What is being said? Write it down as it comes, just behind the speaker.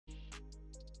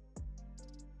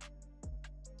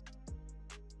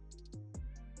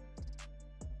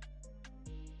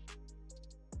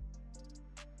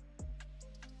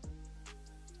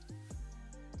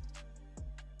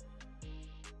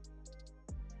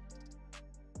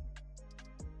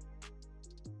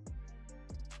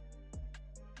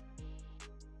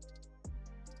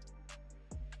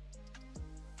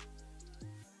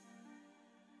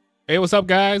Hey, what's up,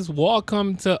 guys?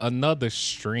 Welcome to another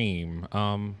stream.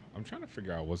 I'm trying to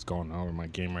figure out what's going on with my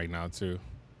game right now, too.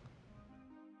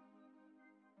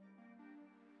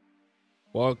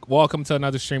 Welcome to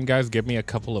another stream, guys. Give me a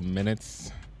couple of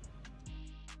minutes.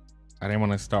 I didn't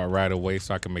want to start right away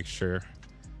so I can make sure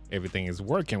everything is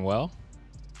working well.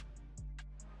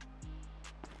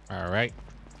 All right.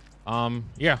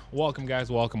 Yeah, welcome,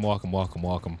 guys. Welcome.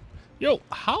 Yo,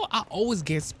 how I always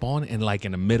get spawned in like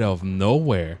in the middle of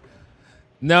nowhere.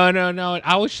 No.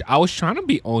 I was trying to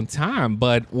be on time,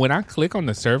 but when I click on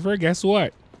the server, guess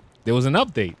what? There was an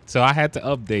update, so I had to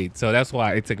update. So that's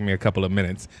why it took me a couple of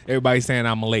minutes. Everybody's saying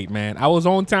I'm late, man. I was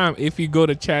on time if you go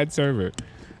to Chad server.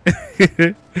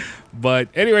 But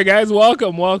anyway, guys,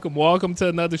 welcome to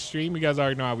another stream. You guys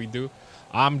already know how we do.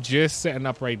 I'm just setting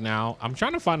up right now. I'm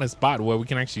trying to find a spot where we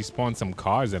can actually spawn some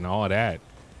cars and all that.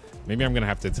 Maybe I'm gonna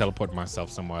have to teleport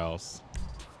myself somewhere else.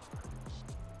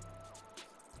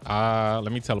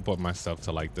 Let me teleport myself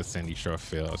to like the Sandy Shore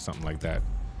field or something like that.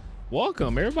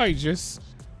 Welcome, everybody just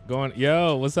going.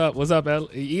 Yo, what's up?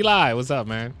 Eli, what's up,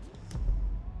 man?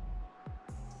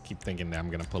 Keep thinking that I'm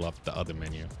gonna pull up the other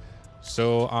menu.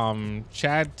 So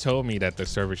Chad told me that the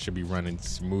server should be running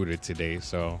smoother today,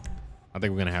 so I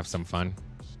think we're gonna have some fun.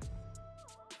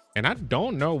 And I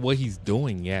don't know what he's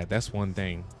doing yet. That's one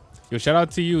thing. Yo, shout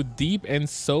out to you, Deep and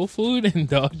Soul Food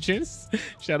Indulgence.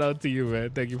 Shout out to you,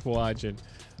 man. Thank you for watching.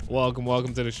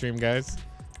 Welcome to the stream, guys.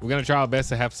 We're gonna try our best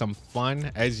to have some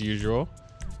fun as usual.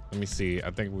 Let me see. I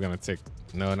think we're gonna take,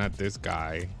 no, not this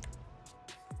guy.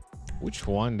 Which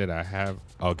one did I have?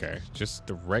 Okay, just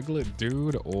the regular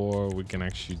dude, or we can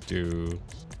actually do,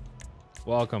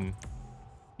 welcome.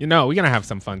 You know, we're gonna have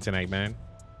some fun tonight, man.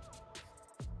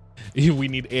 We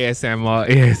need ASMR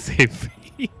ASAP.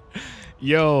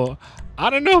 Yo,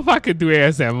 I don't know if I could do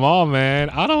ASMR,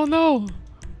 man. I don't know,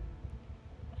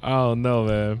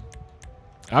 man.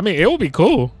 I mean, it would be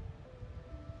cool.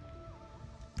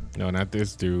 No, not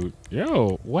this dude.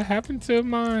 Yo, what happened to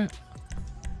my?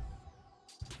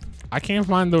 I can't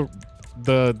find the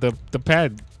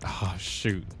pad. Oh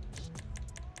shoot.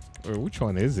 Or which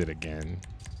one is it again?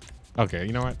 Okay,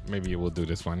 you know what? Maybe we'll do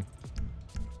this one.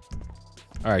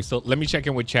 All right, so let me check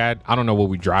in with Chad. I don't know what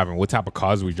we're driving. What type of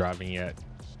cars we driving yet?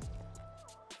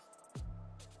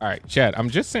 All right, Chad, I'm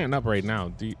just setting up right now.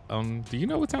 Do you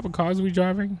know what type of cars we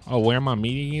driving? Oh, where am I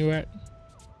meeting you at?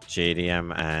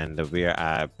 JDM, and we're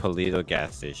at Polito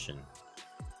gas station.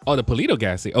 Oh, the Polito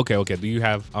gas station. Okay. Do you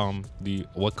have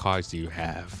what cars do you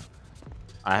have?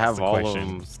 I have all of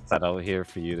them set out here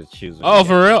for you to choose. Oh,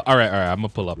 for real? All right. I'm gonna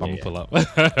pull up. Yeah. I'm gonna pull up. All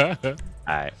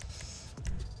right.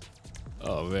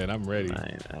 Oh man, I'm ready.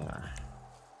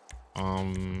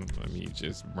 Let me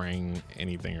just bring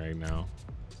anything right now.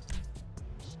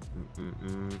 We're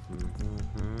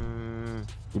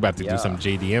about to do some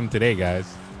JDM today,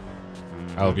 guys.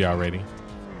 I hope y'all ready.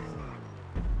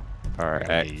 All right.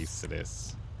 Get used to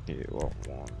this. One.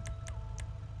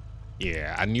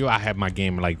 Yeah, I knew I had my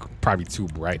game like probably too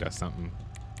bright or something.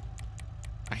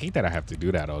 I hate that I have to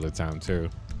do that all the time too.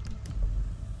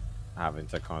 Having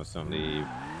to constantly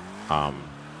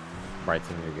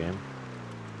brighten your game.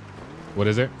 What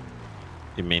is it?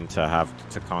 You mean to have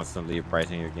to constantly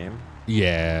brighten your game?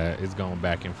 Yeah, it's going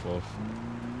back and forth.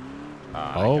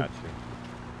 I Oh, got you.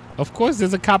 of course,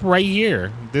 there's a cop right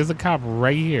here. There's a cop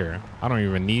right here. I don't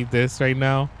even need this right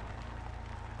now.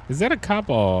 Is that a cop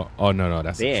or? Oh no,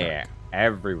 that's a They're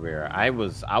everywhere. I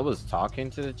was talking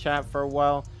to the chat for a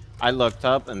while. I looked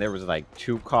up and there was like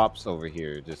 2 cops over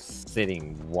here just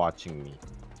sitting watching me.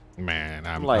 Man,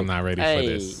 I'm like, not ready hey, for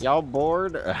this. Y'all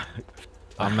bored?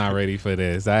 I'm not ready for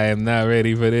this. I am not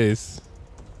ready for this.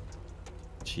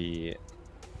 GX3.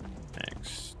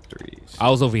 I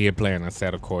was over here playing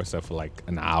Assetto Corsa for like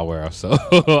an hour or so.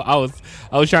 I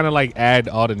was trying to like add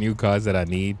all the new cars that I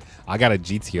need. I got a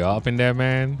GTR up in there,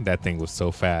 man. That thing was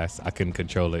so fast. I couldn't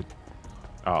control it.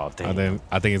 Oh, damn.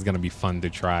 I think it's gonna be fun to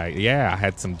try. Yeah, I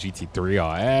had some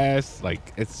GT3 RS.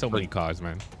 Like, it's so many cars,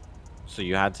 man. So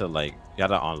you had to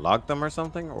unlock them or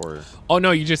something, or? Oh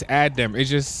no, you just add them. It's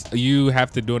just you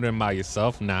have to do them by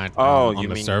yourself, not on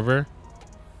the server.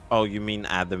 Oh, you mean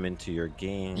add them into your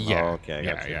game? Yeah. Oh, okay.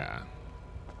 Yeah.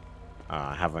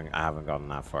 I haven't gotten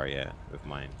that far yet with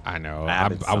mine. I know.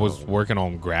 I was working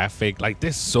on graphic. Like,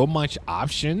 there's so much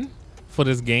option for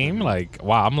this game. Like,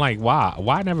 wow. I'm like, why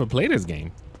I never play this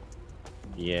game?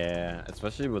 Yeah,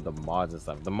 especially with the mods and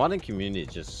stuff. The modding community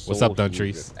is just so What's up,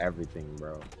 Duntrice? Everything,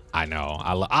 bro. I know.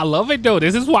 I love it though.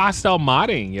 This is why I start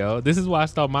modding, yo. This is why I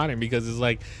start modding, because it's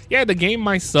like, yeah, the game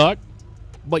might suck,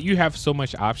 but you have so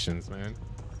much options, man.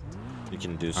 You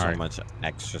can do so much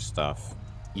extra stuff.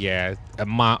 Yeah,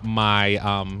 my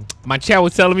chat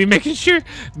was telling me make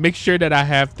sure that I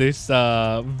have this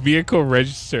vehicle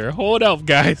register. Hold up,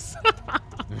 guys.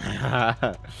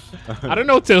 I don't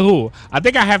know to who. I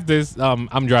think I have this.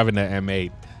 I'm driving the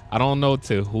M8. I don't know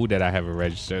to who that I have it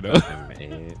registered.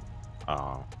 M8.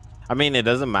 Oh, I mean, it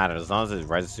doesn't matter as long as it's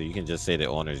registered. You can just say the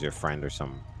owner's your friend or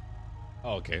something.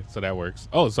 Oh, okay, so that works.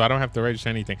 Oh, so I don't have to register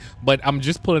anything. But I'm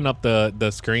just pulling up the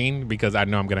screen because I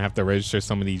know I'm gonna have to register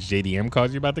some of these JDM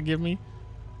cars you're about to give me.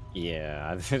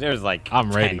 Yeah, there's like I'm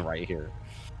 10 ready right here.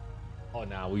 Oh,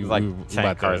 now we about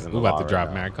to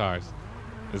drive mad cars.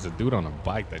 There's a dude on a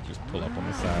bike that just pulled up on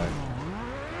the side.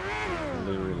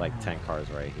 Literally like 10 cars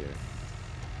right here.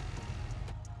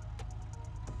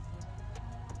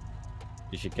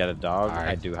 You should get a dog. Right.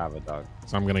 I do have a dog.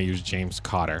 So I'm gonna use James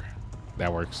Cotter.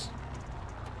 That works.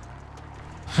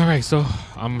 All right, so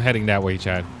I'm heading that way,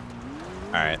 Chad.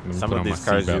 All right, some of these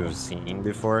cars you've seen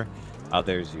before,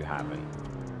 others you haven't.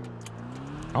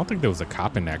 I don't think there was a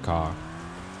cop in that car.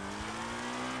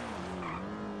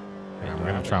 Yeah, I'm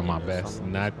gonna try my best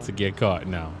not to get caught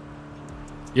now.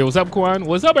 Yo, what's up, Kwan?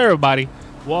 What's up, everybody?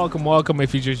 Welcome, welcome.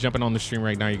 If you're just jumping on the stream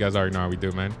right now, you guys already know how we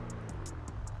do, man.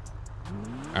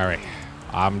 All right,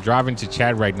 I'm driving to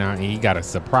Chad right now, and he got a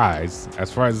surprise.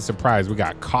 As far as a surprise, we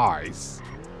got cars.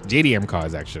 JDM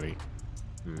cars, actually.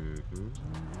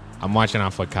 I'm watching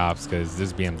out for cops because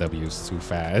this BMW is too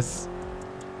fast.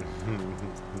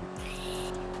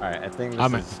 All right, I think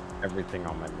this is everything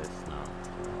on my list now.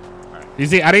 All right. You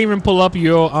see, I didn't even pull up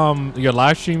your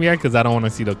live stream yet because I don't want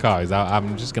to see the cars.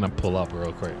 I'm just gonna pull up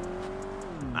real quick.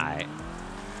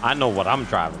 I know what I'm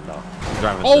driving though. I'm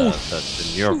driving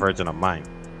the newer version of mine.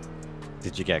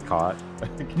 Did you get caught?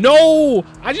 No,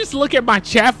 I just look at my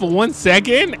chat for 1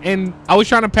 second and I was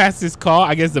trying to pass this car.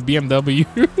 I guess the BMW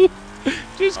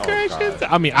just crashed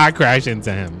into. I mean, I crashed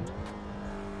into him.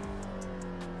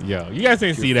 Yo, you guys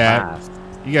didn't see that.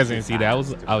 You guys didn't see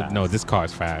that. No, this car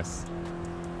is fast.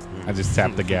 I just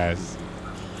tapped the gas.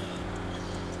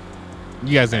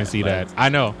 You guys didn't see that. I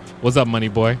know. What's up, money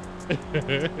boy?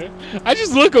 I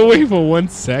just look away for 1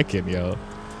 second, yo.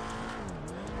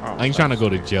 I ain't trying to go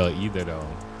to jail either, though.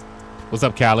 What's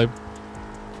up, Caleb?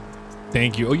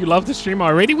 Thank you. Oh, you love the stream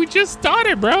already? We just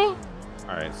started, bro. All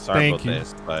right, sorry about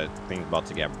this, but things about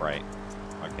to get bright.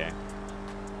 Okay.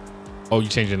 Oh, you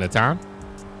changing the time?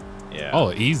 Yeah.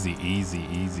 Oh, easy, easy,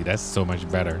 easy. That's so much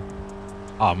better.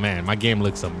 Oh man, my game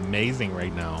looks amazing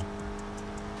right now.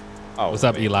 Oh, what's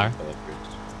up, Eli? Let me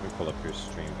pull up your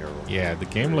stream here. Yeah, the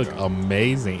game looks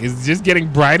amazing. It's just getting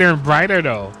brighter and brighter,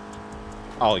 though.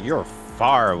 Oh, you're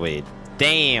far away.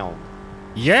 Damn.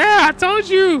 Yeah, I told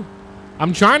you.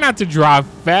 I'm trying not to drive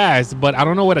fast, but I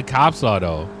don't know where the cops are,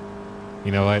 though.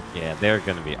 You know what? Yeah, they're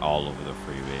gonna be all over the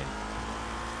freeway.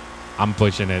 I'm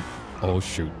pushing it. Oh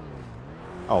shoot.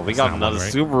 Oh, we got another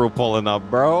Subaru pulling up,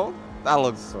 bro. That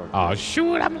looks so good. Oh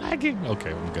shoot, I'm lagging.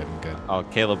 Okay, I'm good. I'm good. Oh,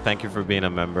 Caleb, thank you for being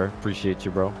a member. Appreciate you,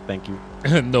 bro. Thank you.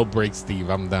 No break, Steve.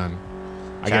 I'm done.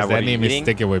 I guess that name is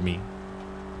sticking with me.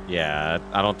 Yeah,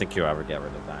 I don't think you'll ever get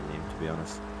rid of that name, to be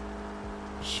honest.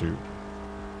 Shoot.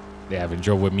 They haven't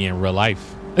drove with me in real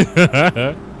life.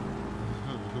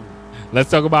 Let's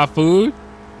talk about food.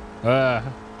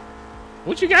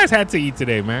 What you guys had to eat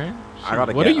today, man?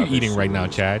 What are you eating right now,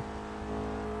 Chad?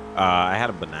 I had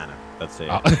a banana. That's it.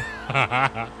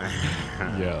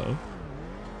 Yo,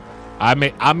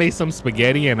 I made some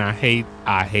spaghetti and I hate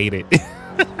it.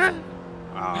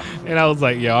 And I was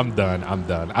like, yo, I'm done.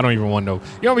 I don't even want no.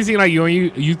 You always seem like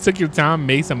you took your time,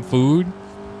 made some food,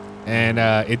 and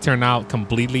it turned out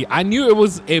completely. I knew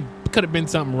it could have been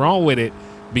something wrong with it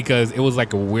because it was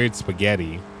like a weird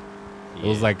spaghetti. Yeah. It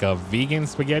was like a vegan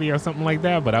spaghetti or something like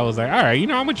that. But I was like, all right, I'm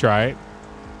gonna try it.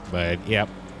 But yep,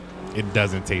 it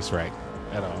doesn't taste right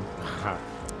at all.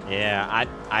 Yeah,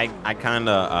 I kind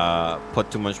of put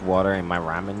too much water in my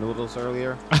ramen noodles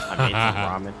earlier. I made some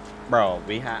ramen. Bro,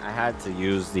 I had to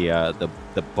use the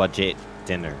budget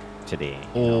dinner today.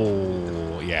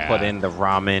 Oh, yeah. Put in the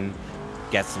ramen,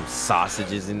 get some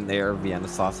sausages in there, Vienna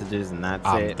sausages, and that's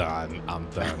it. I'm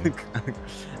done.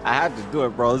 I had to do it,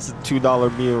 bro. This is a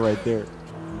 $2 meal right there.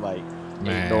 Like,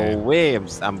 ain't no way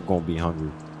I'm gonna be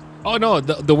hungry. Oh no,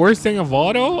 the worst thing of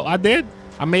all though, I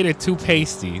made it too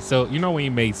pasty. So you know when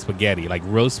you made spaghetti, like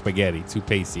roast spaghetti, too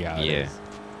pasty out. Yeah.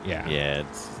 Yeah.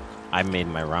 I made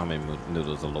my ramen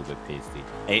noodles a little bit pasty.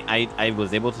 I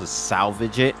was able to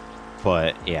salvage it,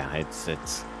 but yeah, it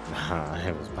was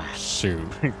bad. Shoot.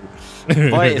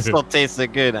 But it still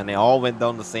tasted good, and they all went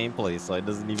down the same place, so it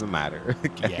doesn't even matter.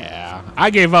 Yeah, I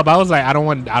gave up. I was like, I don't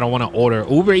want to order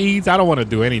Uber Eats. I don't want to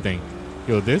do anything.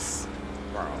 Yo, this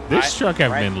truck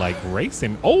have been like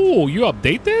racing. Oh, you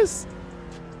update this?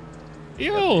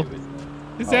 Yo,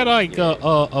 is that like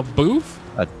a booth?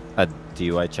 A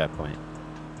DUI checkpoint.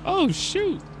 Oh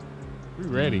shoot, we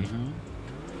ready.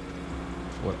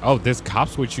 What? Oh, there's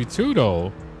cops with you too,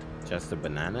 though. Just a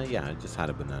banana? Yeah, I just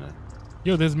had a banana.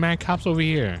 Yo, there's mad cops over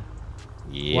here.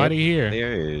 Yeah. Why they here?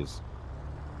 There is.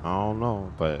 I don't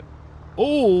know, but.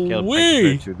 Oh,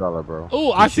 wait. $2, bro.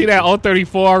 Oh, I see that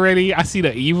 034 already. I see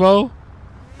the Evo.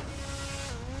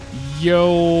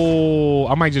 Yo,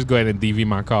 I might just go ahead and DV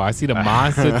my car. I see the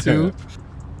Mazda too.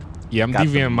 Yeah, I'm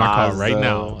DVing my car right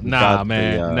now. Nah,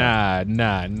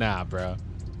 man. Nah, bro.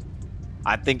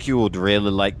 I think you would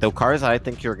really like the cars. I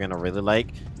think you're gonna really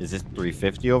like is this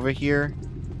 350 over here.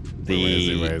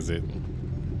 Where is it?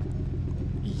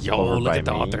 Yo, look at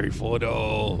the R34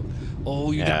 though.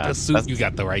 Oh, you got the suit. You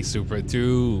got the right Supra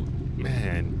too,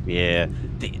 man. Yeah,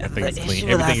 that thing is clean.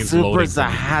 Everything is loaded. Supra's a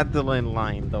handling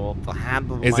line though. The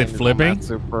handling is it flipping?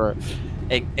 Supra.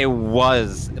 It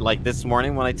was like this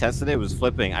morning when I tested it, it was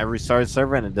flipping. I restarted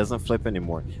server and it doesn't flip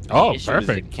anymore. Oh,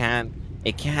 perfect.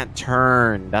 It can't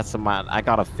turn. That's I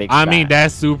gotta fix. I mean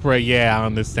that Supra, yeah, I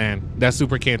understand. That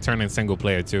Supra can't turn in single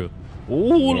player too.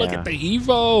 Ooh, look at the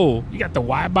Evo. You got the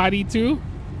wide body too.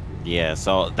 Yeah,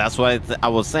 so that's what I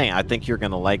was saying. I think you're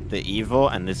gonna like the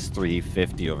Evo and this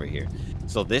 350 over here.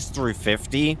 So this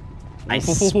 350, I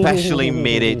especially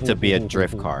made it to be a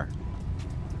drift car.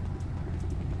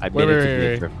 I made it to be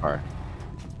a drift car.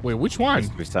 Wait, which one? This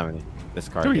 370. This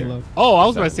car. Oh, I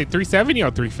was about to say 370 or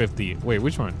 350. Wait,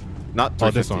 which one? Not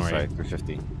 350, this one, sorry, right?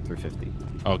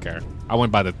 350. Okay, I went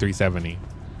by the 370.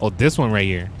 Oh, this one right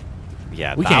here.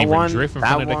 Yeah, we can't even drift in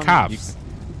front of the cops.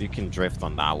 You can drift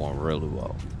on that one really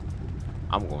well.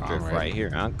 I'm gonna drift right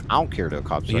here. I don't care the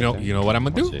cops. You know what I'm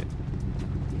gonna do?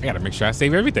 I gotta make sure I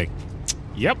save everything.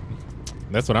 Yep,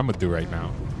 that's what I'm gonna do right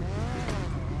now.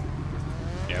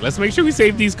 Yeah, let's make sure we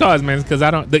save these cars, man, because I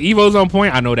don't. The Evo's on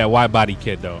point. I know that wide body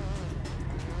kid though.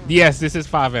 Yes, this is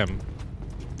fivem.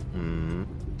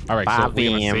 All right, so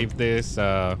we're gonna save this.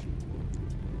 Let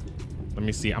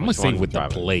me see. I'm gonna save with the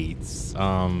plates.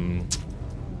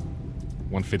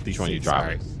 156.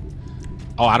 Sorry.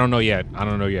 Oh, I don't know yet.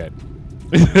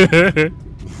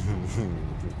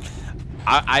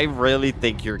 I really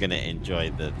think you're gonna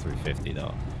enjoy the 350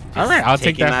 though. All right, I'll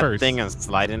take that first. Thing and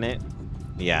sliding it.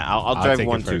 Yeah, I'll drive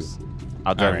one too.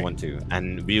 I'll drive one too,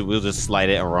 and we'll just slide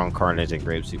it around Carnage and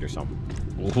Grapeseed or something.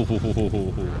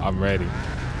 Ooh, I'm ready.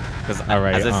 Because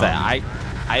as I said,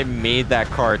 I made that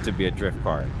car to be a drift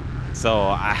car, so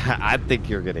I think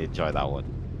you're gonna enjoy that one.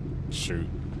 Shoot,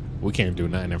 we can't do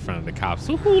nothing in front of the cops.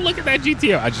 Ooh, look at that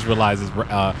GTR. I just realized it's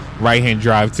right-hand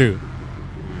drive too.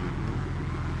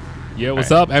 Yeah,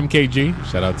 what's up, MKG?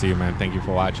 Shout out to you, man. Thank you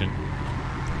for watching.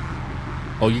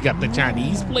 Oh, you got the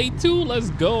Chinese plate too?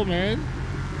 Let's go, man.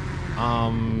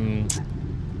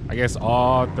 I guess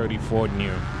all 34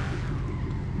 new.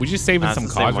 We just saving some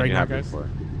cars right now, guys.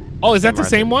 Oh, is that the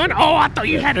same one? Oh, I thought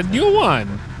you had a new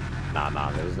one.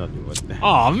 Nah, there's no new one.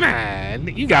 Oh man,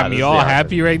 you got me all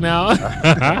happy right now.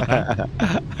 The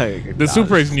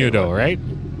Supra is new though, right?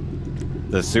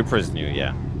 The Supra is new,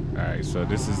 yeah. All right, so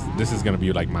this is gonna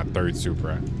be like my third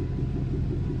Supra.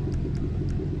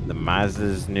 The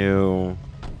Mazda's new.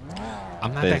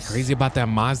 I'm not that crazy about that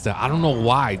Mazda. I don't know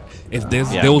why. If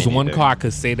there was one car I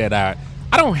could say that I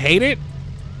don't hate it,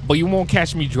 but you won't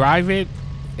catch me drive it,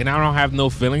 and I don't have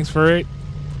no feelings for it.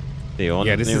 The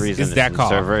only reason it's in the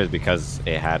server is because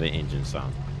it had an engine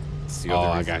sound. Oh,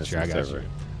 I got you.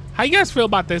 How you guys feel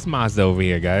about this Mazda over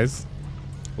here, guys?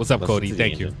 What's up, Cody?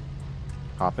 Thank you.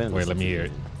 Hop in. Wait, let me hear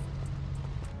it.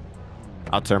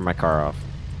 I'll turn my car off.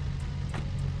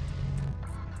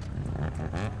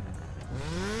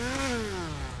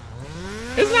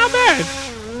 It's not bad.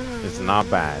 It's not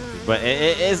bad, but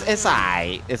it's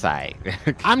alright. It's alright.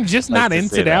 I'm just not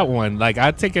into that one. Like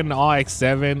I take an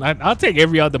RX-7. I'll take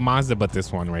every other Mazda but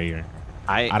this one right here.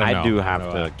 I do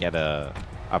have to get a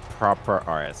proper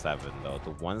RS7 though.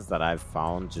 The ones that I've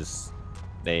found just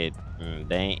they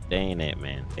ain't it,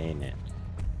 man. They ain't it.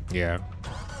 Yeah.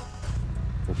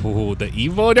 Ooh, the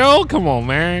Evo though. Come on,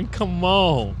 man. Come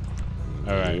on.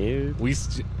 All right. We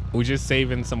just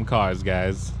saving some cars,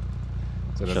 guys.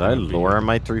 So should I lower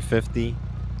my 350?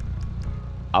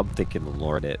 I'm thinking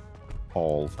lower it.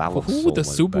 Oh, that looks so the much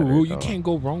Subaru. better, You can't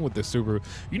go wrong with the Subaru.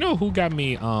 You know who got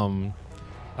me?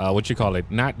 What you call it?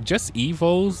 Not just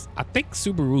Evos. I think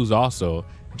Subarus also.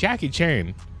 Jackie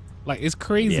Chan. Like it's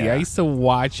crazy. Yeah. I used to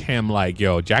watch him. Like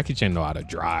yo, Jackie Chan know how to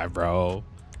drive, bro.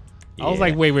 I was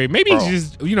like, wait, maybe he's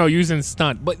just using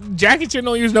stunt, but Jackie Chan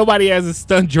don't use nobody as a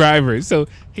stunt driver, so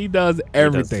he does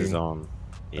everything. He does his own.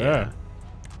 Yeah.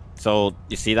 So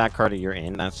you see that car that you're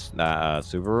in? That's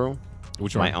Subaru.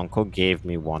 Which my one? uncle gave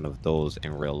me one of those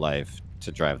in real life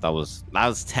to drive. That was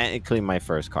technically my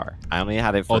first car. I only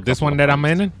had it for Oh, this one that I'm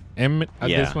in? Yeah.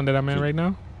 This one that I'm in right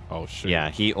now? Oh, shit. Yeah,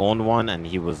 he owned one, and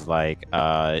he was like,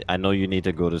 I know you need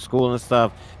to go to school and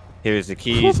stuff. Here's the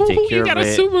keys. Take care You got of a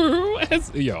it.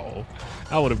 Subaru. Yo,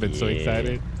 I would have been so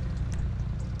excited.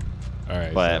 All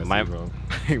right. But so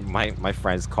my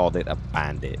friends called it a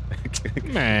bandit.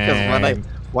 Man. Because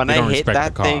when I hit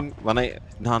that car. thing,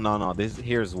 no.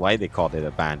 Here's why they called it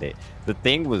a bandit. The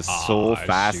thing was so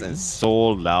fast and so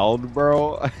loud,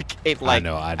 bro. I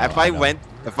know. If I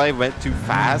went too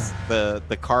fast,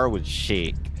 the car would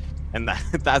shake, and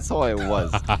that's how it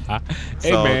was.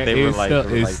 Hey So man, they were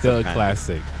it's still a bandit.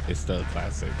 classic. It's still a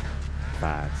classic.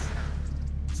 Facts.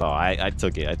 So I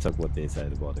took it. I took what they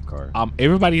said about the car.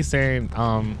 Everybody's saying,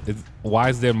 why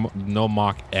is there no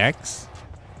Mark X?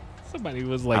 Somebody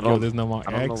was like, yo, there's no Mark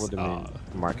X. I don't know what they mean.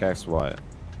 Mark X what?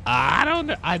 I don't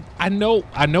know.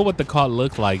 I know what the car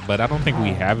looked like, but I don't think we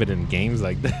have it in games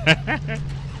like that.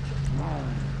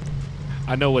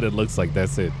 I know what it looks like.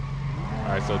 That's it.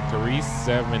 All right, so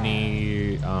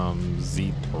 370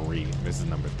 Z3. This is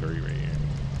number 3 right here.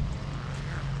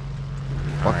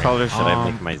 What color should I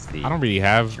make my Z? I don't really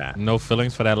have no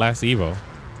feelings for that last Evo.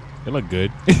 It looked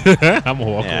good. I'm a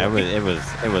walk away. It was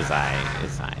aight.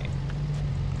 It's aight.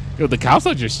 Yo, the cows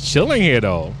are just chilling here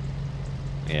though.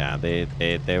 Yeah, they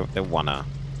wanna.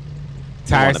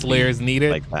 Tire slayers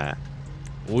needed. Like that.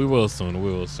 We will soon.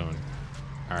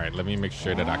 All right, let me make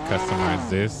sure that I customize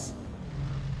this.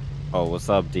 Oh, what's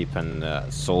up, Deep and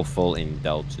Soulful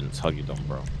Indulgence? How you doing,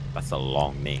 bro? That's a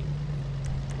long name.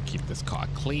 Keep this car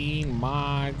clean,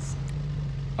 mods.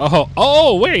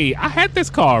 Oh, wait, I had this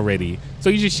car already. So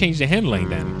you just changed the handling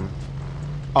then?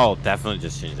 Oh, definitely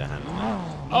just change the handling.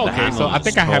 Okay, so I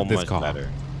think I have this car. Better.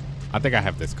 I think I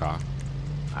have this car.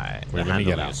 Alright, wait, let me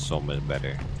get out. Is so much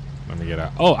better. Let me get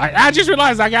out. Oh, I just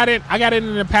realized I got it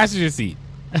in the passenger seat.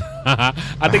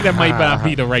 I think that might not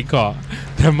be the right car.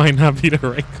 That might not be the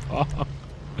right car.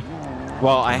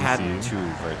 Well, I had 2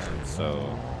 versions,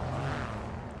 so.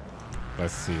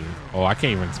 Let's see. Oh, I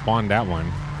can't even spawn that one.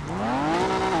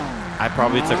 I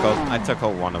probably took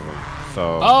out one of them.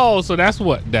 So. Oh, so that's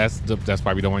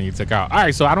probably the one you took out. All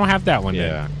right, so I don't have that one.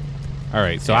 Yeah. Then. All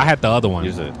right, so I had the other one.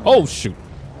 Use it. Oh shoot.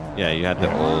 Yeah, you had the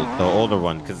older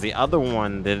one because the other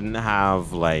one didn't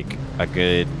have like a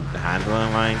good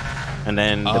handling line, and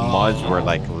then the mods were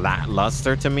like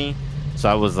lackluster to me. So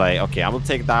I was like, okay, I'm gonna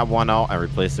take that one out and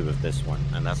replace it with this one,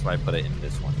 and that's why I put it in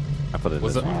this one. I put it in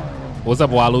this one. What's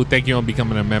up, Walu? Thank you on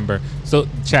becoming a member. So,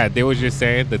 Chad, they was just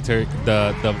saying the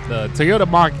Toyota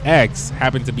Mark X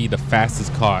happened to be the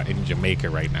fastest car in Jamaica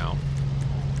right now.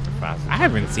 I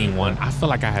haven't seen one. I feel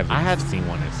like I haven't seen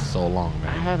one in so long, man.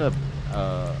 I had a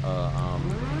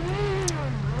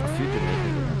few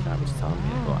Jamaicans that was telling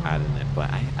me about adding it, but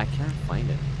I can't find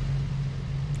it.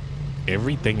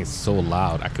 Everything is so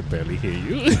loud, I could barely hear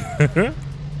you.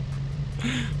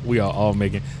 We are all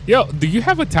making. Yo, do you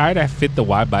have a tire that fit the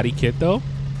wide body kit though?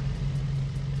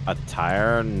 A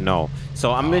tire? No.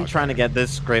 So I've been trying to get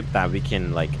this script that we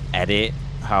can like edit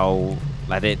the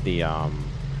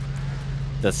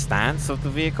stance of the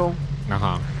vehicle.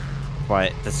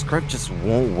 But the script just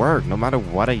won't work no matter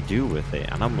what I do with it,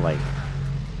 and I'm like,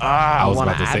 I was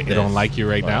about to say it don't like you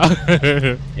right now.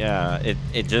 Yeah,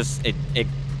 it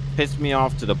pissed me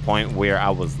off to the point where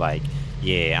I was like,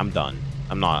 yeah, I'm done.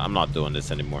 I'm not doing this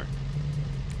anymore.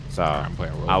 So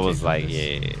I was like,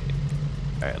 yeah.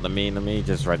 All right, let me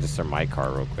just register my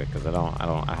car real quick because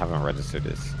I haven't registered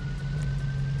this.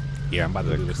 Yeah, I'm about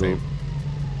to do the same.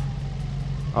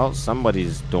 Oh,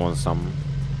 somebody's doing something.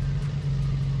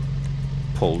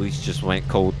 Police just went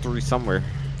code 3 somewhere.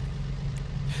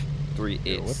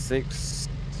 386.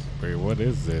 Wait, what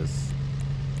is this?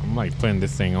 I'm like putting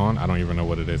this thing on. I don't even know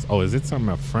what it is. Oh, is it something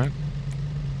up front?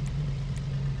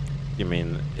 You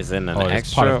mean, is it an extra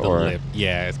extra part of the or? lip?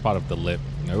 Yeah, it's part of the lip.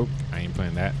 Nope, I ain't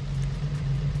putting that.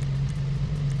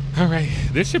 All right,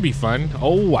 this should be fun.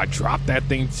 Oh, I dropped that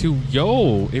thing too.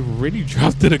 Yo, it really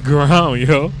dropped to the ground,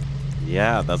 yo.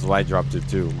 Yeah, that's why I dropped it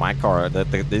too. My car,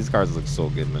 these cars look so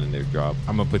good when they drop.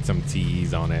 I'm gonna put some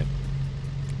T's on it.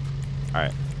 All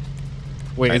right.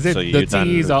 Wait, is it so the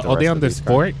T's? Are they on the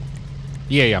sport?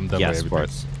 Yeah, I'm done with everything.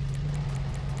 Sports.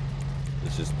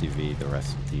 Let's just DV the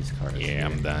rest of these cars. Yeah,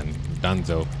 I'm done.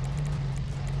 Dunzo.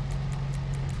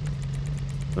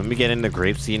 When we get in the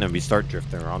grape scene and we start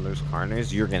drifting around those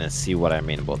corners, you're gonna see what I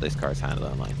mean about this car's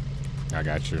handling line. I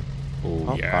got you.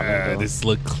 Oh yeah, this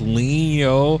look clean,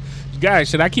 yo. Guys,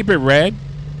 should I keep it red?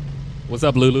 What's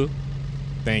up, Lulu?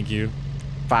 Thank you.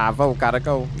 5-0, gotta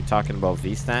go. You talking about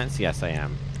V stance? Yes, I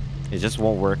am. It just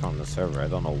won't work on the server. I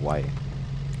don't know why.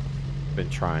 Been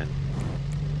trying.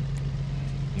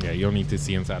 Yeah, you don't need to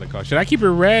see inside the car. Should I keep it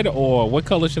red or what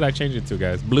color should I change it to,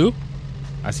 guys? Blue?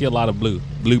 I see a lot of blue.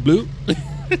 Blue. Blue.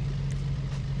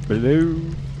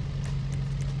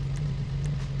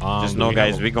 Just know,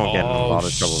 guys, we're gonna get in a lot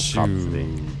of trouble with cops today.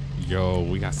 Yo,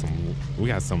 we got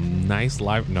some nice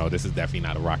live. No, this is definitely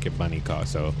not a Rocket Bunny car.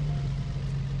 So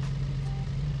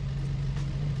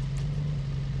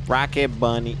Rocket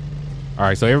Bunny. all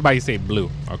right, so everybody say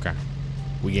blue. Okay,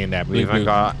 we getting that blue. We even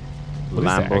got What is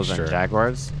that Lambos extra? and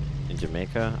Jaguars in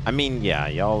Jamaica. I mean, yeah,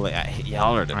 y'all are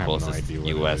the I have no closest idea what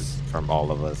it U.S. is. from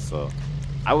all of us. So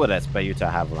I would expect you to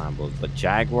have Lambos, but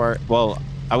Jaguar. Well,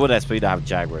 I would expect you to have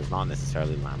Jaguars, not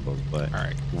necessarily Lambos. But All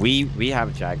right, we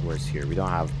have Jaguars here. We don't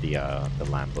have the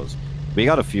Lambos. We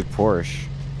got a few Porsche,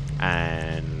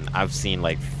 and I've seen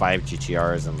like 5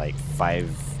 GTRs and like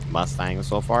 5 Mustangs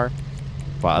so far.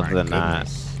 But other than that,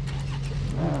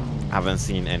 I haven't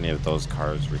seen any of those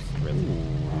cars really.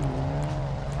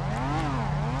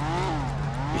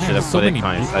 You should have put it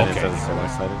coincided instead of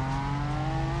side.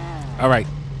 all right.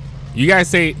 You guys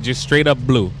say just straight up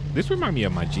blue. This remind me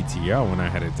of my GTR when I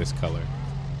had it this color.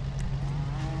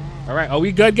 All right, are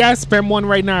we good, guys? Spam 1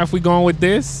 right now. If we going with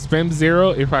this, spam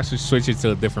 0 if I should switch it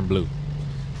to a different blue.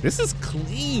 This is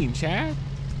clean, Chad.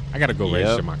 I gotta go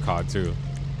register my car too.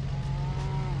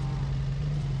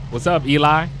 What's up,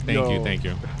 Eli? Thank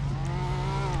you.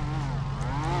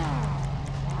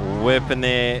 Whipping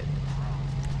it.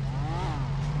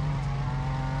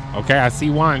 Okay, I see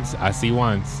ones. I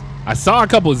saw a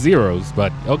couple zeros,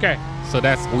 but okay. So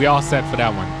we all set for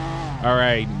that one. All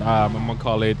right, I'm gonna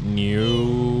call it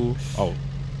new. Oh,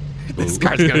 this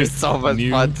car's gonna be so much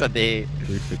fun today.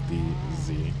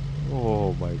 350Z.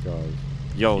 Oh my god.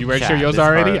 Yo, you register yours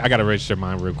already? I gotta register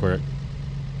mine real quick.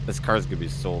 This car's gonna be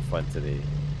so fun today.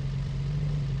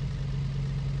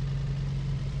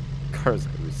 Car's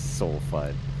gonna be so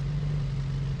fun.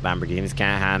 Lamborghinis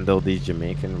can't handle these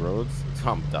Jamaican roads.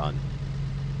 I'm done.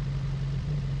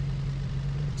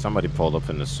 Somebody pulled up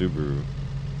in the Subaru.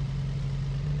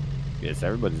 Yes,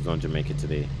 everybody's on Jamaica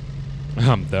today.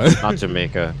 I'm done. Not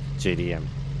Jamaica, JDM.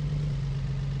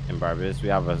 In Barbados, we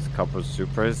have a couple of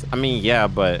Supras. I mean, yeah,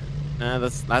 but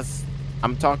that's.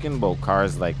 I'm talking about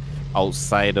cars like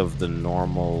outside of the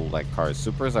normal like cars.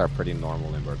 Supras are pretty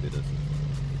normal in Barbados.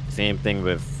 Same thing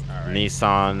with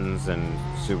Nissans and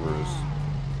Subarus.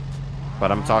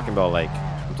 But I'm talking about like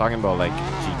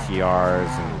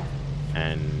GTRs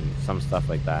and some stuff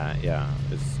like that. Yeah,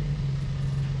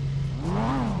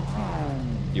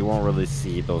 you won't really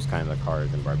see those kinds of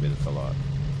cars in Barbados a lot.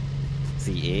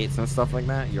 C8s and stuff like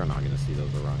that, you're not gonna see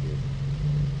those around here.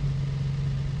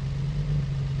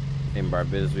 In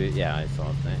Barbados, I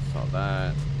saw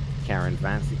that. Karen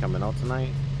Fancy coming out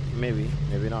tonight. Maybe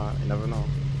not. You never know.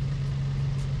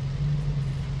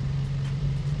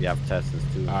 We have Teslas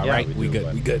too. All right, we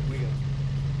good.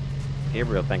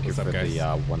 Gabriel, thank you for the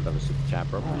 $1 super chat,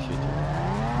 bro. Appreciate you.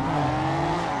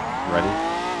 Ready?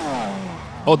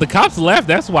 Oh, the cops left.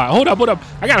 That's why. Hold up.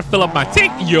 I gotta fill up my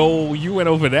tank. Yo, you went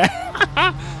over that.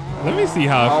 Let me see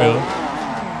how I feel.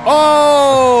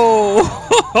 Oh!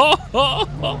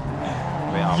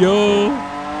 Yo.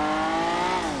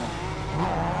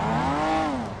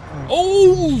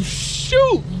 Oh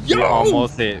shoot! Yo. We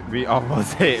almost hit. We good.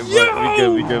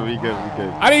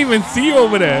 I didn't even see you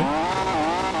over there.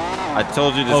 I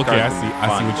told you this. Okay, I see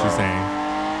what you're saying.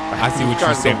 I see what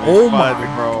you're saying. Oh my,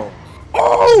 bro.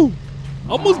 Oh!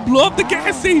 Almost blew up the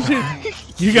gas station.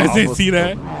 You guys didn't see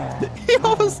that? He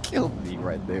almost killed me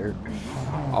right there.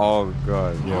 Oh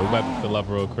god. Yeah, we about to fill up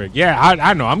real quick. Yeah,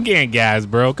 I know. I'm getting gas,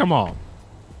 bro. Come on.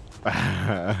 We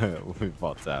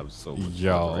about to have so much.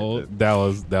 Yo, right that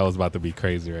was about to be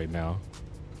crazy right now.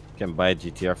 Can buy a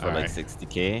GTR for like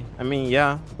 60K. I mean,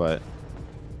 yeah, but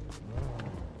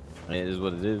it is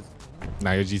what it is.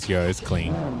 Now your GTR is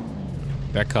clean.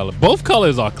 That color, both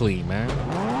colors are clean, man.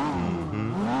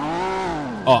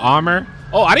 Oh, armor.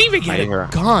 Oh, I didn't even get a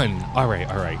gun. All right.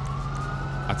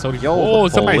 I told you. Oh,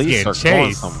 somebody's getting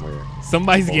chased.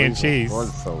 Somebody's getting chased.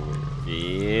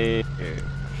 Yeah.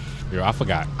 Yo, I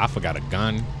forgot a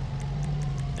gun.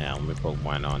 Yeah, let me put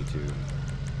mine on too.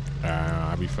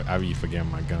 I be forgetting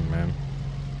my gun, man.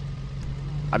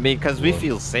 I mean, cause we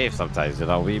feel safe sometimes, you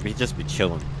know. We just be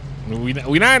chilling. We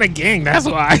not in a gang, that's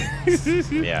why.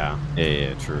 Yeah.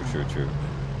 True.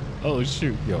 Oh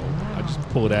shoot, yo! I just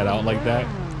pulled that out like that.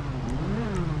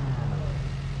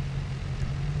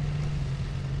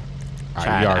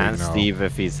 Chad, and Steve,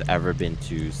 if he's ever been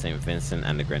to St. Vincent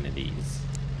and the Grenadines.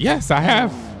 Yes, I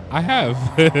have.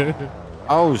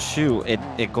 Oh shoot!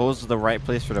 It goes to the right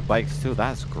place for the bikes too.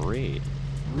 That's great.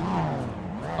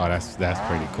 Oh, that's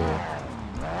pretty cool.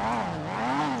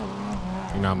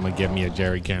 You know, I'm gonna get me a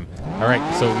jerry can. All right,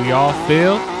 so we all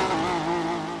filled.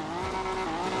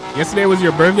 Yesterday was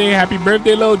your birthday. Happy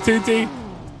birthday, little Tutti.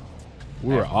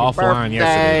 We were offline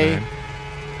yesterday, man.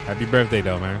 Happy birthday,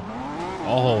 though, man.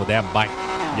 Oh, that bike,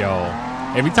 yo.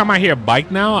 Every time I hear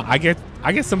bike now, I get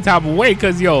some type of way,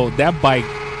 cause yo, that bike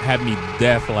had me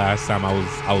deaf last time I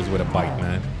was with a bike,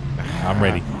 man. I'm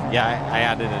ready. Yeah, I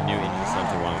added a new engine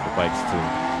sensor to one of the bikes too.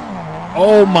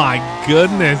 Oh my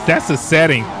goodness, that's a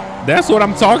setting. That's what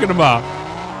I'm talking about.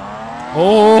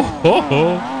 Oh, ho,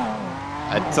 ho.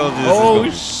 I told you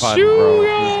this is gonna be fun, bro.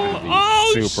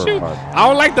 This is gonna be super fun. I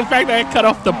don't like the fact that it cut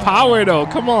off the power though.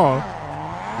 Come on.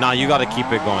 Nah, you gotta keep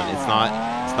it going. It's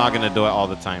not gonna do it all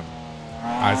the time.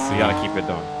 I see. You gotta keep it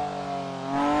going.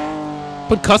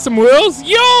 But custom wheels?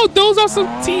 Yo, those are some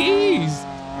TEs.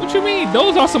 What you mean?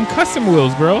 Those are some custom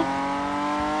wheels, bro.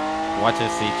 Watch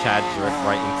and see Chad drift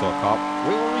right into a cop.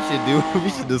 Wait, what we should do? We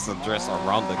should do some drifts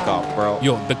around the cop, bro.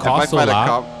 Yo, the car's so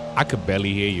loud. I could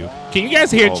barely hear you. Can you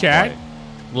guys hear Chad? Boy.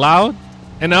 Loud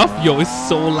enough? Yo, it's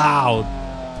so loud.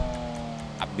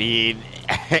 I mean,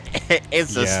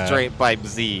 it's a straight pipe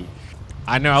Z.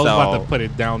 I know. I was about to put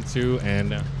it down too. And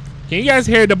can you guys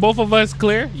hear the both of us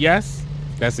clear? Yes.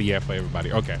 That's a yeah for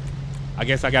everybody. Okay. I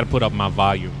guess I got to put up my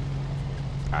volume.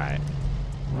 All right.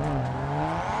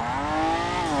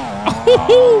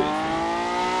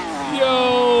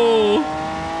 Yo.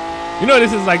 You know,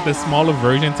 this is like the smaller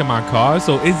version to my car.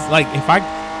 So it's like, if I,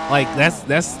 like,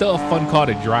 that's still a fun car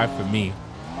to drive for me.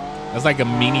 That's like a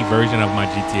mini version of my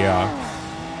GTR.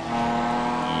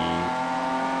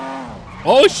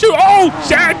 Oh, shoot. Oh,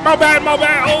 Chad. My bad.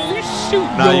 Oh, shoot.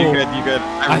 No, you good.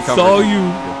 I saw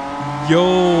you.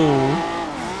 Yo.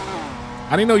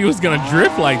 I didn't know you was going to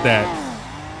drift like that.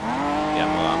 Yeah,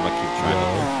 I'm going to keep trying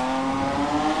to.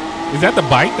 Is that the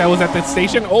bike that was at the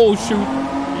station? Oh, shoot.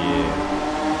 Yeah.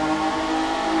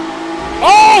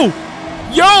 Oh!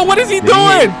 Yo, what is he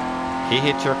doing? He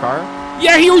hit your car?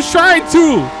 Yeah, he was trying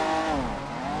to.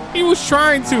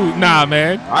 Nah,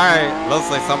 man. All right, looks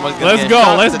like somebody's gonna get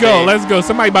shot. Let's go.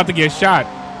 Somebody about to get shot.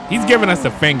 He's giving us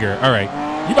a finger. All right,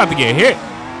 you about to get hit.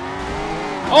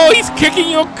 Oh, he's kicking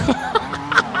your car.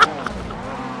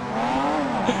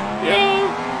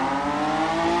 Yo.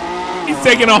 He's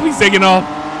taking off.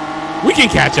 We can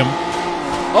catch him.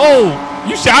 Oh,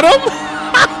 you shot him?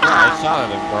 I shot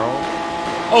at him, bro.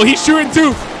 Oh, he's shooting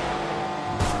too.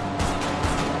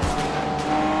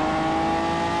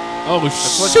 Oh,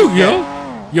 shoot, yo.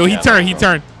 Yo, he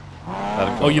turned.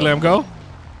 Oh, you let him go?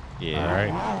 Yeah.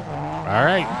 All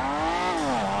right.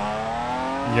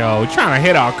 Yo, trying to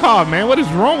hit our car, man. What is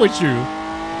wrong with you?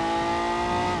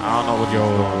 I don't know what you're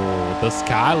doing. The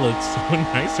sky looks so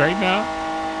nice right now.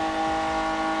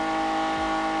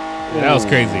 Yeah, that was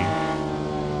crazy.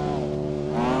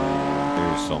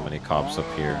 There's so many cops up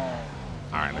here.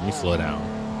 All right, let me slow down.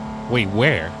 Wait,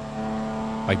 where?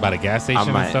 Like by the gas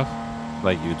station and stuff?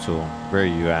 Like you too. Where are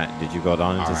you at? Did you go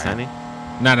down into Sunny?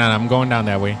 No, I'm going down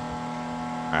that way.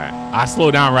 All right. I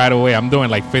slowed down right away. I'm doing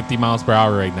like 50 miles per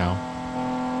hour right now.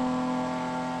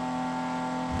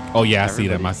 Oh yeah, I see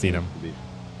them. Everybody seems to be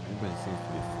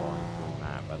falling through the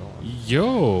map. I don't understand.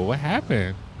 Yo, what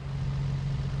happened?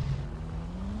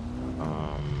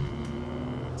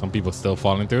 Some people still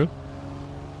falling through?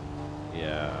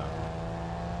 Yeah.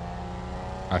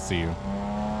 I see you.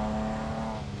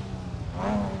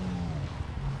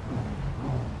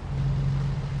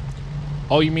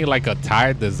 Oh, you mean like a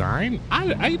tire design?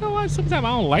 I you know what? Sometimes I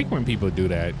don't like when people do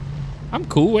that. I'm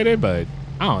cool with it, but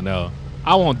I don't know.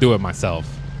 I won't do it myself.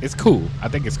 It's cool. I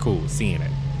think it's cool seeing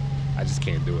it. I just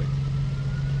can't do it.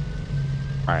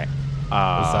 All right.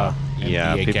 What's up?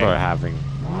 Yeah, MPAK? people are having.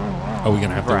 Are we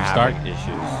gonna have to restart? Issues.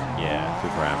 Yeah,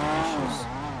 people are having issues.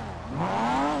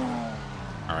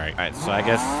 All right. All right. So I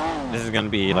guess this is gonna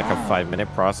be like a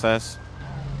 5-minute process.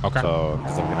 Okay. So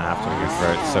because I'm gonna have to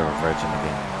revert server virgin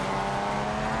again.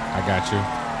 I got you.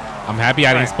 I'm happy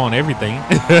I didn't spawn everything.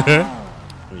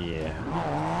 Yeah.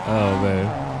 Oh man.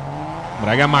 But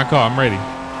I got my car. I'm ready.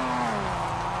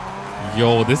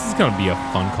 Yo, this is gonna be a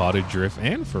fun car to drift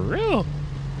in for real.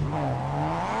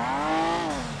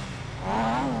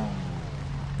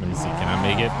 Let me see. Can I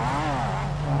make it?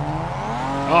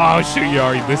 Oh shoot! You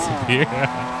already disappeared.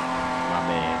 My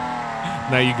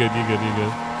bad. No, you good. You good.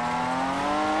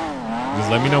 Just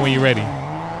let me know when you're ready.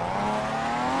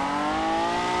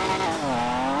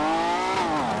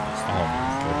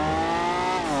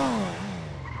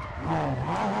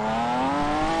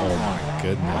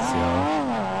 Goodness,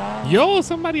 yo,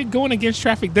 somebody going against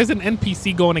traffic. There's an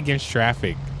NPC going against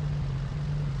traffic.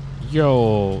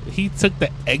 Yo, he took the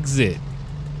exit.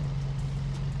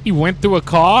 He went through a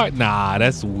car? Nah,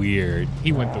 that's weird.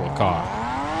 He went through a car.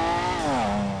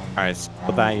 Alright, so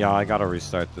with that, y'all, I gotta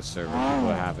restart the server. People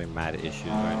are having mad issues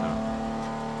right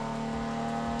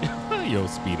now. Yo,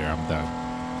 speeder, I'm done.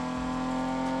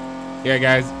 Yeah,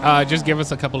 guys, just give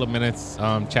us a couple of minutes.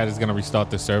 Chat is gonna restart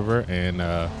the server, and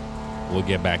we'll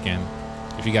get back in.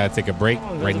 If you gotta take a break,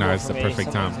 right now is the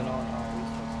perfect time.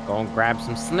 Go and grab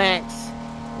some snacks.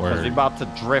 Because we're about to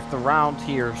drift around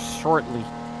here shortly.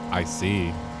 I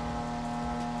see.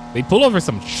 They pull over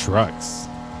some trucks.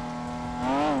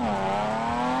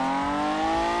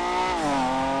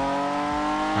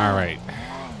 All right.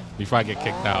 Before I get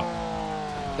kicked out,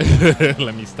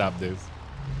 let me stop this.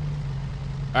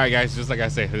 All right, guys, just like I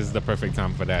said, this is the perfect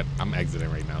time for that. I'm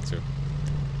exiting right now, too.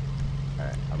 All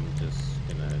right, I'm just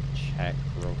going to check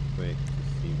real quick to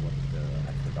see what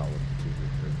I forgot what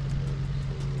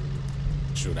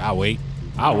the Shoot, I'll wait.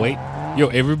 I'll wait. Yo,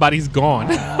 everybody's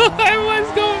gone.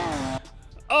 Everyone's gone.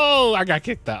 Oh, I got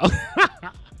kicked out.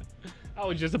 I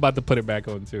was just about to put it back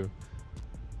on, too.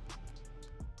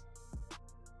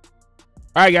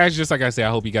 All right, guys, just like I said, I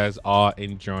hope you guys are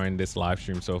enjoying this live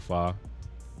stream so far.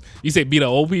 You say be the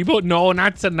old people? No,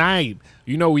 not tonight.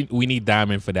 You know we need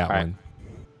Diamond for that one.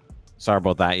 Sorry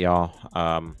about that, y'all.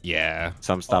 Yeah.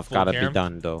 Some stuff gotta be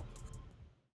done, though.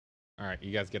 All right,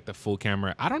 you guys get the full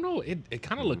camera. I don't know. It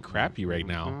kind of look crappy right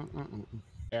now.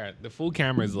 Yeah, the full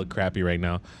cameras look crappy right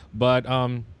now. But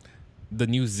the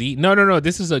new Z. No.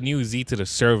 This is a new Z to the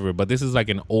server, but this is like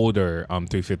an older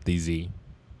 350Z.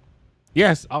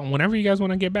 Yes, whenever you guys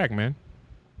want to get back, man.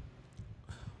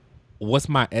 What's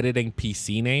my editing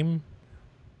PC name?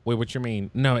 Wait, what you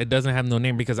mean? No, it doesn't have no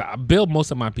name because I build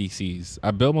most of my PCs.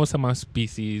 I build most of my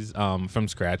PCs from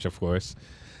scratch, of course.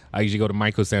 I usually go to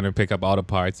Micro Center, pick up all the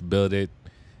parts, build it,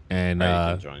 and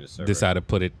decide to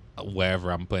put it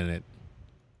wherever I'm putting it.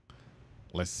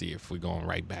 Let's see if we're going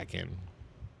right back in.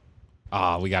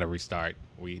 We got to restart.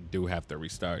 We do have to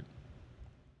restart.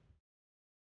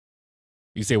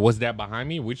 You say, what's that behind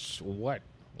me? What?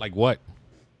 Like what?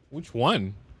 Which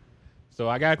one? So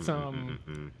I got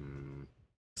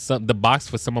the box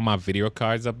for some of my video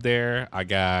cards up there. I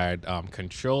got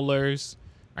controllers.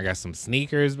 I got some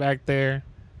sneakers back there.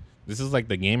 This is like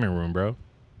the gaming room, bro.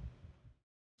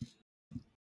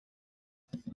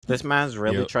 This man's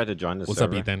really tried to join the server. What's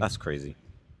up, Ethan? That's crazy.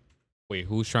 Wait,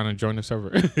 who's trying to join the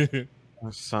server?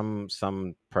 some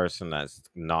person that's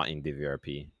not in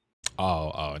DVRP.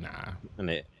 Oh, nah. And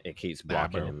it keeps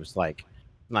blocking him. It's like,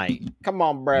 come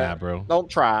on, bro. Nah, bro. Don't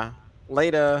try.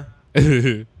 Later.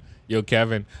 Yo,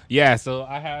 Kevin. Yeah, so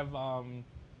I have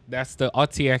that's the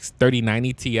RTX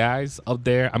 3090 Ti's up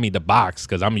there. I mean the box,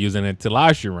 because I'm using it to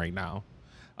live stream right now.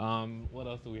 What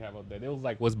else do we have up there? It was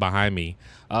like what's behind me.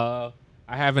 I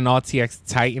have an RTX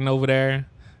Titan over there.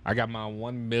 I got my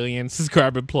 1 million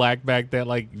subscriber plaque back there.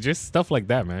 Like just stuff like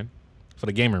that, man. For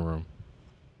the gaming room.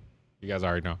 You guys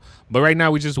already know. But right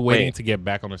now we're just waiting to get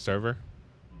back on the server.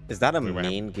 Is that a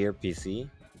main gear PC?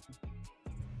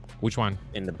 Which one?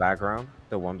 In the background?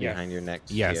 The one behind your neck?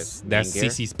 Yes, that's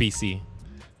CC's PC.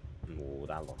 Ooh,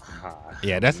 that looks hot.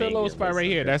 Yeah, that's her little spot right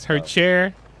here. That's her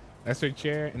chair. That's her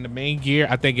chair. In the main gear,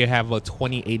 I think it have a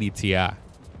 2080 Ti.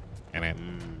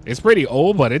 And it's pretty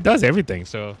old, but it does everything.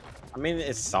 So I mean,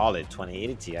 it's solid.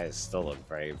 2080 Ti is still a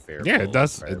very it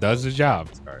does. It does the job.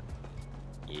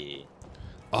 Yeah.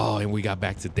 Oh, and we got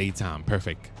back to daytime.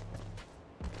 Perfect.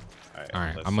 All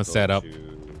right, I'm gonna set up.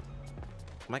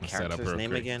 My character's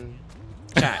name again?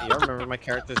 Chat, you remember my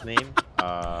character's name?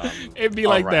 It'd be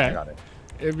like that.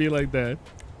 It'd be like that.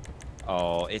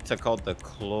 Oh, it took out the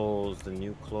clothes, the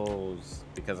new clothes,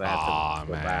 because I had to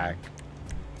go back.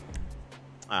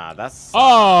 That's.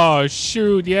 Oh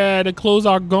shoot! Yeah, the clothes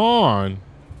are gone.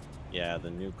 Yeah, the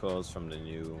new clothes from the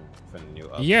new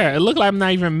update. Yeah, it looked like I'm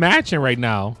not even matching right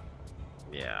now.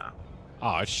 Yeah.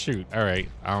 Oh shoot! All right.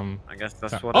 I guess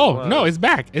that's what. Oh no! It's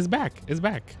back! It's back! It's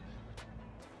back!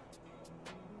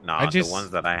 Nah, the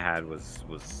ones that I had was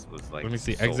like. Let me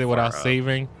see. Exit without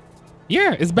saving.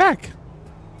 Yeah, it's back.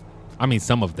 I mean,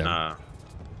 some of them.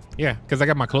 Yeah, because I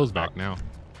got my clothes back now.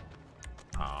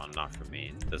 Oh, not for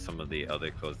me. Some of the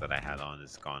other clothes that I had on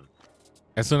is gone.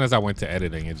 As soon as I went to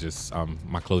editing, it just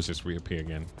my clothes just reappear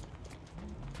again.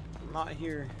 I'm not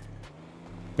here.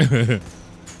 All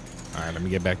right, let me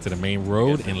get back to the main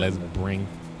road and let's bring.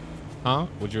 Huh?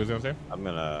 What you was gonna say?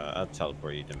 I'll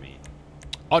teleport you to me.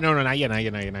 Oh no, not yet.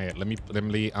 Let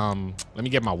me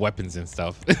get my weapons and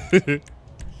stuff.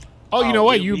 Oh, you know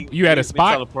what? You had a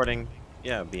spot. Teleporting.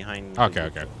 Yeah, behind.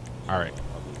 Okay. All right.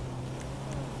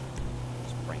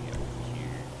 Let's bring it over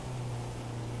here.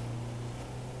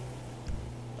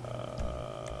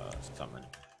 Summon.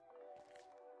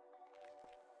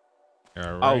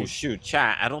 All right. Oh shoot,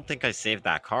 chat! I don't think I saved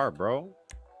that car, bro.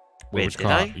 Wait, which did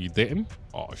car? I? You didn't?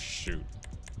 Oh shoot.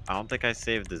 I don't think I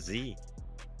saved the Z.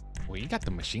 Wait, you got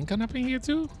the machine gun up in here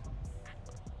too?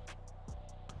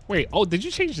 Wait, oh, did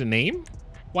you change the name?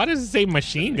 Why does it say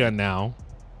machine gun now?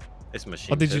 It's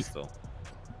machine did pistol.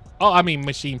 Oh, I mean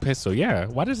machine pistol. Yeah.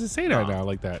 Why does it say that now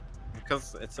like that?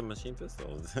 Because it's a machine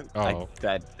pistol. Oh.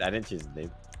 I didn't change the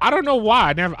name. I don't know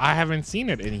why. I haven't seen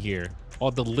it in here.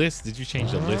 Oh, the list. Did you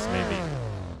change the list maybe?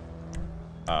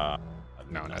 No,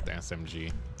 not the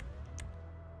SMG.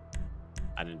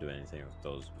 I didn't do anything with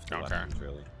those. With the Okay. weapons,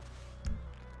 really.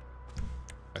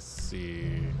 Let's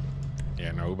see.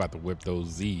 Yeah, no, we're about to whip those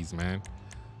Z's, man.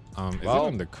 Is it Well,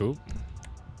 on the coupe?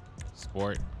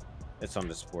 Sport. It's on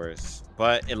the sports,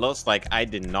 but it looks like I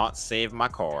did not save my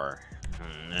car.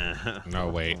 No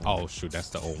way. Oh shoot, that's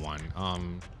the old one.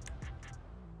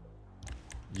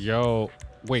 Yo,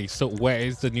 wait. So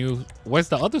where's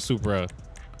the other Supra?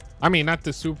 I mean, not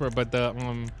the Supra, but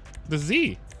the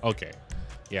Z. Okay.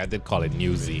 Yeah, I did call it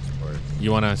New Z.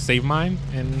 You wanna save mine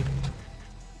and?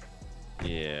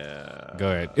 Yeah. Go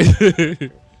ahead.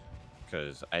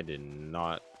 Because I did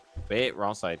not. Wait,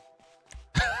 wrong side.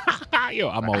 Yo,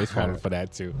 I'm always falling for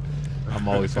that too. I'm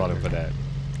always falling for that.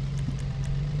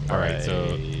 All right,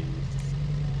 so you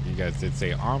guys did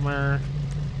say armor,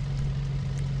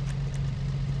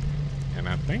 and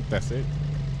I think that's it.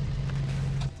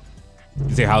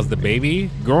 You say, how's the baby?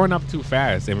 Growing up too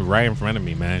fast and right in front of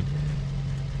me, man.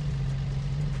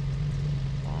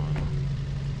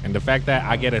 And the fact that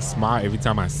I get a smile every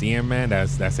time I see him, man,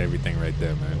 that's everything right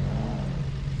there, man.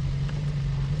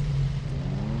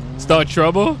 Start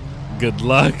trouble? Good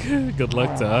luck. Good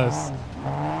luck to us.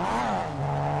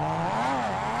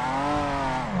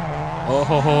 Oh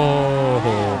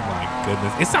my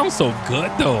goodness. It sounds so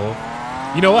good though.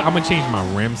 You know what? I'm gonna change my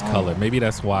rims color. Maybe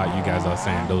that's why you guys are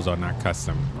saying those are not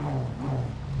custom.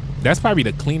 That's probably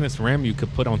the cleanest rim you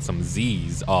could put on some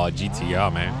Z's or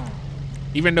GTR, man.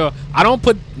 Even though I don't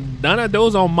put none of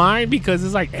those on mine because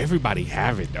it's like everybody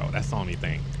have it though. That's the only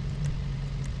thing.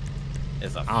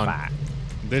 It's a fact.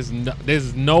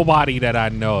 There's nobody that I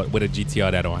know with a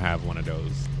GTR that don't have one of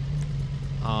those.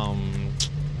 Let me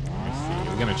see.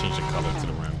 We're gonna change the color to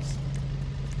the rims.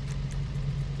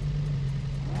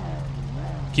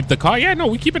 Keep the car? Yeah, no,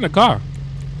 we keeping the car.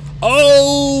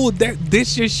 Oh,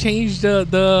 this just changed the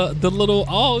little.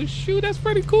 Oh shoot, that's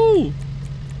pretty cool.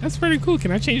 That's pretty cool.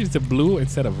 Can I change it to blue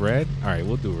instead of red? All right,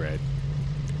 we'll do red.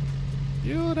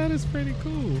 Yo, that is pretty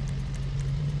cool.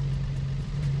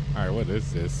 All right, what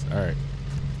is this? All right.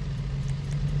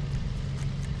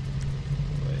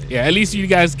 Yeah, at least you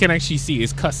guys can actually see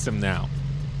it's custom now.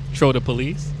 Troll the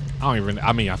police? I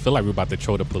feel like we're about to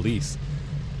troll the police.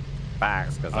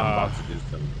 Facts, because I'm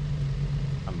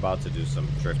about to do some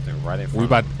drifting right in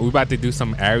front. We about to do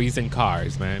some Aries and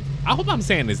cars, man. I hope I'm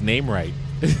saying his name right.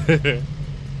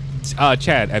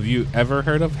 Chad, have you ever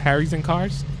heard of Harry's and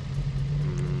Cars?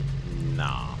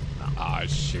 No. Oh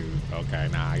shoot. Okay,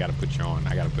 nah, I gotta put you on.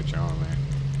 Man.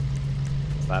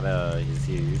 Is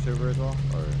he a YouTuber as well?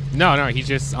 Or? No, he's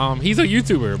just he's a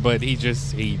YouTuber, but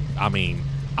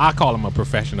I call him a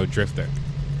professional drifter.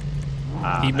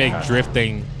 He make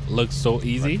drifting look so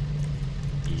easy.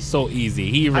 So easy.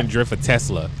 He even drift a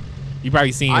Tesla. You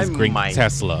probably seen his green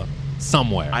Tesla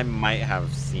somewhere. I might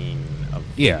have seen a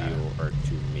video or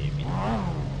two maybe,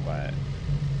 but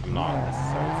I'm not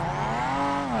necessarily.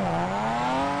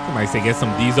 Somebody say get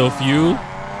some diesel fuel.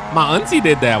 My auntie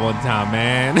did that one time,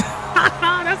 man.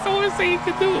 That's the only thing you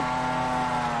could do.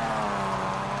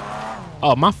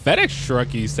 Oh, my FedEx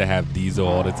truck used to have diesel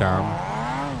all the time.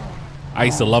 I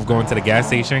used to love going to the gas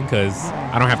station because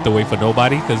I don't have to wait for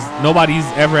nobody because nobody's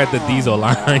ever at the diesel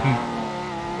line.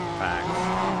 Facts.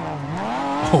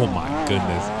 Oh my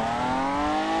goodness.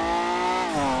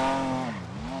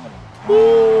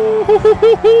 Woo!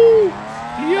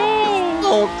 Yo!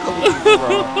 So cool,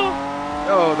 bro.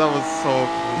 Yo, that was so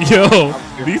cool.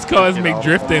 Yo, these cars make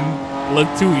drifting look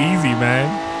too easy, man.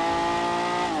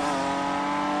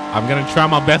 I'm gonna try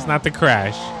my best not to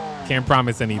crash. Can't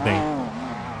promise anything.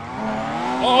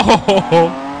 Oh,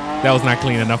 that was not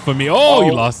clean enough for me. Oh,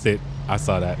 you lost it. I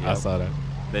saw that. Yep. I saw that.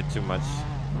 Did too much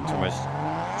turns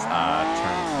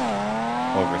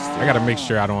oversteer. I gotta make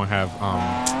sure I don't have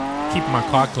keep my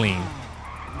car clean.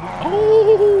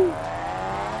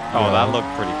 Oh, that looked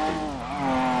pretty cool.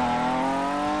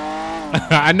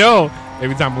 I know.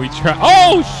 Every time we try.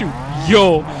 Oh shoot,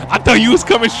 yo! I thought you was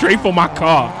coming straight for my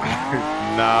car.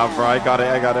 Nah, bro, I got it.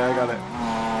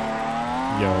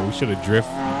 Yo, we should have drift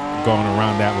going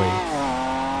around that way.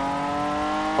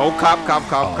 Oh, cop.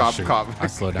 I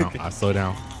slow down.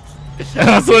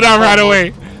 I slow down right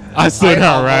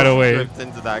away. Drift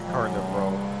into that corner, bro.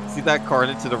 See that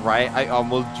corner to the right? I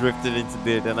almost drifted into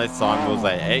there. Then I saw him. I was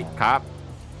like, "Hey, cop!"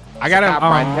 I gotta Cop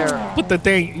right there. put the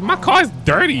thing. My car's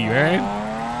dirty, man.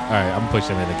 All right, I'm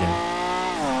pushing it again.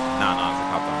 No, it's a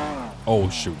cop on me. Oh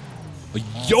shoot!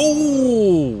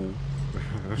 Yo!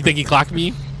 You think he clocked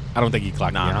me? I don't think he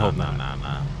clocked me. I hope not. Nah. All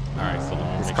right, so let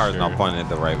me This make car's sure. not pointed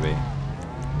the right way.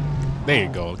 There you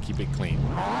go. Keep it clean.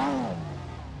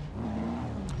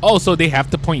 Oh, so they have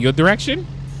to point your direction?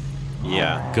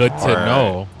 Yeah. Good to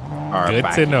know. Or Good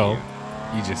back to at know.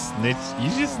 you. You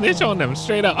just snitch on them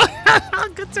straight up.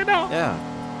 Good to know.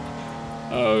 Yeah.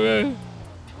 Oh man.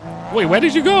 Wait, where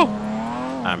did you go?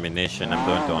 Ammunition. I'm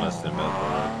doing donuts in the middle.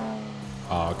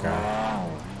 Oh,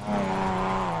 okay.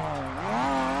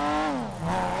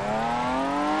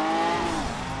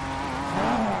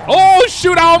 Oh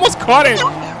shoot! I almost caught it.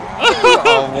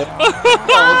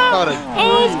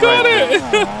 Almost got it.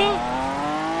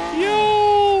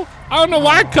 Yo, I don't know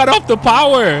why I cut off the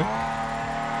power.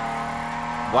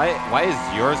 Why is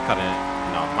yours cutting it?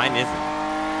 No, mine isn't.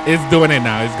 It's doing it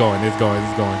now. It's going.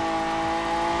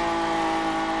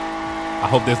 I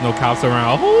hope there's no cops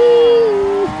around. Ooh.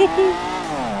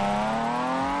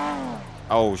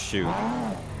 Oh shoot!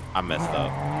 I messed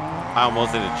up. I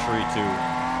almost hit a tree too.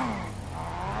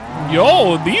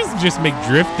 Yo, these just make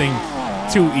drifting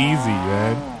too easy,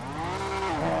 man.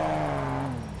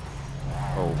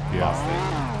 Oh, Yeah. lost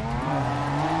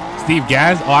it. Steve,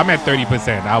 gas? Oh, I'm at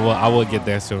 30%. I will get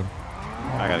there soon.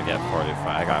 I gotta get 45.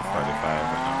 I got 45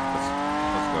 right now.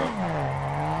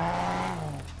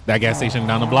 Let's That gas station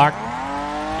down the block? go.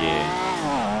 Yeah.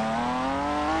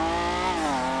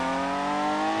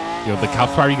 Yo, the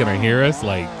cops probably gonna hear us.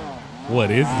 Like, what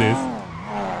is this?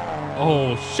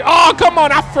 Oh, oh, come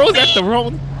on! I froze at the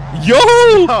wrong. Yo,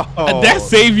 that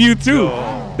saved you too.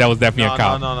 Yo. That was definitely a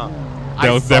cop. No.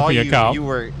 That was definitely a cop. You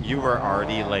were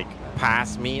already like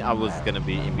past me. I was gonna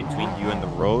be in between you and the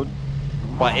road,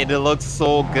 but it looked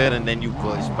so good, and then you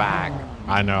glitched back.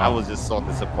 I know. I was just so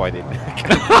disappointed.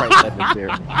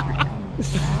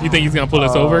 You think he's gonna pull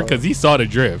us over? Cause he saw the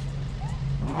drift.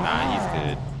 Nah, he's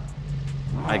good.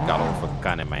 I got off a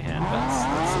gun in my hand.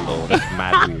 That's low. That's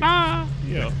mad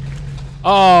weird. Yo.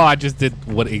 Oh, I just did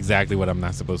exactly what I'm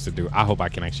not supposed to do. I hope I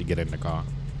can actually get in the car.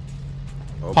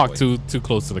 Oh, Park boy. too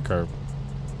close to the curb.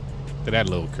 To that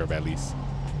little curb at least.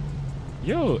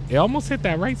 Yo, it almost hit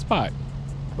that right spot.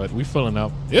 But we filling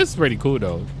up. It's pretty cool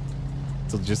though.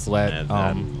 So just let Man,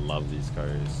 I love these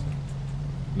cars.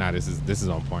 nah, this is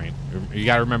on point. You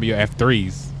gotta remember your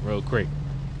F3s real quick.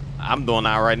 I'm doing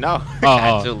that right now. Oh,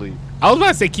 Actually, I was about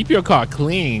to say keep your car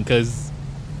clean because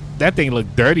that thing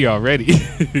looked dirty already.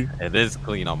 it is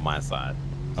clean on my side.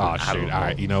 So Oh I shoot! don't All know.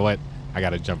 right, you know what? I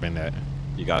gotta jump in that.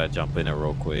 You gotta jump in it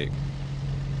real quick.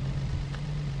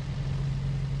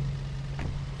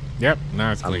 Yep,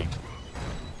 now it's clean.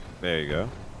 There you go.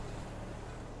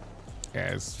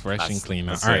 Yeah, it's fresh and clean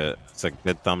now. That's All right, it's a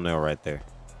good thumbnail right there.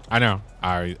 I know.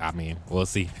 I mean, we'll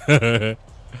see.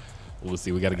 We'll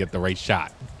see. We gotta get the right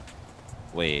shot.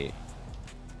 Wait,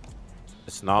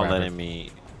 it's not Grab it. letting me.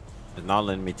 It's not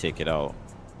letting me take it out.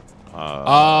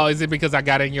 Oh, is it because I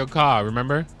got in your car?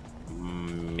 Remember?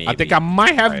 Maybe. I think I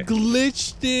might have Right.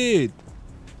 glitched it.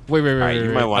 Wait. All right,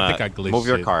 you might want I think I to glitched move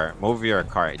your it. car. Move your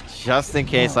car, just in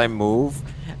case I move,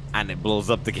 and it blows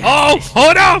up the gas Oh, station.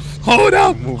 hold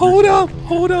up, Move hold your up, car.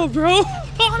 hold up, bro.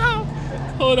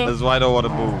 Hold up. That's why I don't want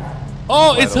to move.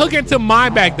 Oh, Why it's don't hooking we- to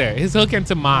mine back there. It's hooking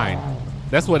to mine.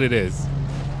 That's what it is.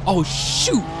 Oh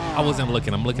shoot! I wasn't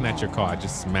looking. I'm looking at your car. I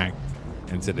just smacked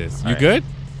into this. You Alright. good?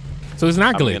 So it's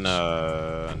not I'm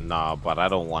glitch. nah, but I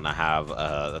don't want to have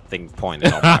a thing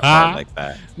pointed on my car like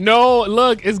that. No,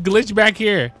 look, it's glitch back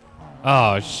here.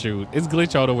 Oh shoot, it's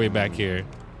glitch all the way back here.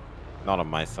 Not on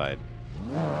my side.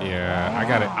 Yeah, I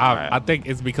got it. Alright. I think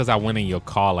it's because I went in your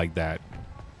car like that.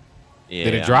 Yeah,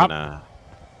 Did it drop?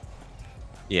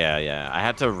 Yeah. I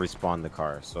had to respawn the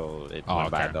car, so it Oh,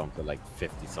 went back okay. down to like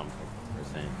 50-something%.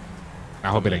 I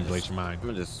hope it I'm ain't gonna glitch mine. I'm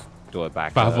gonna just do it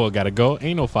back. 5-0 gotta go.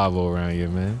 Ain't no 5-0 around here,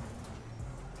 man.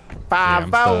 Yeah,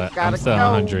 5 I'm still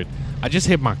 100. I just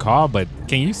hit my car, but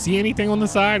can you see anything on the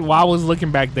side? While I was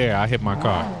looking back there, I hit my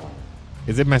car.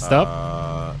 Is it messed up?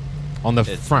 On the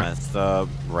It's front. messed up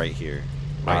right here.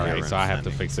 All here right, where so I'm I have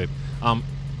to standing. fix it.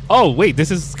 Oh wait, this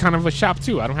is kind of a shop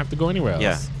too. I don't have to go anywhere else.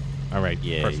 Yeah. All right.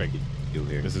 Yeah, Perfect. You do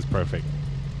here. This is perfect.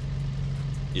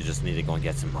 You just need to go and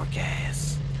get some more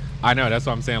gas. I know. That's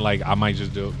what I'm saying. Like I might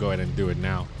just go ahead and do it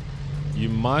now. You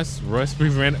must rust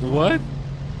prevent. What?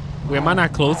 Wait, am I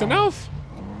not close enough?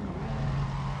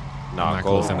 No, not go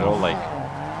close enough. on Like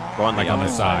the on the other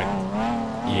side.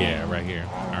 Yeah, right here.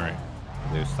 All right.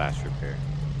 There's slash repair.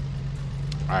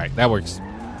 All right, that works.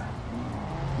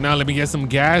 Now let me get some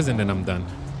gas and then I'm done.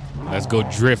 Let's go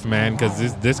drift, man,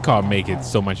 because this car make it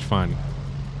so much fun.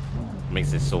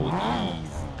 Makes it so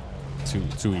easy.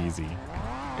 Too easy.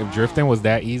 If drifting was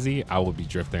that easy, I would be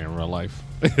drifting in real life.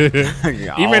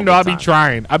 Even though I'll be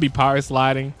trying, I'll be power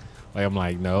sliding. Like I'm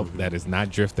like, nope, that is not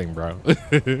drifting, bro.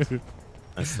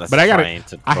 That's but I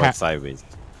gotta torque sideways.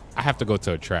 I have to go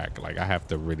to a track. Like I have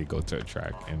to really go to a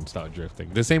track and start drifting.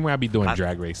 The same way I be doing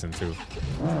drag racing too.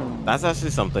 That's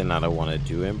actually something that I want to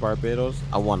do in Barbados.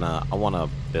 I wanna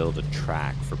build a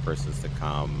track for persons to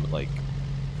come, like,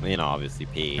 you know, obviously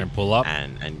pay and pull up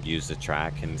and use the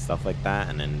track and stuff like that,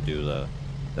 and then do the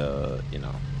you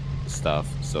know, stuff.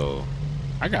 So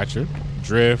I got you.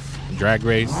 Drift, drag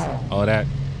race, all that.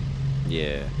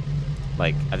 Yeah,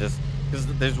 like because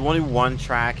there's only one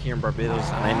track here in Barbados,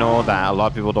 and I know that a lot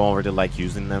of people don't really like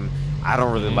using them. I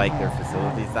don't really like their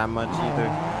facilities that much either.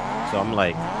 So I'm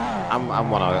like, I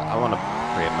wanna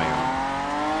create my own.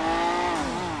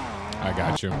 I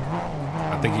got you.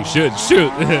 I think you should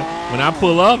shoot. When I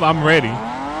pull up, I'm ready.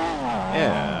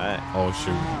 Yeah. Oh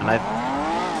shoot. And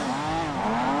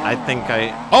I think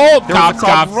I. Oh,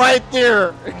 cops right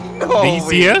there. No. Did he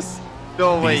see us?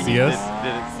 No way. He didn't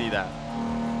see that.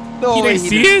 No he way. Didn't He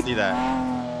see didn't it? see that.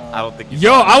 I don't think.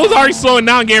 Yo, I was already slowing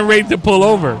down, getting ready to pull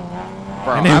over.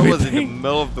 Bro, I was in the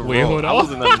middle of the road. I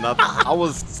was in another. I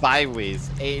was sideways.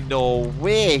 Ain't no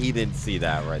way he didn't see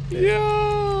that right there.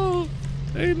 Yo,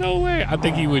 ain't no way. I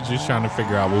think he was just trying to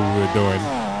figure out what we were doing.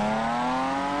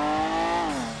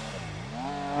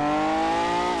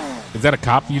 Is that a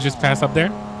cop you just passed up there?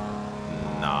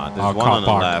 Nah, there's one on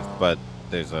the left, but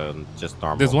there's a just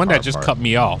normal. There's one that just cut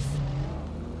me off.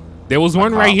 There was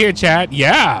one right here, Chad.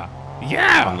 Yeah.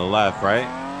 Yeah. On the left, right?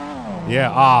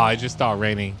 Yeah. Ah, it just started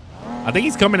raining. I think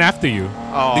he's coming after you.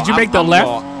 Oh, did you make the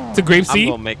left to Grape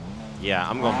Seed? Yeah,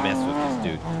 I'm gonna mess with this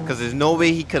dude because there's no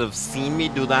way he could have seen me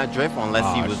do that drift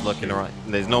unless he was looking around.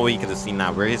 There's no way he could have seen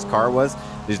that where his car was.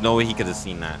 There's no way he could have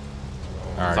seen that.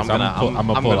 All right, so I'm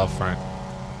gonna pull up front.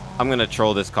 I'm gonna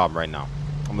troll this cop right now.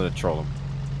 I'm gonna troll him.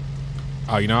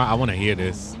 Oh, you know what? I want to hear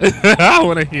this. I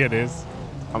want to hear this.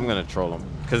 I'm gonna troll him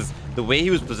because the way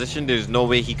he was positioned, there's no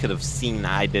way he could have seen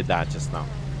I did that just now.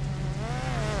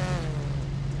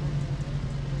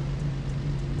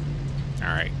 All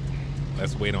right,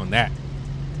 let's wait on that.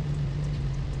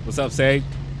 What's up, Sage?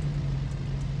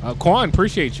 Quan,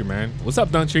 appreciate you, man. What's up,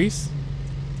 Duntrice?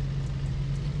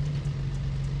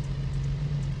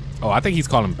 Oh, I think he's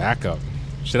calling backup.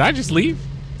 Should I just leave?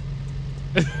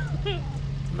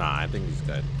 Nah, I think he's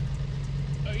good.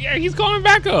 Yeah, he's calling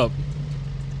backup.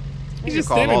 He's just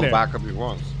call all there. the backup he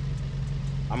wants.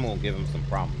 I'm gonna give him some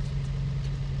problems.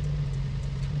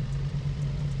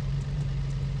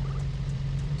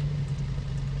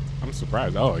 I'm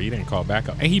surprised. Oh, he didn't call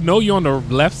backup. And he know you on the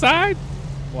left side?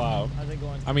 Wow. How's it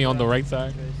going? I mean, on the right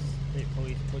side? State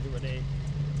police pulled you today.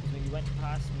 When you went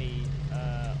past me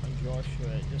on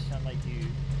Joshua, it just sounded like you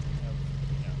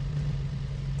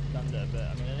done it a bit.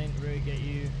 I mean, I didn't really get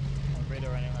you on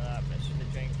radar or anything like that, but it's just a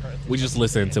drink courtesy. We just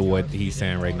listen to what he's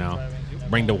saying right now.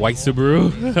 Bring the white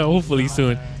Subaru, hopefully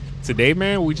soon. Today,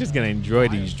 man, we just gonna enjoy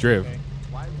these drift.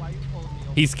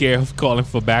 He's scared of calling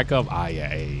for backup. Ah,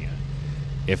 yeah.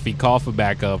 If he called for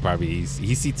backup, probably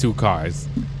he see two cars.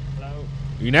 Hello?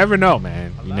 You never know,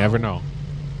 man. You never know.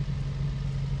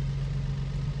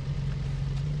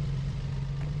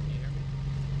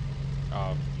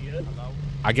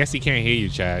 I guess he can't hear you,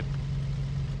 Chad.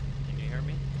 Can you hear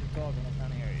me? You're talking, I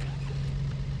can't hear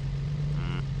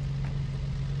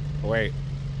you. Wait,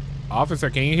 officer,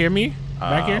 can you hear me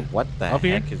back here? What the Up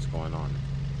heck here? is going on?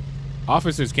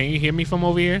 Officers, can you hear me from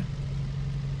over here?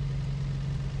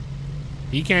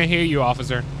 He can't hear you,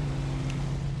 officer.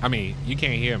 I mean, you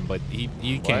can't hear him, but he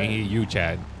can't hear you,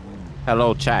 Chad.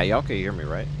 Hello, chat. Y'all can hear me,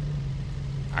 right?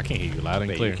 I can hear you loud and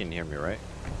Wait, clear. you can hear me, right?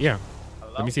 Yeah.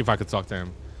 Hello? Let me see if I could talk to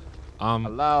him.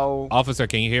 Hello. Officer,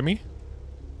 can you hear me?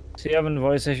 Is he having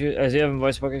voice issues? Is he having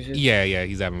voice box issues? Yeah,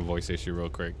 he's having a voice issue real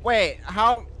quick. Wait,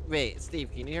 how? Wait,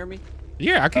 Steve, can you hear me?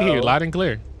 Yeah, I can hear you loud and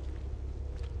clear.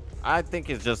 I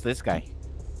think it's just this guy.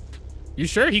 You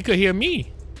sure he could hear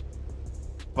me?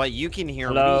 But you can hear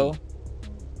Hello? me.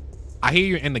 I hear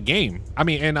you in the game. I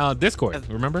mean, in Discord,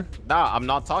 remember? Nah, I'm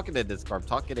not talking to Discord. I'm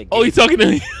talking to. Oh, he's talking to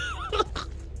me.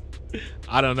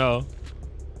 I don't know.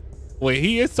 Wait,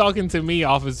 he is talking to me,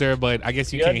 officer, but I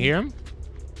guess you can't hear him?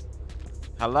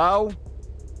 Hello?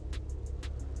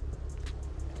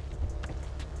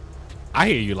 I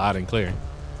hear you loud and clear.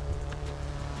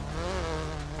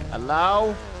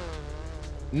 Hello?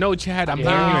 No, Chad, I'm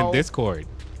hearing you in Discord.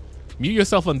 Mute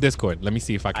yourself on Discord. Let me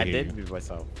see if I can hear you. I did mute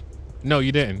myself. No,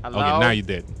 you didn't. Hello? Okay, now you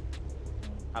did.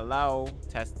 Hello,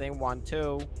 testing 1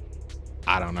 2.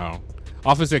 I don't know.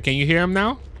 Officer, can you hear him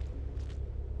now?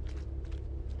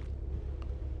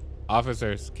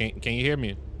 Officers, can you hear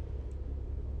me?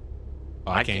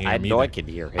 Oh, I can't hear him I know either. I can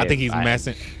hear him. I think he's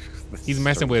messing. He's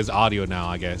messing with his audio now,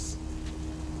 I guess.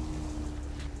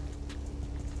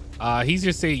 He's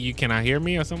just saying you cannot hear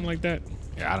me or something like that.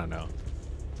 Yeah, I don't know.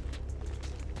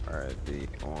 Alright,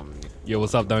 Yo,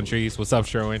 what's up, Duntrees? What's up,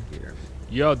 Sherwin?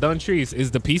 Yo, Duntrees,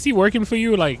 is the PC working for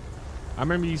you? Like, I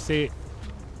remember you said.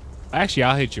 Actually,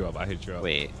 I'll hit you up.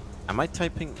 Wait, am I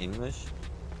typing English?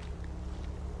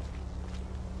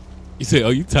 You say, "Oh,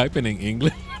 you typing in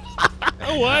English?"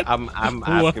 What? I'm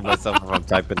asking myself if I'm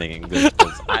typing in English.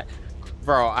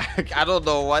 Bro, I don't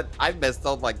know what. I messed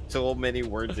up like so many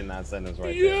words in that sentence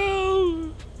right there.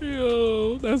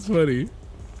 Yo, that's funny.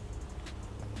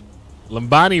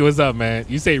 Lambani, what's up, man?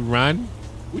 You say run?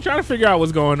 We trying to figure out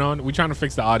what's going on. We trying to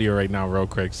fix the audio right now real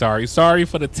quick. Sorry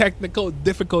for the technical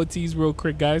difficulties real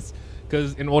quick, guys.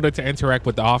 Because in order to interact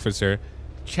with the officer,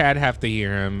 Chad have to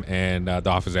hear him and the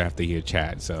officer have to hear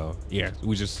Chad. So yeah,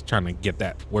 we're just trying to get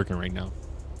that working right now.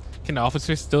 Can the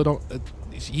officer still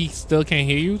he still can't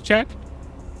hear you, Chad?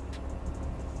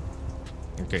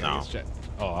 Okay, no. Chad.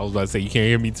 Oh, I was about to say, you can't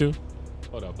hear me too?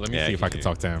 Hold up, let me see if I can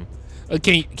talk to him.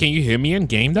 Can you hear me in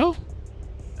game though?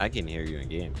 I can hear you in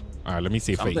game. All right, let me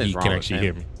see if he Something's can wrong actually with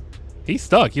hear him. me. He's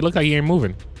stuck. He look like he ain't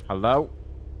moving. Hello?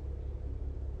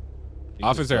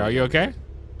 Officer, are you okay?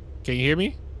 Can you hear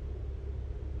me?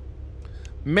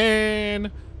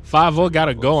 Man, 5-0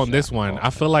 gotta go on this one.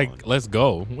 I feel like let's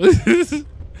go.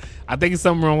 I think it's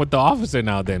something wrong with the officer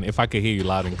now then, if I could hear you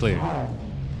loud and clear.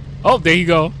 Oh, there you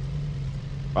go.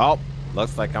 Well,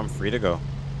 looks like I'm free to go.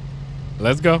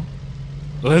 Let's go.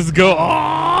 Let's go.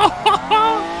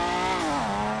 Oh!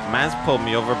 Man's pulled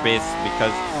me over base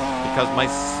because my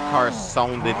car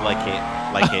sounded like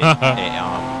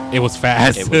it was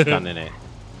fast. It was gunning it.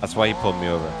 That's why he pulled me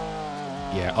over.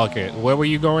 Yeah, okay. Where were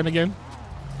you going again?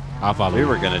 I'll follow We you.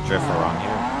 were gonna drift around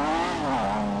here.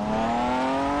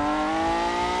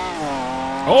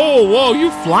 Oh, whoa, you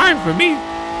flying for me.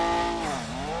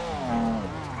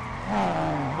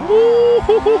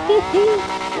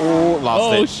 Oh,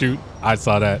 lost it. Oh, shoot. I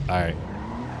saw that. All right.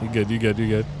 You good.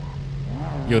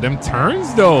 Yo, them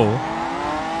turns, though.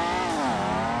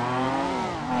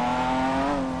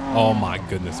 Oh, my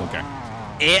goodness. Okay.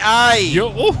 AI!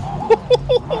 Yo.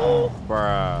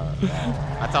 Bruh.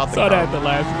 I thought Saw that at the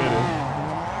last minute.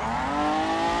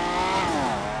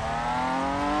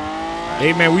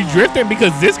 Hey, man, we drifting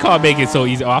because this car make it so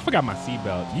easy. Oh, I forgot my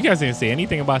seatbelt. You guys didn't say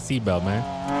anything about seatbelt, man.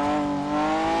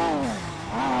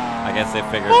 I guess they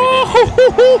figured we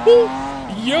didn't.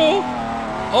 Yo.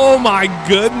 Oh, my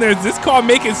goodness. This car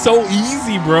make it so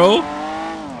easy, bro.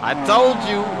 I told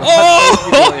you.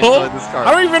 Oh.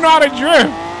 I don't even know how to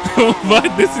drift.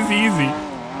 But this is easy.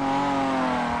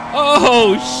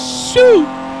 Oh, shoot.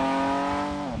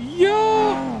 Yo.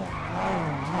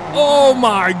 Oh,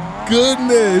 my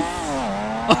goodness.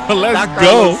 Let's that car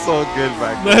go. was so good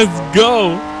back then. Let's go.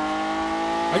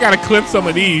 I got to clip some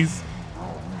of these.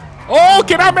 Oh,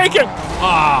 can I make it?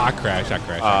 Ah, I crashed.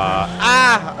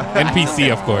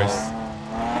 NPC, of course.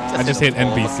 I just hit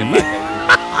NPC.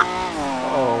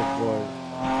 Oh, boy.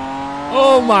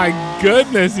 Oh, my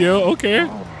goodness, yo. Okay.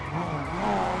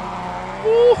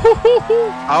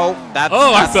 Oh, that's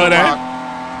I saw the that. rock.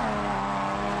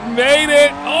 Made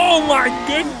it. Oh, my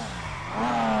goodness.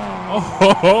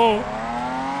 Oh,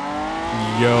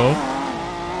 yo.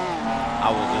 I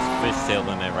was just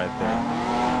fishtailing it right there.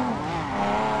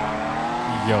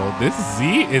 Yo, this Z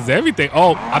is everything.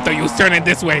 Oh, I thought you was turning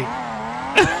this way.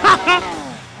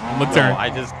 I'm gonna turn.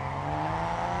 I just.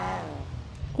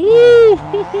 Woo!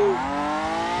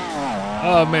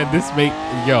 Oh man, this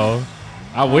yo.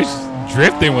 I wish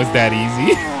drifting was that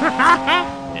easy.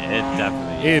 Yeah, it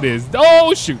definitely. It is.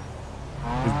 Oh shoot!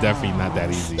 It's definitely not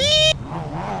that easy.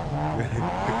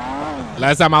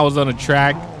 Last time I was on a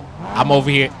track, I'm over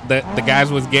here. The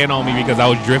guys was getting on me because I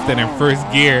was drifting in first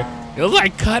gear. It was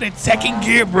like, cut it, second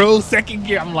gear, bro, second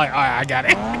gear. I'm like, all right, I got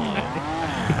it.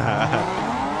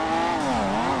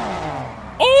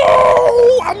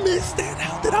 Oh, I missed that.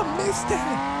 How did I miss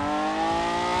that?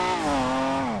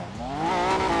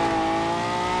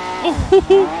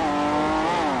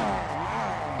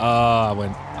 Oh, I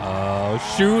went, oh,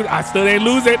 shoot. I still didn't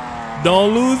lose it.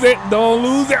 Don't lose it. Don't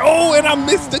lose it. Oh, and I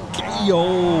missed the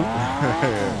yo.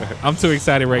 I'm too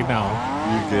excited right now.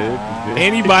 You good?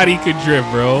 Anybody could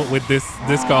drift, bro, with this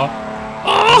car.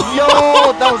 Oh! Yo,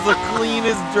 that was the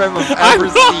cleanest drive I've ever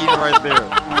seen right there.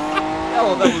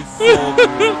 Yo, that was so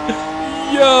good.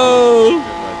 Yo.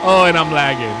 Oh, and I'm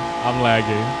lagging.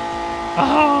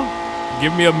 Oh.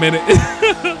 Give me a minute. All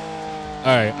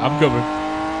right, I'm coming.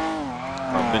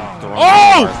 I've been throwing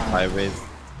cars sideways.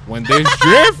 When there's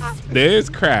drift, there's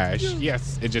crash.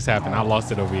 Yes, it just happened. I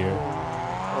lost it over here.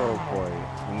 Oh boy,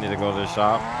 you need to go to the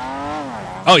shop.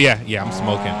 Oh yeah, I'm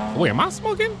smoking. Wait, am I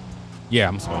smoking? Yeah,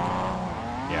 I'm smoking.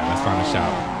 Yeah, let's find a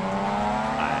shop.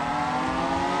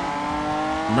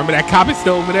 Remember that cop is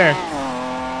still over there.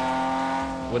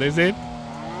 What is it?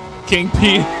 King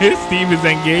P. Steve is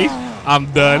engaged. I'm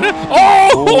done.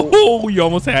 Oh, you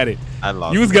almost had it. I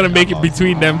lost. You was gonna make it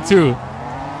between them two.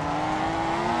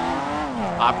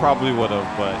 I probably would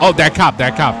have, but oh, that cop. Is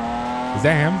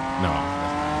that him? No.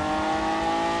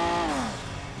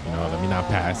 No, let me not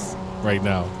pass right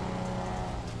now.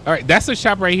 All right, that's the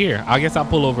shop right here. I guess I'll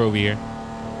pull over here.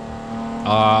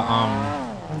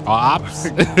 Ops.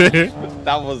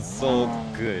 that was so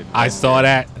good. I saw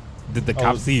that. Did the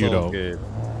cop see you though? Good.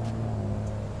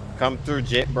 Come through,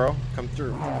 Jet, bro. Come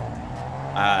through.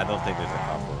 I don't think there's a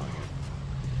cop around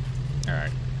here. All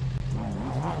right.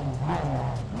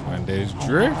 When there's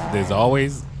drift, there's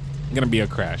always gonna be a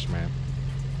crash, man.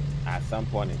 At some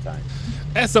point in time.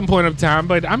 At some point of time,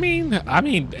 but I mean,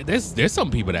 there's some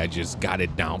people that just got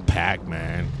it down packed,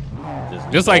 man.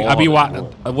 Just like I be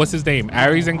what's his name?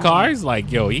 Aries and Cars,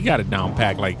 like yo, he got it down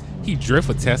packed. Like he drift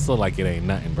a Tesla like it ain't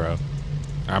nothing, bro.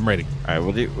 I'm ready. All right,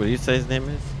 what do you say his name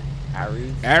is?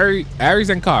 Aries. Aries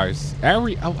and Cars.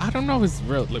 Aries. Oh, I don't know his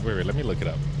real. Wait, let me look it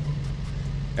up.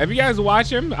 Have you guys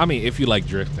watched him? I mean, if you like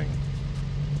drifting.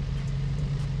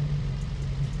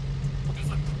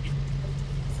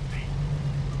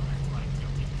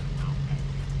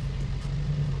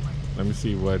 Let me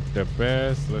see what the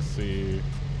best. Let's see.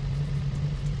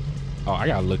 Oh, I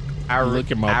gotta look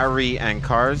him up. Aries and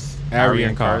Cars. Aries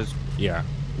and Cars. Yeah.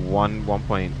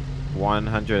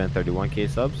 1.131K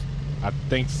subs. I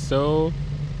think so.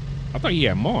 I thought he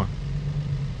had more.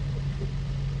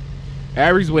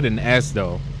 Aries with an S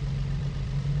though.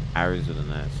 Aries with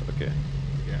an S. Okay.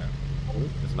 Yeah.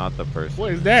 It's not the person.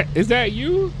 What is that? Is that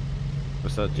you?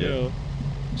 What's up, Jay? Yo,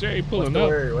 Jay pulling What's up.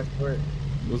 What's the word?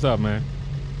 What's up, man?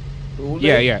 Who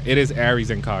Yeah. It is Aries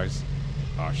and Cars.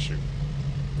 Oh shoot.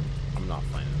 I'm not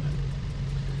finding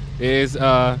it. Is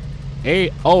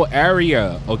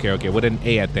Aria. Okay, with an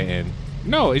A at the end.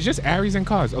 No, it's just Aries and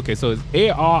Cars. Okay, so it's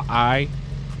ARIANDCARS.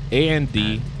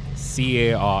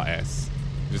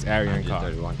 Just Aries and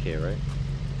Cars. 31K, right?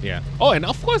 Yeah. Oh, and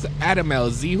of course Adam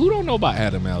LZ. Who don't know about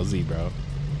Adam LZ, bro?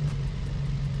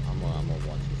 I'm gonna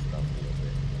watch this stuff a little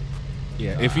bit.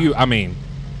 Yeah. If you, I mean,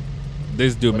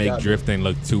 this dude make drifting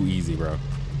look too easy, bro.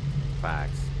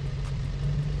 Facts.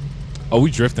 Oh,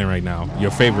 we drifting right now. Your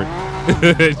favorite,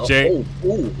 Jay.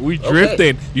 We okay.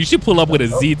 drifting. You should pull up with a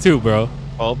Z too, bro.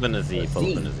 Pull up in a Z.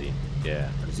 Pull up in a Z.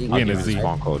 Yeah. We in a Z.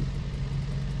 Spawn code.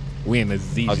 We in a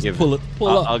Z. I'll Just give pull up.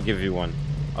 I'll give you one.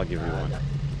 I'll give you one. I got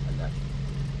you.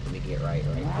 Let me get right.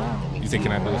 You say,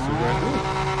 can I do a super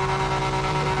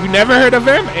run? You never heard of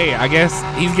him? Hey, I guess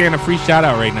he's getting a free shout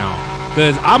out right now.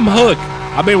 Cause I'm hooked.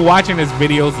 I've been watching his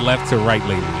videos left to right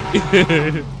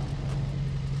lately.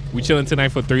 We chilling tonight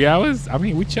for 3 hours? I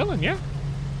mean, we chilling, yeah.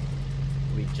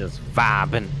 We just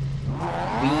vibing.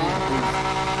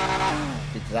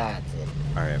 All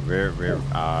right, we're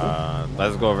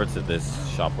let's go over to this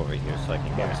shop over here so I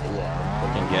can get Jay the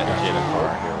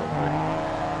car here real quick.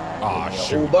 Oh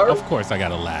shoot! Uber? Of course I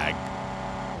got a lag.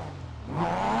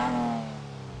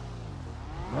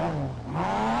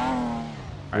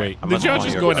 Wait, did y'all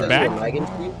just go in the back?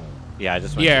 Yeah, I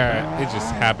just went Yeah, it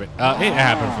just happened. It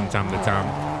happened from time to time.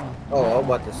 Oh, I was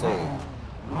about to say.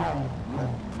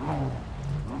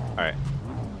 All right,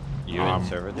 you in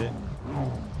server did?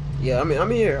 Yeah, I'm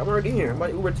here. I'm already here. I'm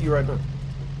about to Uber to you right now.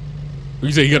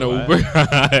 You say you're gonna Uber?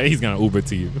 He's gonna Uber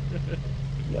to you.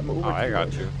 Yeah, I'm Uber. I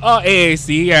got you. Oh,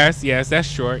 AAC, yes, that's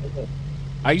short.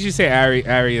 I usually say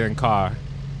Ari and car,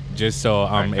 just so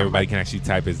everybody can actually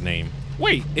type his name.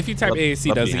 Wait, if you type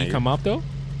AAC, doesn't he come up though?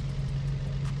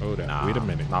 Hold on, wait a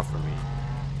minute. Not for me.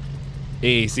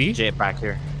 AAC? Jay, back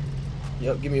here.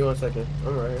 Yep, give me 1 second.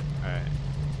 I'm right here. All right,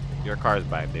 your car's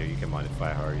back there. You can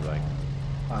modify however you like.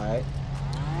 All right.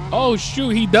 Oh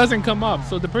shoot, he doesn't come up.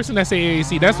 So the person that say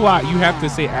AAC, that's why you have to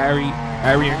say Ari.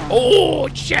 Oh,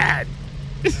 Chad.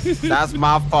 That's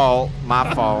my fault.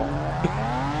 My fault.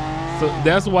 So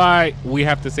that's why we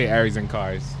have to say Aries and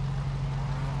Cars.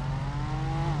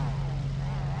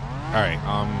 All right.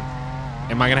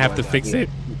 Am I gonna have to fix it?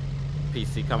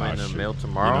 PC coming in the mail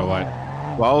tomorrow. You know what?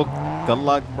 Well, good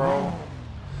luck, bro.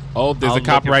 Oh, there's a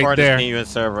cop right there. You in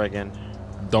server again.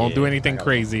 Don't do anything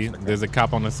crazy. There's a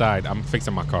cop on the side. I'm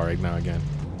fixing my car right now again.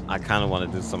 I kind of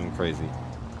want to do something crazy.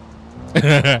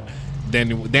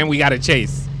 Then we gotta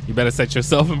chase. You better set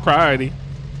yourself in priority.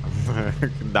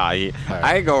 Nah, right.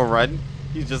 I ain't gonna run.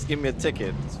 You just give me a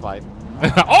ticket. It's fine.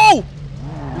 Oh!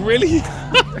 Really?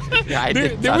 Yeah,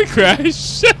 did we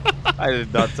crash? I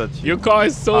did not touch you. Your car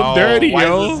is so dirty,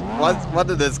 yo. What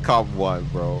did this cop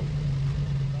want, bro?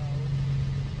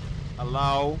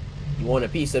 Hello? You want a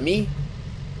piece of me?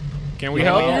 Can we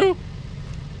help you?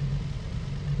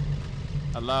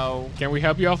 Hello? Can we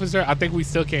help you, officer? I think we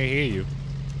still can't hear you.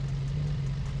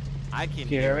 I can you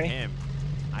hear hear me? him.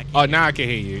 Oh, now I can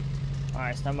hear you. All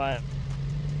right, stand by.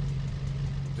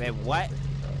 Wait, what?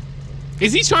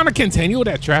 Is he trying to continue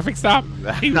that traffic stop?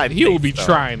 He will be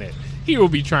trying it. He will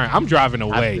be trying. I'm driving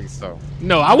away. I think so.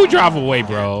 No, I would drive away,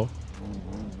 bro.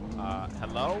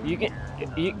 Hello? You can,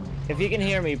 if you can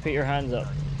hear me, put your hands up.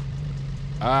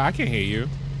 I can hear you.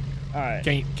 All right.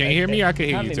 Can you hear me? I can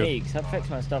hear you too. Me, cause I fixed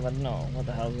my stuff. I don't know what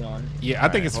the hell's going on. Yeah, I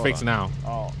think it's fixed now.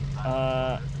 Oh.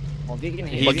 Well, if you can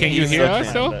hear But can you hear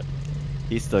us though?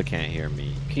 He still can't hear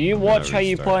me. Can you watch how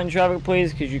you pull in traffic,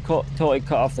 please? Because you totally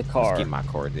cut off the car. Just keep my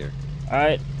cord there. All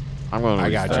right. I'm gonna.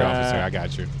 I got you, officer. I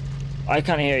got you. I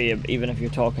can't hear you even if you're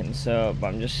talking. So, but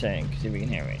I'm just saying because if you can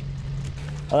hear me.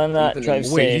 Other than that, drive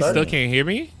safe. Wait, you still can't hear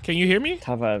me? Can you hear me?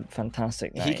 Have a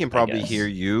fantastic night. He can probably hear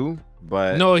you,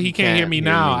 but no, he can't hear me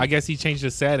now. I guess he changed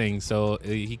the settings, so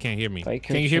he can't hear me.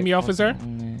 Can you hear me, officer?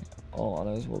 Oh,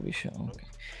 those will be shown. Okay.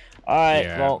 All right.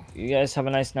 Yeah. Well, you guys have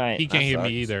a nice night. He can't hear me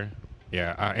either.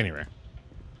 Yeah. Anyway.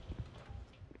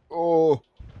 Oh.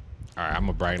 All right, I'm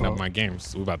gonna brighten up my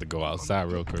games. We're about to go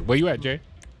outside real quick. Where you at, Jay?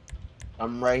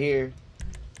 I'm right here.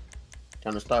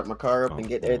 Trying to start my car up and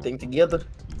get everything together.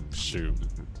 Shoot.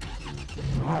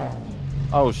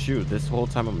 Oh shoot! This whole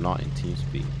time I'm not in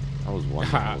TeamSpeak. I was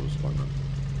wondering what was going on.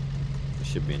 It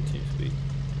should be in TeamSpeak.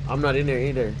 I'm not in there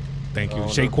either. Thank you,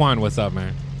 Shaquan. What's up,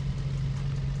 man?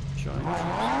 Can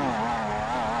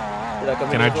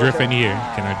I drift in here?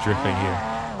 Can I drift in here?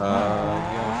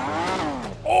 Yeah,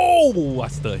 sure. Oh, I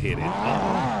still hit it.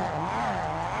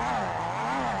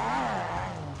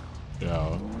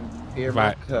 Yo, if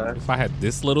I had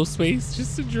this little space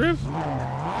just to drift.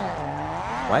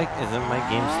 Why isn't my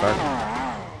game starting?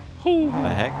 Who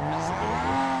the heck?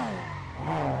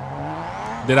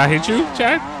 Did I hit you,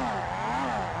 Chad?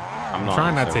 I'm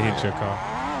trying not to hit your car.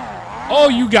 Oh,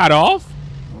 you got off?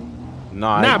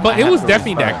 No, nah, but it was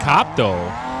definitely that cop though.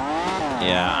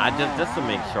 Yeah, I just to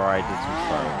make sure I just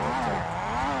restarted.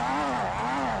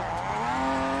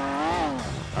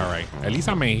 All right, at least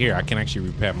I'm in here. I can actually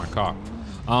repair my car.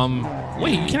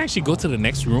 Wait, you can actually go to the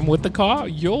next room with the car?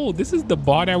 Yo, this is the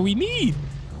bar that we need.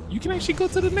 You can actually go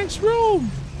to the next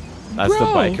room. That's the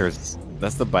bikers.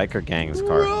 That's the biker gang's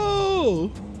car.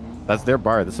 Bro. That's their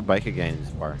bar. That's the biker gang's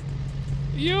bar.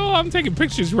 Yo, I'm taking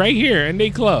pictures right here in their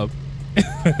club.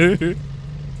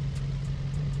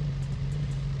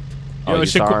 Yo,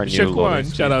 Shaquan,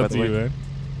 shout out to you, man.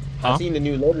 I seen the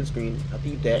new loading screen. I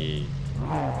peeped that. Yeah.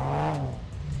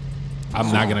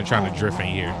 I'm not gonna try to drift in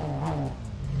here.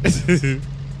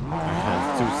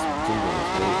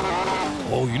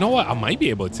 Oh, you know what? I might be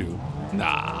able to.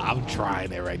 Nah, I'm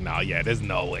trying it right now. Yeah, there's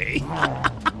no way.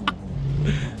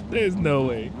 There's no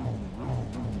way.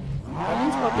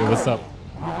 Yo, what's up?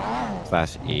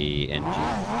 /ANG.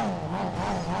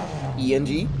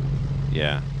 ENG?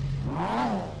 Yeah.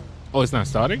 Oh, it's not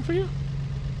starting for you?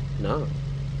 No.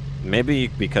 Maybe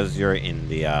because you're in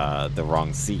the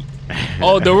wrong seat.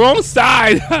 Oh, the wrong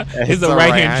side. It's the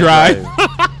right-hand drive.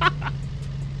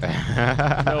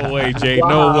 No way, Jay.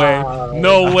 No way.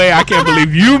 No way. I can't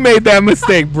believe you made that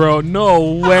mistake, bro.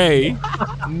 No way.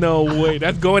 No way.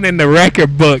 That's going in the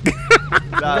record book.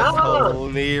 That's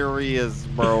hilarious,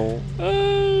 bro.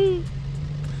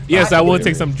 Yes, I will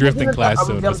take some drifting class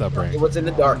soon. What's up, Ray? It was in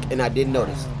the dark, and I didn't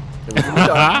notice. It was in the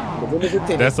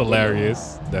dark. That's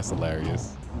hilarious. That's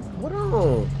hilarious. What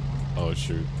on? Oh,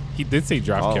 shoot. He did say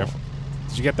drive careful.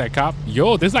 Did you get that cop?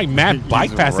 Yo, there's like mad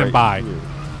bike passing by.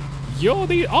 Yo,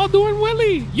 they all doing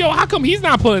Willie. Yo, how come he's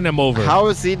not pulling them over? How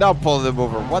is he not pulling them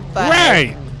over? What the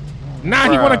right. heck?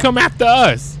 Now he want to come after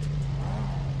us.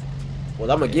 Well,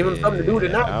 I'm going to give him something to do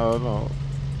tonight. I don't know.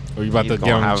 Are you about to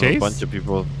give him a chase? A bunch of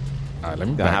people. All right, let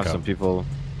me have some people.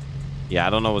 Yeah,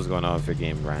 I don't know what's going on with your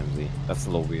game, Ramsey. That's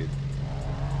a little weird.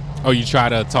 Oh, you try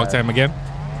to talk to him again?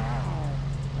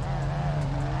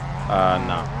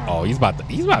 No. Oh, he's about to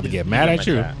get mad at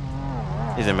you. Chat.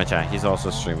 He's in my chat. He's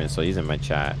also streaming, so he's in my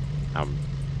chat.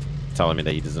 Telling me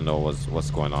that he doesn't know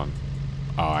what's going on.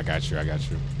 Oh, I got you. I got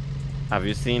you. Have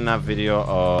you seen that video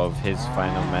of his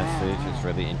final message? It's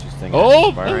really interesting. Oh,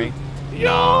 inspiring. Yo,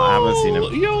 no, I haven't seen him.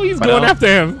 Yo, he's going after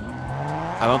him.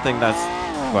 I don't think that's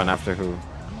going after who.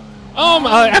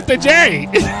 After Jay.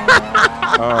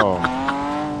 Oh.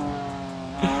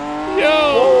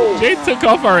 Jay took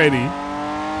off already.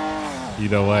 You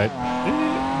know what?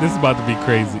 This is about to be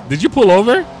crazy. Did you pull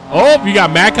over? Oh, you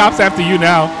got mad cops after you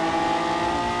now.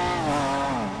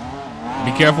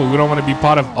 Be careful. We don't want to be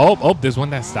part of. Oh, there's one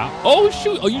that stopped. Oh,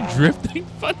 shoot. Oh, you drifting?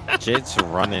 Jit's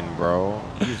running, bro.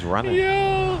 He's running.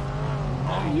 Yo.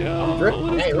 I'm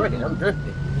drifting. Hey, running. I'm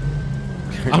drifting.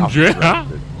 I'm drifting. I'm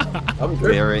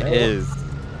drifting. There it is.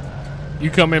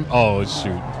 You come in. Oh,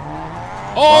 shoot.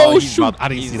 Oh, shoot. I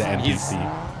didn't see the NPC.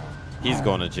 He's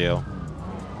going to jail.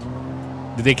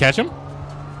 Did they catch him?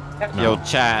 No. Yo,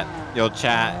 chat.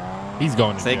 He's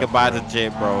going to Say jail. goodbye to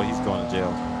Jit, bro. He's going to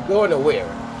jail. Going to where?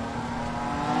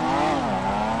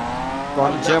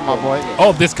 Going to jail, my boy.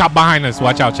 Oh, this cop behind us.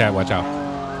 Watch out, Chad. Watch out.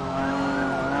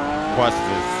 Watch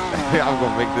this. I'm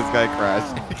going to make this guy crash.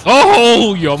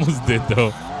 Oh, you almost did,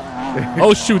 though.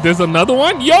 Oh, shoot. There's another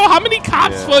one? Yo, how many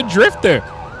cops for a drifter?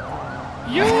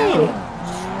 Yo.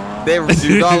 They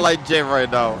do not like Jit right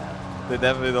now. They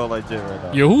definitely don't like Jit right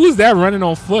now. Yo, who is that running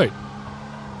on foot?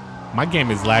 My game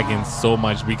is lagging so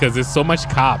much because there's so much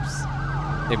cops.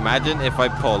 Imagine if I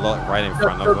pull up right in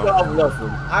front of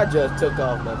them. I just took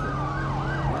off nothing.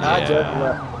 I just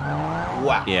left.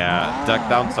 Wow. Yeah, duck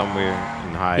down somewhere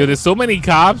and hide. Yo, there's so many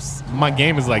cops. My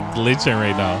game is like glitching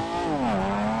right now.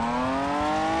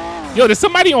 Yo, there's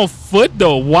somebody on foot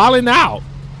though, wilding out.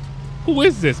 Who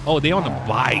is this? Oh, they on the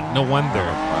bike. No wonder.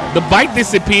 The bike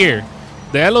disappeared.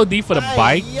 The LOD for the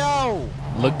bike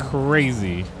look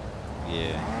crazy.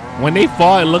 Yeah. When they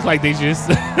fall, it looked like they just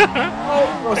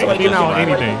Somebody on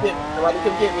anything. Somebody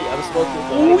come get me. I'm smoking.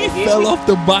 Ooh, he fell off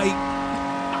the bike.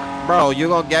 Bro, you're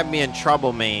gonna get me in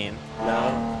trouble, man.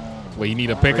 No. Wait, you need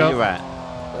a Where pickup? you at?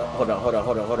 Hold on. Wait, I'm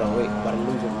about to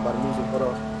lose him. Hold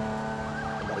on.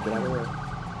 I'm about to get out of the run.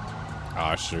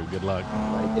 Oh, sure. Good luck.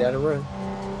 I'm about to get out of the run.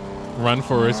 Run,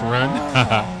 Forrest, run.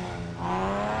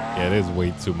 Yeah, there's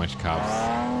way too much cops.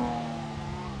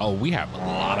 Oh, we have a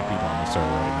lot of people on the server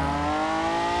right now.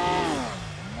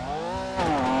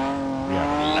 We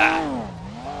have a lot.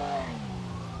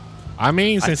 I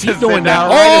mean, since he's doing that.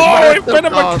 Oh, in front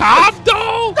of a cop,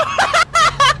 though?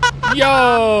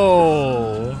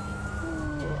 Yo.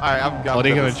 All right, I'm Oh,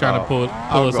 they're going to try to pull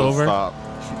us over? Stop.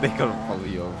 They're going to pull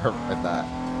me over for that.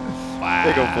 Wow.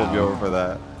 They're going to pull me over for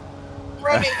that.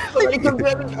 Run it! Somebody come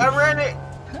get me! I ran it!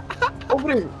 Over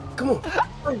there! Come on!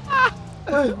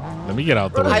 Let me get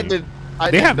out the way. I They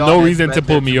did have not no reason to expect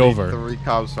pull there me be over. 3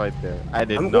 cops right there. I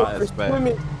did I'm not going for expect.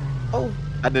 swimming. Oh,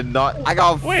 I did not. I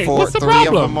got Wait, 4, what's the 3 of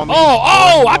problem? them on me.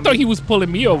 Oh, I thought he was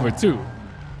pulling me over too.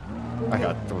 I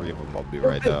got 3 of them on me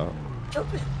right now.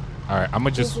 jump in. All right, I'm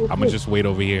gonna just wait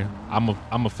over here. I'm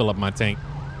gonna fill up my tank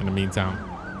in the meantime.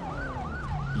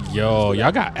 Yo,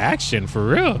 y'all got action for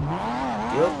real.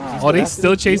 Yep, Oh, they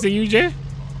still chasing you, Jay?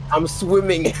 I'm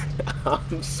swimming.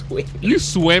 I'm swimming. You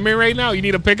swimming right now? You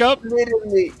need a pickup?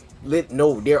 Literally.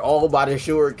 No, they're all by the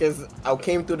shore because I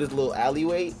came through this little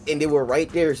alleyway and they were right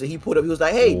there. So he pulled up. He was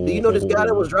like, "Hey, do you know this guy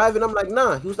that was driving?" I'm like,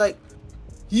 "Nah." He was like,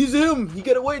 "He's him. He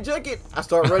got a white jacket." I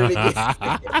start running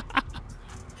again.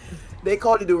 They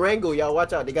called it Durango. Y'all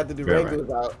watch out. They got the Durangos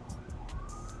out.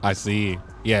 I see.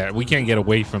 Yeah, we can't get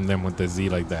away from them with the Z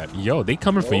like that. Yo, they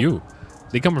coming for you.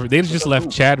 They coming. They just left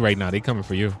Chad right now. They coming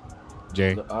for you,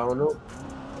 Jay. I don't know.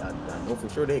 I know for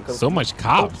sure they ain't coming. So much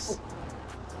cops.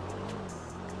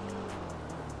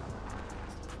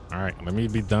 All right, let me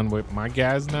be done with my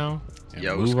gas now and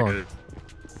move on. Good.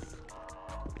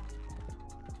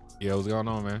 Yo, what's going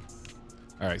on, man?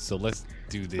 All right, so let's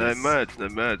do this. Not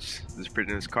much. This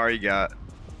pretty nice car you got.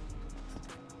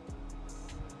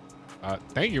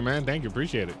 Thank you, man. Thank you.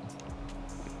 Appreciate it.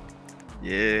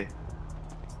 Yeah.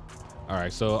 All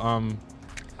right, so I'm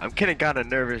getting kind of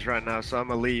nervous right now, so I'm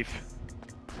gonna leave.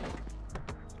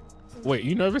 wait,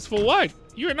 you nervous for what?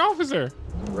 You're an officer.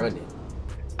 Running.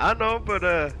 I know,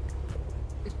 but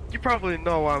you probably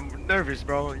know I'm nervous,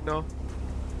 bro. You know.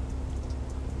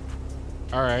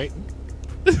 All right.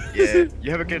 Yeah.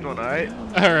 You have a good one, all right?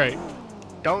 All right.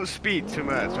 Don't speed too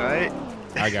much, all right?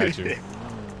 I got you.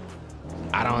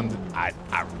 I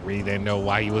really didn't know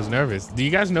why he was nervous. Do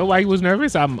you guys know why he was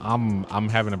nervous? I'm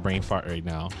having a brain fart right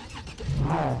now.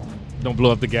 Don't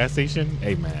blow up the gas station.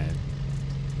 Hey man,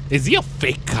 is he a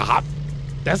fake cop?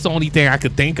 That's the only thing I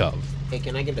could think of. Hey,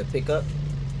 can I get the pickup?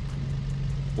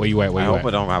 Where you at? Where I you hope I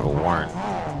at? don't have a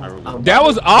warrant. That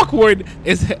was awkward.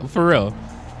 It's for real.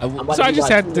 about So to I be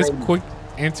just like had this 290. quick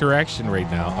interaction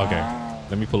right now. Okay,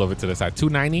 let me pull over to the side.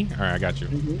 290. All right, I got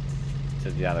you.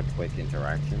 Says you had a quick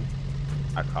interaction.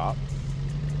 A cop.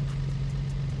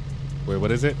 Wait, what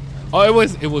is it? Oh, it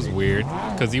was weird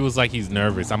because he was like he's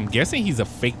nervous. I'm guessing he's a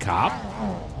fake cop.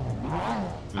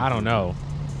 I don't know.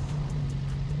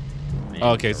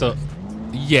 Okay, so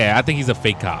Yeah, I think he's a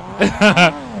fake cop.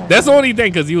 That's the only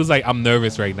thing, because he was like, I'm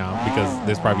nervous right now because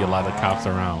there's probably a lot of cops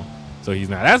around. So he's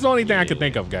not. That's the only thing I could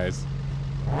think of, guys.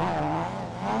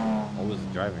 What was he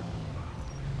driving?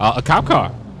 A cop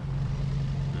car.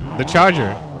 The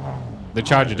Charger. The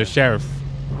Charger, the sheriff.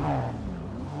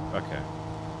 Okay.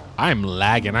 I'm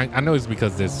lagging. I know it's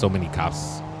because there's so many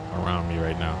cops around me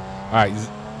right now. All right,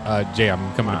 Jay,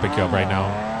 I'm coming to pick you up right now.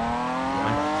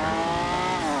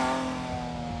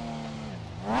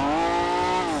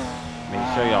 Make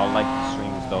sure y'all like the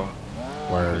streams, though.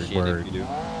 Word. If you do.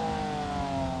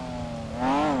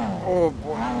 Oh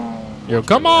boy. Yo,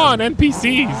 come on,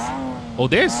 NPCs. Oh,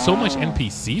 there's so much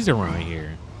NPCs around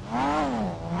here.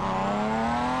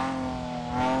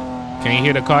 Can you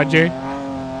hear the car, Jay?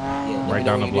 Yeah, Right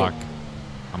down the block.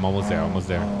 I'm almost there. Almost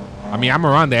there. I mean, I'm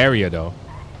around the area though.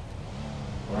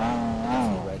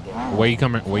 Right there. Where you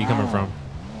coming? Where you coming from?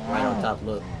 Right on top.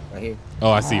 Look, right here.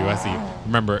 Oh, I see you. I see you.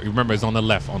 Remember, it's on the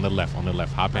left. On the left. On the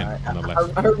left. Hop in. Right, On the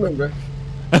left. I remember.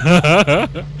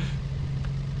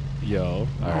 Yo.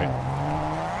 All right.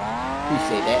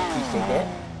 Appreciate that. Appreciate that.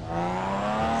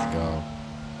 Let's go.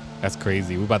 That's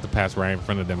crazy. We're about to pass right in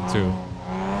front of them too.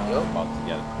 Yup. About to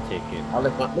get a ticket.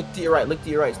 Look to your right. Look to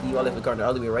your right, Steve. I left the car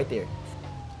all the way right there.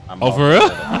 I'm Oh, about for to real?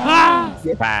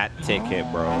 get a fat ticket,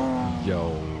 bro.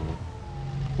 Yo.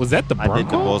 Was that the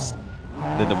Bronco?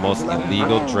 I did the most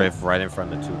illegal drift right in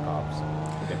front of 2 cops.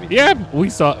 Yeah, we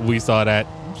saw that.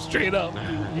 Straight up.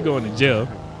 You going to jail.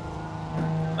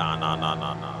 Nah.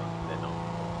 They know.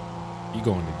 You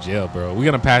going to jail, bro. We're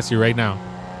gonna pass you right now.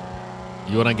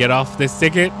 You wanna get off this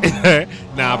ticket?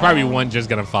 Nah, probably one just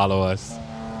gonna follow us.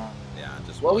 Yeah,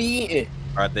 just. What we eating?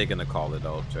 Are they gonna call it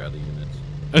out trailer units?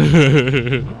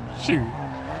 Shoot.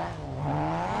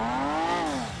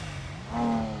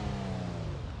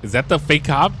 Is that the fake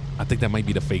cop? I think that might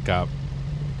be the fake cop.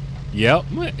 Yep,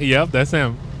 that's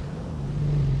him.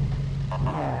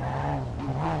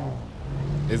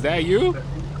 Is that you?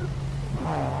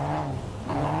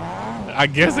 I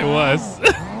guess it was.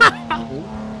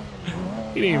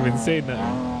 He didn't even say nothing.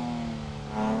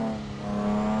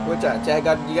 What y'all? Chad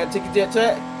you got tickets yet,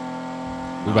 Chad?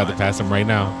 We about to pass him right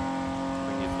now. I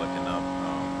think he's looking up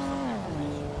some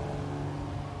information.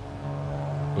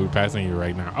 We're passing you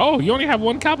right now. Oh, you only have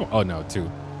 1 cop? Oh no, 2.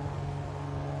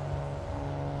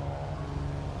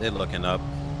 They're looking up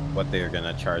what they're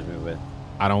gonna charge me with.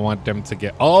 I don't want them to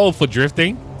get. Oh, for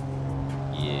drifting.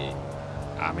 Yeah.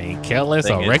 I mean, careless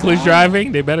Thing or is- reckless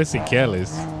driving. They better see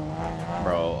careless.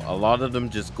 Bro, a lot of them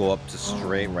just go up to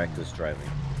straight reckless driving.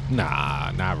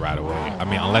 Nah, not right away. I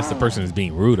mean, unless the person is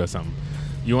being rude or something.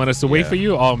 You want us to wait for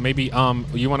you, or maybe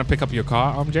you want to pick up your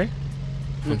car, Jay,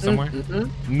 from somewhere?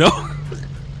 No.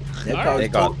 That All car They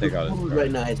is got totally it, bro.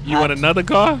 right now. It's You want hot. another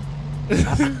car?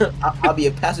 I'll be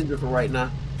a passenger for right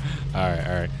now. All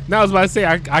right. Now I was about to say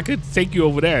I could take you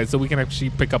over there so we can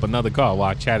actually pick up another car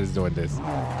while Chad is doing this.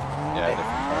 Yeah, different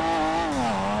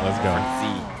car. Let's go. C.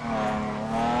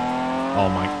 Oh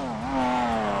my!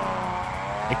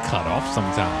 It cut off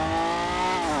sometime.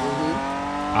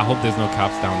 I hope there's no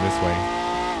cops down this way.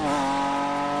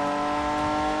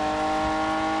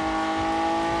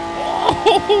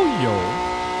 Oh, yo.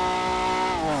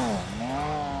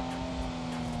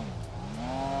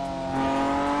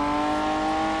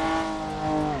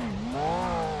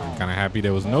 I'm kind of happy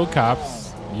there was no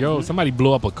cops. Yo, somebody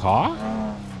blew up a car?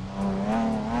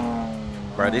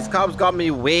 Bro, these cops got me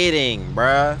waiting,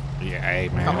 bruh. Yeah, hey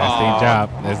man, Come that's on. their job.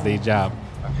 That's their job.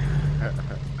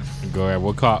 Go ahead.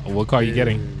 What car you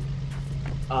getting?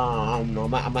 I don't know.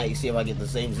 I might see if I get the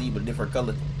same Z but a different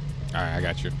color. All right, I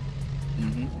got you.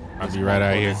 I'll be right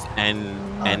out here.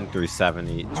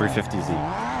 N370, 350Z.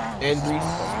 And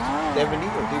 370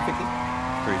 or 350?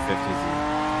 350Z.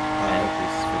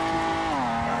 N350Z.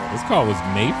 This car was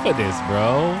made for this,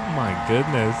 bro. My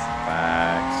goodness.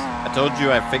 Facts. I told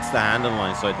you I fixed the handle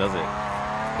line so it does it.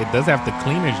 It does have the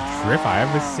cleanest drift I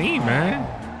ever seen, man.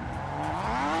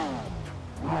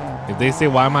 If they say,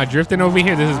 why am I drifting over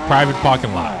here? This is private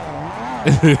parking lot.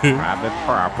 Private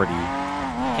property.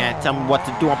 Can't tell me what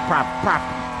to do on private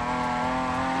property.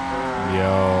 Yo.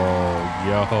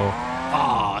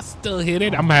 Oh, still hit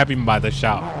it. I'm happy by the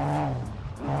shop.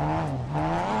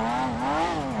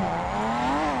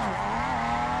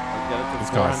 This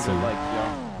car's so like,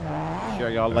 y'all. Sure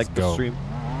y'all Let's like go. the stream.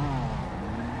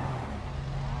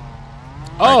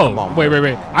 Oh, come on,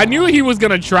 wait. I knew he was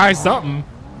going to try something.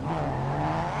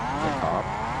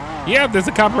 Yeah, there's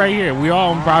a cop right here. We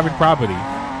all on private property.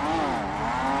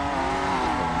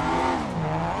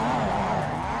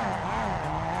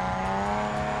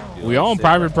 We all on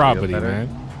private property, man.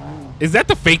 Is that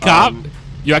the fake cop?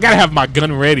 Yo, I gotta have my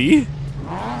gun ready.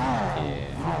 Yeah.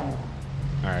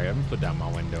 down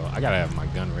my window. I gotta have my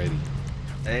gun ready.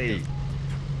 Hey,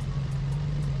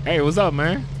 Hey, what's up,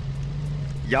 man?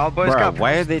 y'all boys Bro, got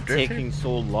why are permission they to drift here? taking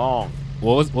so long?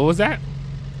 What was that?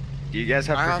 Do you guys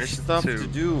have I have permission stuff to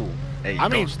do. Hey, I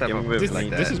mean, don't step Give on me me this- like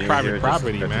this that. is New private Year,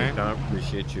 property, just man. I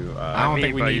appreciate you. I don't mean,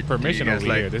 think we but need you permission guys, over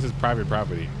like- here. This is private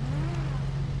property.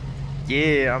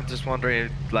 Yeah, I'm just wondering,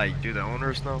 like, do the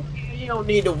owners know? You don't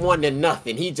need to wonder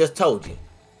nothing. He just told you.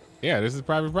 Yeah, this is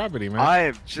private property, man. I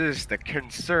am just a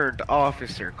concerned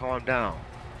officer. Calm down.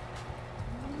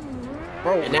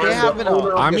 Bro, And they as the having owner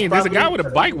a, of I this mean, there's a guy property,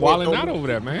 with a bike there's walling no out over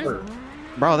there, man. concern.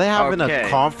 bro, they having Okay, a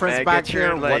conference man, back get your,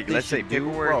 here. like, What they let's say should do,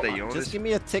 paperwork bro? that you own Just this. give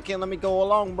me a ticket and let me go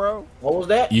along, bro. What was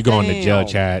that? You going to jail, Damn,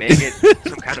 Chad? Make it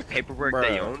some kind of paperwork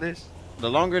that you Bro. own this. The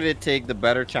longer they take, the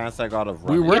better chance I got of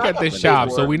We running. work Yeah, at this but shop,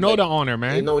 they so we work, know like, the owner,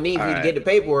 There's man. no need for you to Alright. get the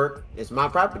paperwork. It's my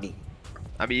property.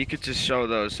 I mean, you could just show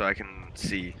those so I can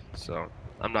see. So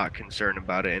I'm not concerned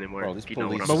about it anymore. Bro, these if you know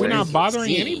what police- I'm But we're saying. not bothering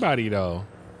See. anybody, though.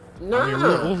 Nah, mean,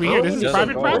 we're over here. This is just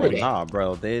private ignore property. it. Nah,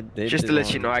 bro, they Just to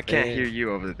let you know, I can't they- hear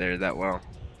you over there that well.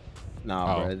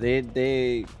 Nah, Oh. bro,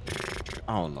 they,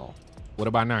 I don't know. What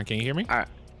about now? Can you hear me?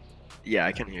 Yeah,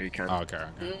 I can hear you, kind of. Oh, okay.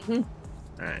 Mhm.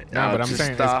 All right. No, but I'm just,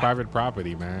 saying it's private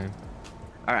property, man.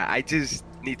 All right, I just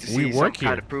need to We see some work kind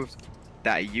here. of proof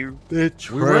that you. They're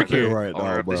We work here. right Owner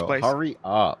now, of this bro. place? Hurry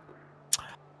up.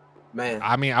 Man,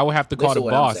 I mean, I would have to call Listen the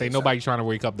what I'm boss. saying, Ain't son. nobody trying to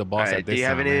wake up the All boss right. at Do this you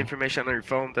have time, any man. information on your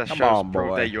phone that Come shows on, proof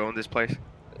boy. that you own this place?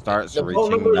 Starts the phone reaching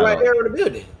number is right there in the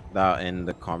building. in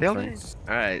the Building. conference.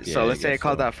 All right. Yeah, So I let's say I guess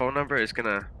call so. that phone number. It's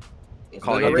gonna. It's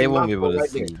Call gonna you. They ring won't my be able phone to right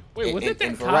see. there. Wait, was it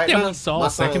that for cop that now, we saw my a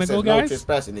second sign ago, says no guys?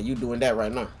 trespassing, and you doing that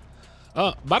right now.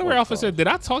 By the way, Phone officer, call. did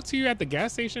I talk to you at the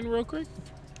gas station real quick?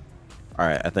 All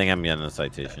right, I think I'm getting a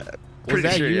citation. Was Pretty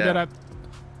that sure, you yeah. that I?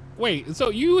 Wait, so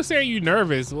you were saying you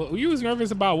nervous? Well, you was nervous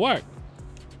about what?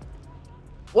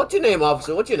 What's your name,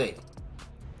 officer? What's your name?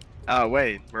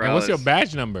 Wait. And what's your Morales.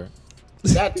 badge number?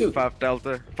 That too. 5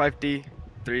 Delta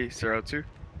 5D302.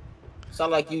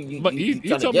 Sound like you. But you trying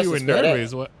to told me you were justice for that.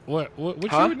 nervous. What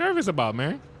Huh? you were nervous about,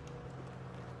 man?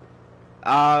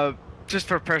 Just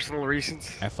for personal reasons.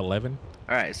 F11.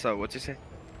 All right. So what'd you say?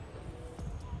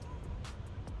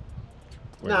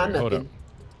 Nah, hold up. nothing.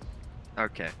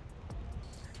 Okay.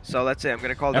 So let's say I'm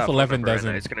gonna call that phone F11 number right now.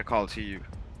 doesn't- It's gonna call to you.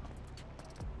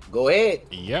 Go ahead.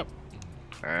 Yep.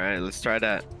 All right. Let's try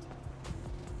that.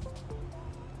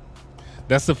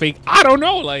 That's the fake. I don't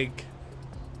know. Like,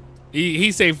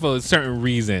 he say for a certain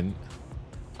reason.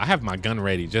 I have my gun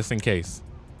ready just in case.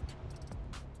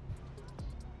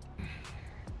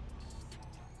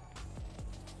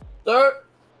 Sir?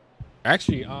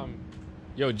 Actually,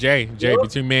 yo, Jay,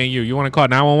 between me and you want to call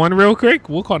 911 real quick?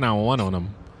 We'll call 911 on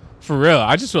him. For real.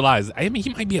 I just realized. I mean, he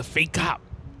might be a fake cop.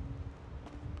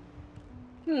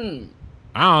 I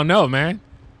don't know, man.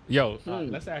 Yo,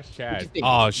 let's ask Chad. you think?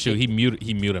 Oh shoot, he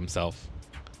muted himself.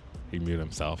 He muted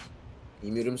himself. He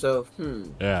mute himself?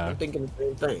 Yeah. I'm thinking the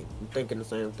same thing. I'm thinking the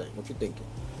same thing. What you thinking?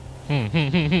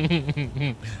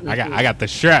 I got the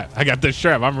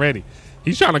strap. I'm ready.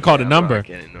 He's trying to call the Yeah, I'm not number.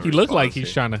 getting no He looked like response he's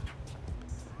here. trying to.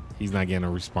 He's not getting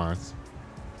a response.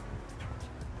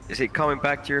 Is he coming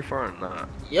back to your phone? Nah.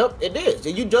 Yep, it is.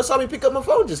 And you just saw me pick up my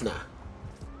phone just now.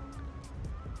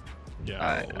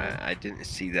 Yeah. I didn't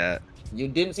see that. You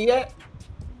didn't see that?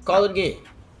 Call it again.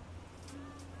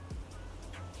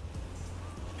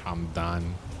 I'm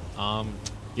done.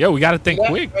 Yo, we gotta think Yeah,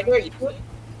 quick. Right there. You put it.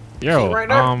 Yo, See right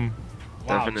now? wow,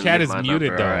 Definitely Chad is my muted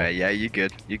number. though. All right. Yeah, you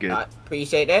good. You good. I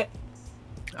appreciate that.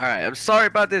 All right. I'm sorry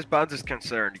about this, but I'm just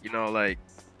concerned. You know, like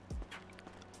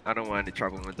I don't want any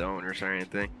trouble with the owners or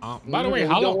anything. By the way, You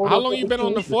how don't long want you been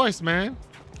on the to- force, man?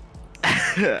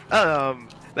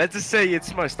 Let's just say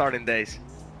it's my starting days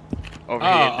over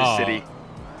here in the city.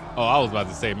 Oh, I was about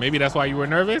to say maybe that's why you were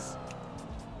nervous.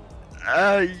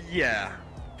 Yeah.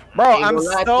 Bro, Ain't I'm gonna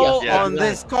lie to still ya. on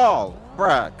this call.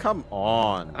 Bruh, come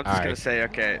on. I'm just Alright. gonna say,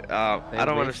 okay. I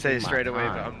don't want to wasting say it my straight away,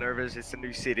 but time. I'm nervous. It's a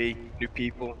new city, new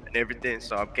people, and everything,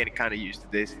 so I'm getting kind of used to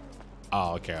this.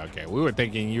 Oh, okay. We were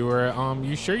thinking you were.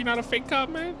 You sure you're not a fake cop,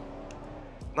 man?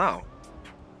 No.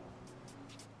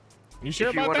 You sure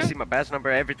If you about want to that? see my badge number,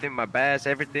 everything, my badge,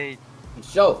 everything,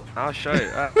 Show. I'll show you.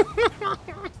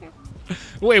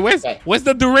 Wait, Okay. where's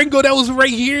the Durango that was right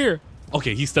here?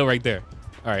 Okay, he's still right there.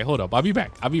 All right, hold up. I'll be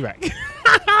back.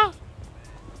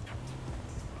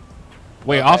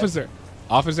 Wait, Okay.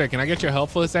 officer, can I get your help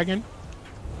for a second?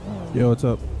 Yo, what's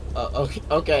up?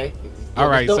 Okay. All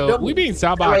right, Don't- so don't- we being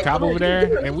stopped by All a right, cop come over here, come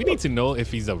there, here, and we need to know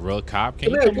if he's a real cop. Can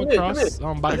Come you here, come come here, come across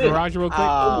here. by the Come here. garage real quick?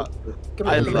 Come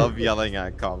I here, come love here. yelling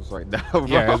at cops right now, bro.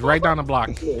 Yeah, it's right down the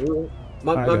block. Yeah,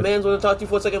 my Alright, man's want to talk to you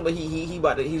for a second, but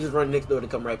he's just running next door to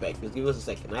come right back. Just give us a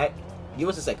second, all right? Give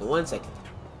us a second. 1 second.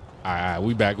 All right,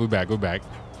 we back.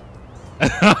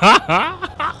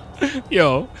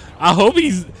 Yo, I hope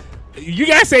he's. You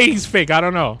guys say he's fake. I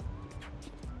don't know.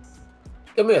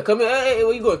 Come here. Hey,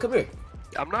 where you going? Come here.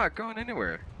 I'm not going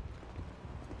anywhere.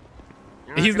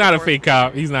 He's not a fake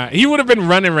cop. He's not. He would have been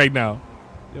running right now.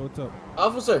 Yo, what's up?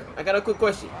 Officer, I got a quick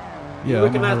question. Yeah, You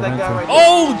recognize that guy right there?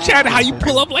 Oh, Chad, how you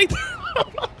pull up like that?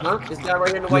 Huh? This guy right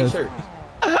here in the white Yes. shirt.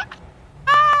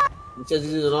 He says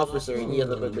he's an officer and he has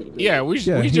a... Yeah, we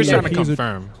Yeah, just trying to he's a-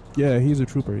 confirm. Yeah, he's a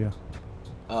trooper. Yeah.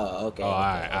 Oh, okay. Oh, all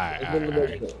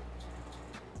right.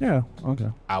 Yeah. Okay.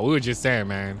 We were just saying,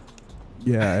 man.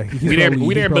 Yeah. He's We didn't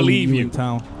probably believe you. in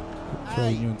town.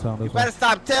 Probably you in town. That's Better why.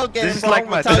 stop tailgating. This is like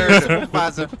my Tell your third-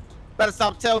 supervisor. Better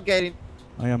stop tailgating.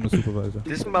 I am the supervisor.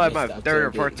 This is my third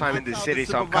or fourth time in this city,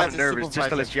 so I'm kind of nervous. Just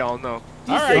to let y'all know. All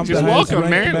right, I'm just the highest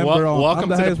welcome, ranked man. member on- Welcome I'm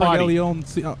the to the highest ranked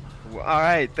party. LEO All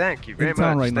right, thank you very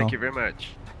town much. right Thank now. you very much.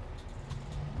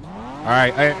 All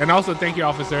right, and also thank you,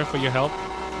 officer, for your help.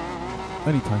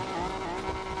 Anytime.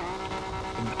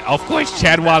 Of course,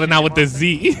 Chad wilding out with the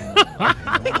Z.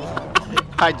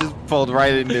 I just pulled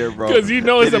right in there, bro. Because you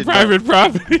know it's a private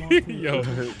property. Yo,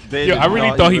 I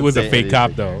really thought he was a fake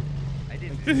cop, though.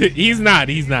 He's not.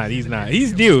 He's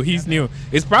new.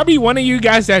 It's probably one of you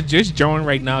guys that just joined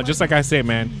right now. Just like I said,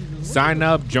 man, sign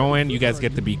up, join. You guys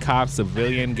get to be cops,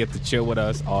 civilian, get to chill with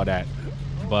us, all that.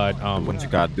 But What you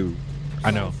gotta do? I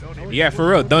know. Yeah, for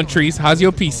real. Duntrice, how's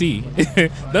your PC?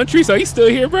 Duntrice, are you still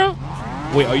here, bro?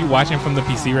 Wait, are you watching from the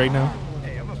PC right now?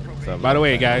 By the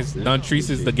way, guys, Duntrice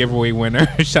is the giveaway winner.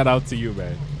 Shout out to you,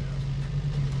 man.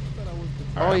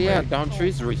 Oh yeah, Don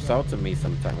Trees reached out to me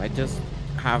sometime. I just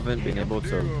haven't been able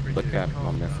to look at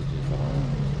my messages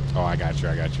at all. Oh, I got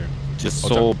you. Just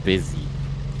What's so up? busy.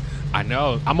 I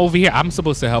know. I'm over here. I'm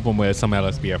supposed to help him with some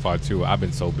LSBFR too. I've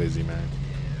been so busy, man.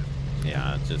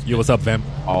 Yeah, just Yo, what's up, Vem?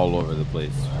 all over the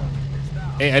place.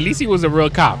 Hey, at least he was a real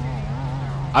cop.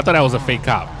 I thought I was a fake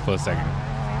cop for a second.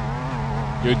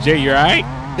 Yo, Jay, you alright?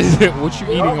 What you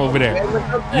eating over there?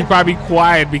 You probably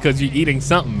quiet because you're eating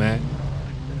something, man.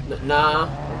 Nah,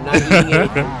 I'm not eating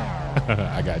anything.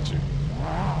 I got you.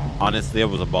 Honestly, I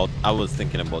was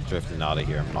thinking about drifting out of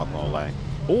here. I'm not gonna lie.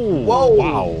 Oh, Whoa.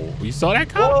 wow. You saw that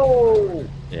cop? Whoa!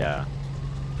 Yeah.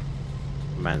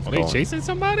 Man's Are they going. chasing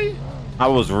somebody? I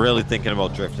was really thinking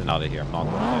about drifting out of here. I'm not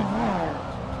gonna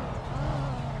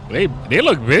lie. They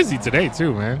look busy today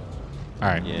too, man. All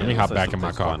right, Yeah, let me looks hop like back in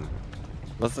my something's car.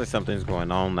 Looks like something's going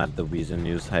on at the Reason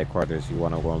News headquarters. You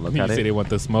wanna go and look You at say it? they want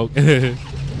the smoke. I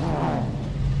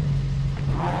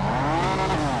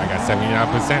got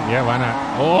 79%. Yeah, why not?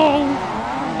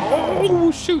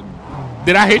 Oh, shoot.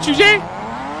 Did I hit you, Jay?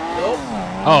 Nope.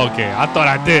 Oh, okay. I thought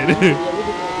I did.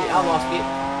 Yeah, I lost it.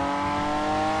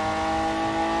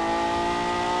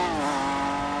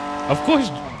 Of course,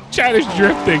 Chad is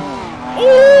drifting.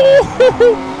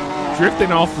 Oh,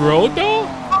 drifting off road though.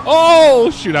 Oh,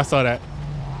 shoot! I saw that.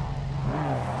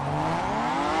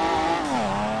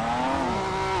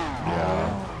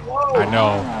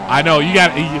 Yeah. I know. You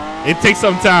got it. Takes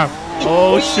some time.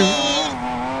 Oh shoot!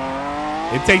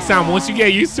 It takes time. Once you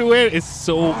get used to it, it's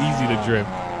so easy to drift.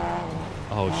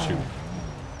 Oh shoot!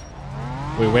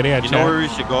 Wait, where they at? You Chad? know where we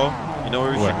should go? You know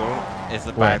where we Where? should go? It's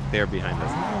Where? back there behind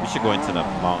us. We should go into the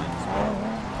mountains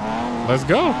Let's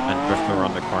go. and drift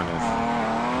around the corners.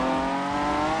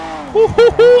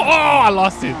 Oh, I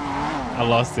lost it.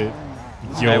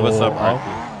 Yo, Hey, what's up, Marky?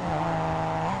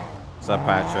 What's up,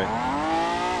 Patrick?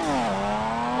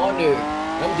 On there.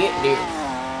 I'm getting there.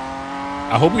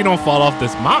 I hope we don't fall off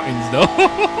this mountains though.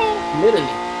 Literally.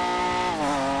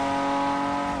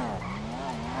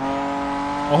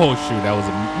 Oh shoot, that was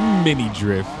a mini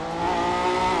drift.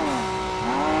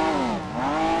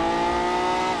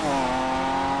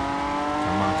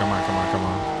 Come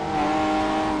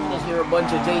on. Just hear a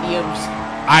bunch of JDMs.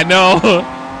 I know.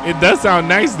 It does sound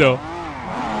nice though.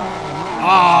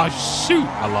 Oh shoot,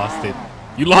 I lost it.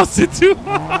 You lost it too.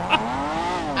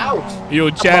 Ouch. Yo,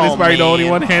 Chad is probably the only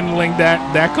one handling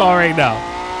that car right now.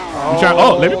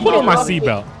 Let me put on my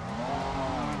seatbelt.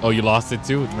 Oh, you lost it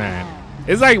too, man.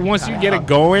 It's like once you get it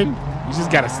going, you just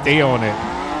gotta stay on it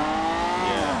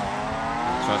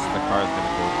Yeah. Trust the car's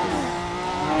gonna go through.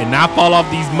 and not fall off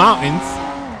these mountains.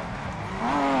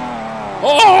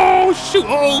 Oh shoot!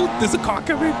 Oh, there's a car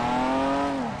coming.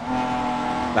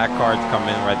 That car's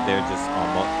coming right there, just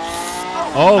almost.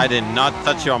 Oh, I did not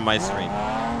touch you on my screen.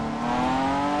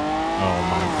 oh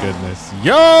my goodness!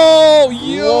 Yo,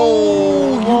 you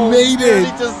made it.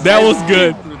 That was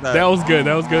good. That was good.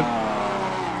 Yo,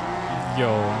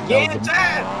 that was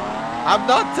a- I'm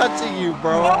not touching you,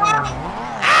 bro.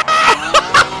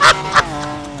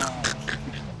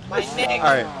 My neck.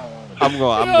 All right. I'm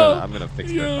gonna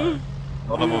fix your car.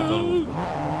 Don't move.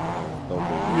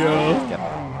 Yo. Get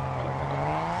out.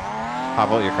 Pop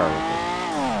out your car real quick.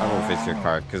 I'm gonna fix your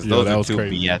car because those are two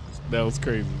crazy. BS. That was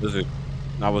crazy.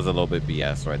 That was a little bit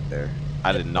BS right there.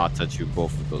 I did not touch you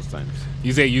both of those times.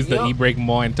 You say use the e-brake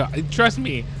more and trust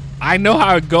me, I know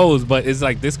how it goes, but it's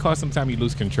like this car sometimes you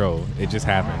lose control. It just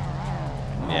happened.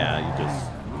 Yeah, you just.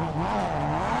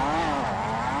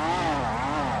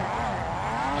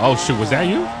 Oh shoot, was that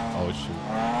you? Oh shoot.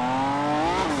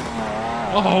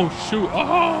 Oh shoot.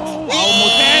 Oh,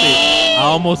 I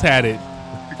almost had it.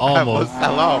 Almost. I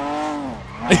fell off.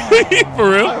 For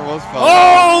real? I almost fell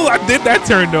off. I did that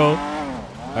turn though.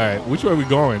 All right, which way are we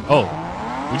going? Oh,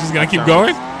 we just gonna keep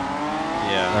going?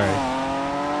 Yeah. All right.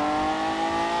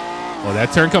 Oh,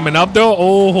 that turn coming up though.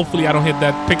 Oh, hopefully I don't hit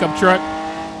that pickup truck.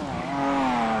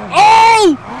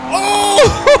 Oh! Oh!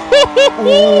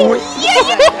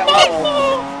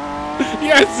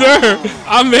 Yes, sir.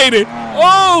 I made it.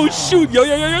 Oh shoot! Yo!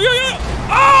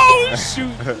 Oh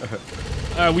shoot!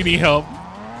 We need help.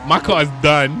 My car's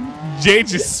done. Jay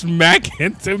just smacked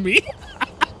into me.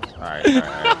 All right.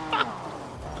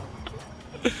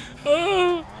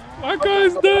 Oh, my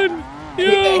car's done. Yo.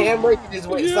 The handbrake is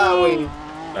way sideways.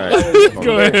 All right.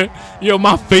 Go ahead. Yo,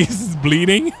 my face is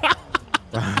bleeding.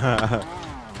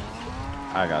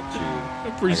 I got you.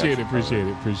 Appreciate it.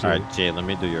 All right, Jay, let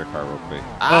me do your car real quick.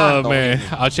 Oh man,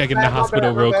 I'll check in the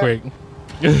hospital real quick.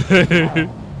 My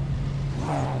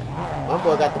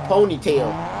boy got the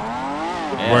ponytail.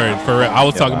 Yeah. Word, for real. I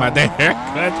was talking about that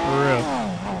haircut for real.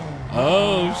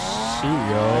 Oh shoot,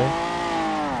 yo.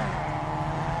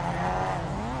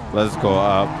 Let's go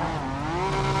up.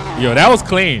 Yo, that was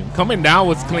clean. Coming down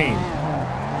was clean.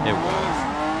 It was.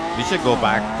 We should go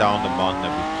back down the mountain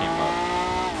that we came up.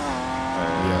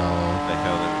 The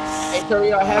hell is. Hey, turn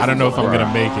your hazards I don't know if I'm on. gonna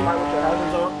make it. Right with your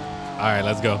hazards on. All right,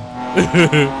 let's go.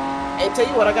 Hey, tell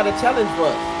you what, I got a challenge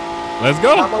for us. Let's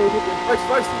go. How about we do it first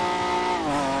person?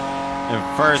 In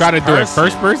first Try to do it person?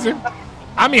 first person?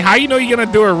 I mean, how you know you're gonna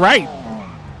do it right?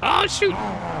 Oh shoot.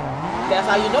 That's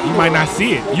how you know You might not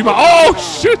see it. You might. Oh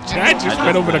shoot! Chad just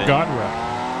went over the did it. guardrail.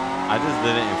 I just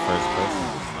did it in first person.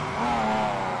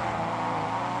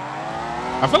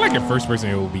 I feel like in first person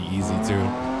it will be easy too.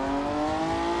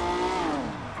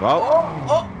 Well,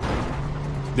 Oh,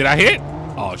 Did I hit?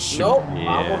 Oh shoot! nope. I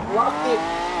Yeah. almost blocked it.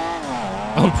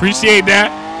 Appreciate that.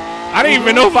 I didn't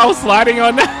even know if I was sliding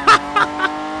on that.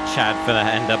 Chad finna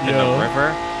end up in Yo. the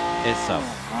river. It's a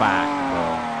fact, bro.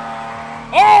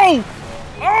 Oh!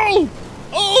 Oh!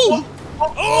 Oh!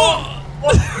 Oh!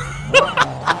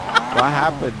 What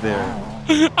happened there?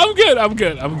 I'm good. I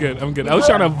was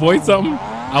trying to avoid something.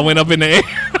 I went up in the air.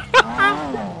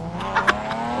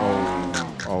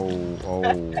 Oh.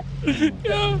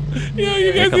 Yo,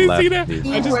 you guys didn't see that?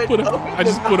 I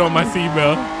just put on my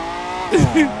seatbelt.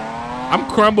 I'm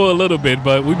crumbled a little bit,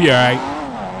 but we'll be all right. You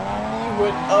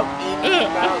went up in the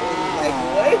mountain. Like,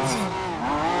 what?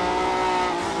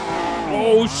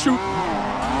 Oh shoot!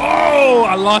 Oh,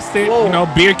 I lost it. Whoa. You know,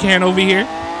 beer can over here.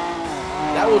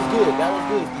 That was good.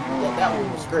 Steve. That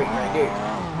one was great right there.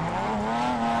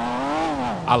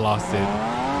 I lost it.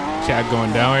 Chad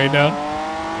going down right now.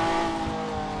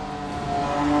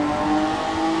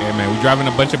 Hey man, we driving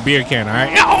a bunch of beer can, all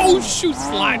right? Oh shoot,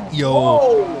 slide. Yo,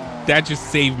 Whoa. that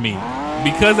just saved me.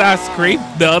 Because I scraped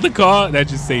the other car, that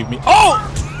just saved me. Oh!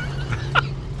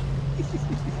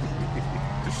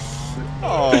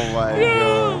 Oh my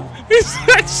god. He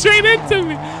shot straight into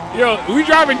me. Yo, we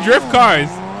driving drift cars.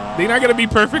 They're not gonna be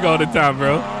perfect all the time,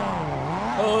 bro.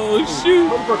 Oh shoot.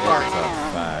 Bumper car. It's a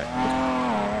fact.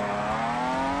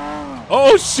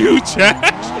 Oh shoot, Chad.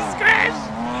 Just crashed.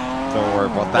 Don't worry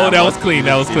about that. Oh, that was one. clean. You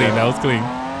That was didn't see clean. That was clean.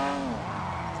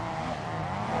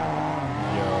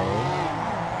 Yo.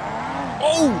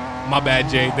 Oh, my bad,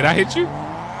 Jay. Did I hit you?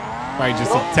 Probably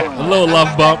just a little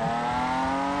love bump.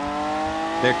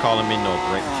 They're calling me no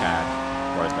great Chad.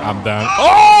 Right now. I'm done.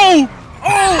 Oh!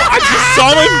 Oh! I just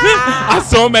saw him. I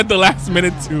saw him at the last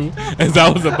minute too, as I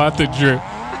was about to drift.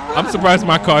 I'm surprised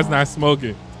my car's not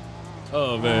smoking.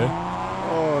 Oh man.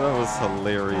 Oh, that was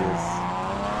hilarious.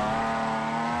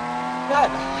 God,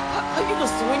 how you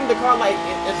just swing the car like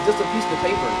it's just a piece of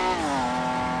paper?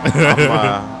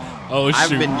 Oh I've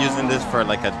shoot. been using this for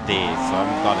like a day, so I'm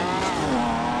gotten used to it.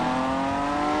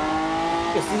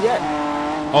 You can see that.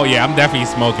 Oh yeah, I'm definitely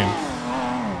smoking. I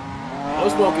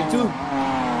was smoking too.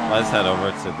 Let's head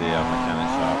over to the mechanic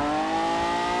shop.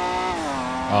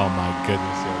 Oh my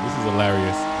goodness, yo, this is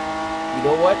hilarious. You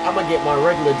know what? I'm gonna get my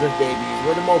regular drift babies.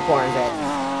 Where the Mopars at?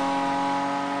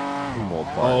 More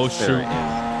Oh parts. There shoot. it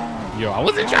is. Yo, I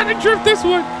wasn't trying to drift this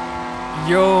one.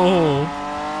 Yo.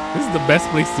 This is the best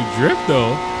place to drift,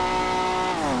 though.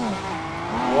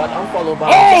 What? I'm followed by.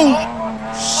 Oh!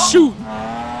 Shoot!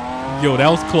 Yo, that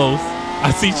was close.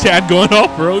 I see Chad going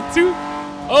off road too.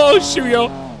 Oh shoot, yo!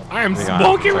 I am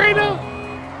smoking right now.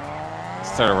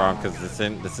 Let's turn around because this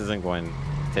isn't going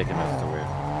taking us to where.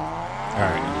 All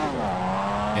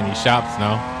right. Any shops?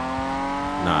 No.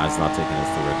 Nah, it's not taking us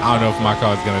to where. I don't know if my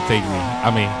car is gonna take me. I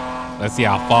mean, let's see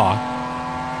how far.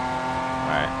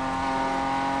 All right.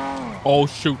 Oh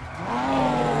shoot! Oh.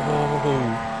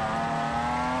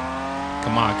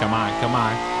 Come on! Come on! Come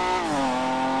on!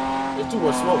 There's too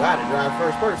much smoke. I had to drive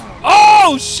first person.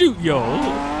 Oh shoot, yo!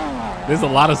 There's a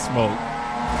lot of smoke.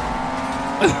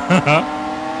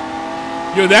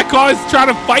 Yo, that car is trying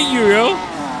to fight you, yo.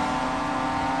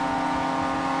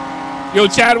 Yo,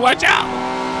 Chad, watch out.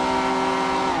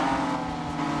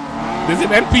 There's an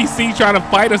NPC trying to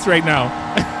fight us right now.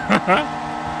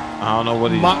 I don't know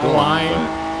what he's doing.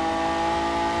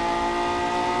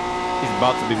 He's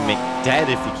about to be dead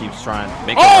if he keeps trying.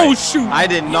 Oh shoot! I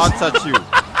did not touch you.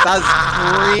 That's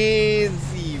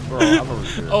crazy, bro.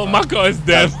 Oh, my car is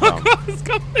dead.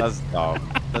 That's dumb.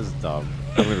 That's dumb.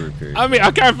 I'm gonna repair it. I mean, I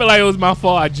kind of feel like it was my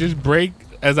fault. I just braked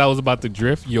as I was about to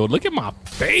drift. Yo, look at my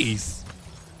face.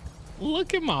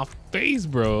 Look at my face,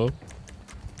 bro. All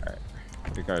right,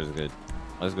 your car is good.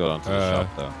 Let's go down to the shop,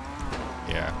 though.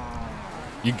 Yeah.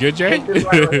 You good, Jay?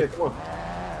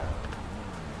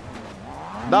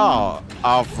 No,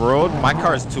 off-road. My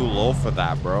car is too low for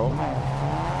that, bro.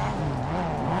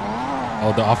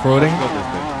 Oh, the off-roading?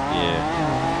 Yeah.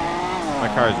 My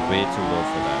car is way too low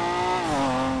for that.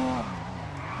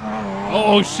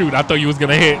 Oh shoot! I thought you was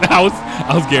gonna hit. I was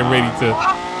getting ready to.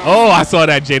 Oh, I saw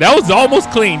that, Jay. That was almost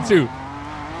clean too.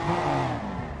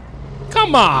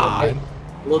 Come on. A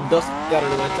little dust got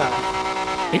under my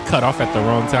tire. It cut off at the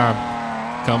wrong time.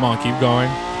 Come on, keep going.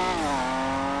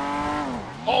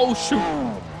 Oh shoot!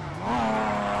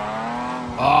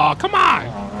 Oh, come on.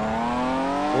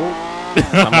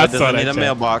 Somebody doesn't need a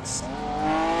mailbox.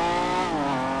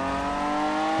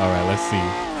 All right, let's see.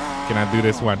 Can I do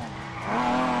this one?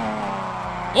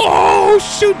 Oh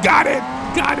shoot! Got it!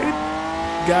 Got it!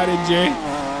 Got it, Jay.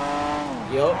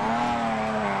 Yup.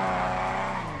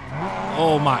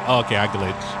 Oh my! Okay, I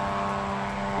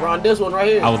glitched. We're on this one right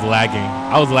here. I was lagging.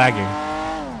 I was lagging.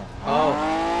 Oh.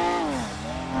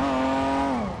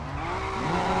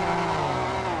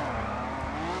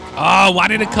 Oh, why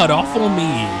did it cut off on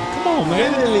me? Come on,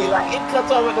 man. Literally, like it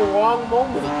cuts off at the wrong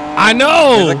moment. I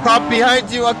know. There's a cop behind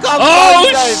you. A cop Oh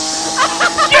behind you.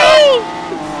 shoot!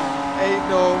 Ain't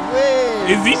no way.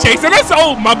 Is he chasing us?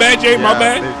 Oh, my bad, Jay. My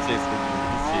bad. He's chasing you.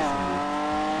 He's chasing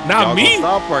you. Not y'all me.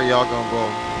 Gonna stop or y'all gonna go?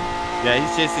 Yeah,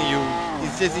 he's chasing you.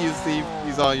 He's chasing you, Steve.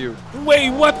 He's on you. Wait,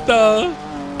 what the?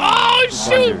 Oh He's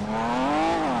shoot! on you.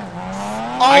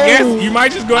 I guess you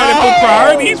might just go ahead and put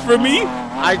priorities for me.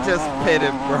 I just pit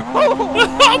him, bro.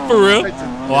 For real?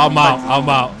 Oh, I'm out. I'm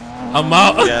out. I'm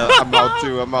out. Yeah, I'm out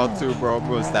too. I'm out too, bro. I'm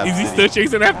gonna stop. Is he still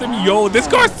chasing after me? Yo, this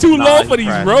car's too low for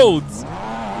these roads.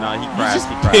 Nah, he You crashed. just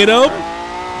He crashed. pit him?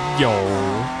 Yo.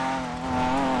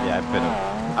 Yeah, I pit him.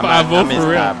 Five-0 for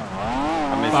real. I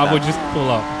missed I would that. just pull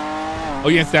up. Oh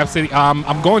yeah, Stab City.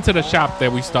 I'm going to the shop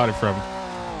that we started from.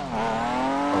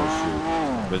 Oh shoot.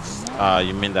 Which,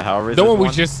 you mean the Hellraiser? The one we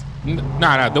just,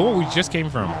 nah, the one we just came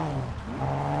from.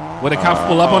 Where the cops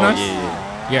pull up on us?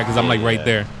 Yeah, because I'm like right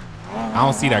there. I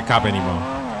don't see that cop anymore.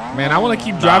 Man, I want to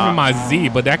keep driving my Z,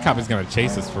 but that cop is gonna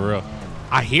chase us for real.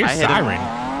 I hear siren.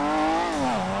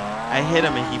 I hit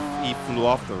him and he flew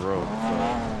off the road. So.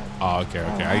 Oh, okay.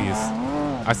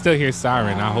 I still hear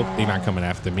siren. I hope they're not coming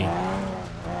after me.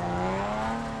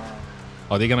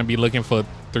 Are they gonna be looking for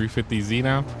 350Z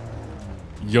now?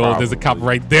 Yo, Probably. there's a cop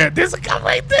right there. There's a cop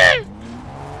right there.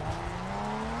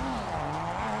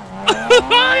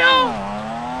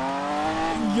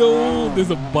 Yo,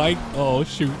 there's a bike. Oh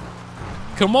shoot!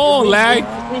 Come on, lag.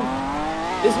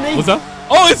 It's me. What's up?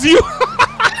 Oh, it's you.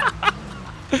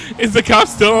 Is the cop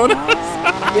still on us?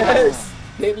 Yes.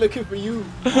 They looking for you.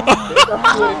 Yo.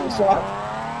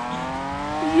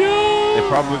 They're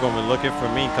probably gonna be looking for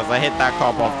me because I hit that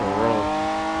cop off the road.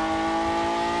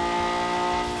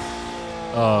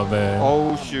 Oh man.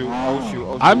 Oh shoot!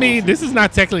 I mean, this is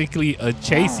not technically a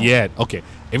chase yet. Okay.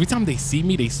 Every time they see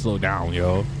me, they slow down, yo.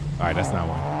 All right, that's not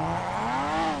one.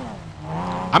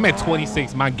 I'm at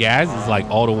 26. My gas is like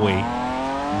all the way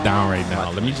down right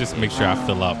now. Let me just make sure I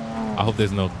fill up. I hope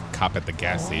there's no cop at the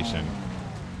gas station.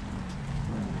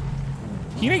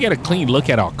 He didn't get a clean look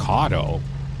at our car though.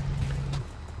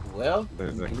 Well,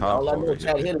 There's a cop all I know over is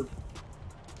Chad here. hit him.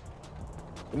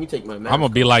 Let me take my mask. I'm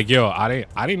gonna be like, yo, I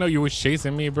didn't know you was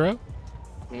chasing me, bro.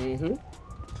 Mm-hmm.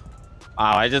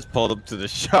 I just pulled up to the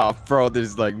shop, bro.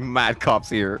 There's like mad cops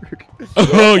here.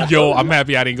 Oh, yo, I'm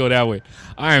happy I didn't go that way.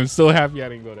 I am so happy I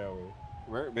didn't go that way.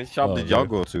 Which shop did y'all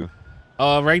go to?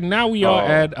 Right now we are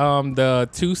at the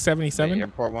 277. The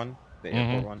airport one. The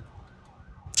airport one.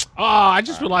 Oh, I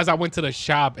just realized I went to the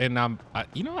shop and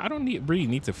you know, I don't really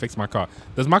need to fix my car.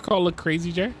 Does my car look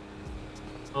crazy, Jay?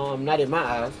 Not in my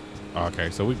eyes. Okay,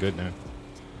 so we good then.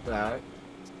 All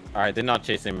right, they're not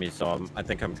chasing me, so I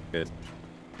think I'm good.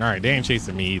 All right, they ain't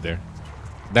chasing me either.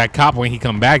 That cop, when he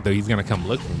come back though, he's gonna come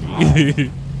look for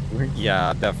me.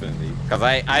 Yeah, definitely. Cause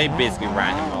I basically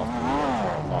ran him off.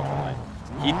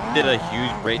 He did a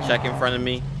huge brake check in front of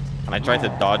me, and I tried to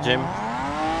dodge him,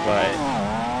 but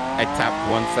I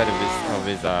tapped one side of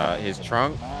his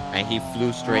trunk, and he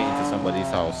flew straight into somebody's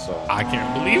house. So I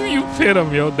can't believe you hit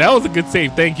him, yo. That was a good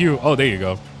save. Thank you. Oh, there you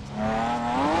go.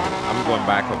 I'm going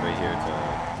back over here to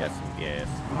get some gas.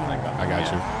 I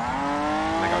got you.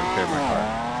 I gotta repair my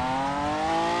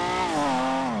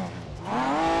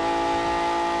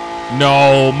car.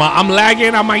 No, I'm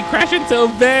lagging. I might crash into a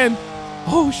van.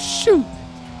 Oh shoot.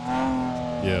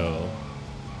 Yo.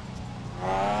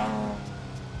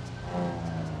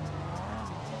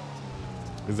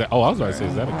 Is that? Oh, I was about to say,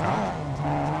 is that a cop?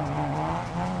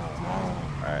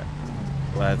 All right,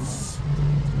 let's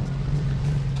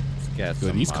get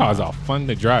some. These cars are fun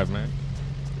to drive, man.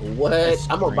 What?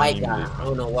 I'm a bike guy. I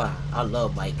don't know why. I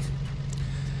love bikes.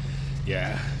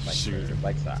 Yeah, shoot.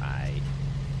 Bikes are I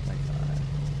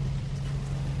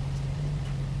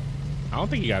don't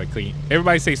think you got to clean.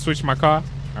 Everybody say switch my car.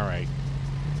 All right.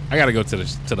 I got to go to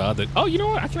the other. Oh, you know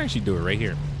what? I can actually do it right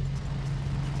here.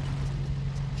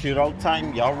 Shootout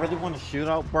time? Y'all really want to shoot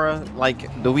out, bro?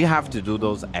 Like, do we have to do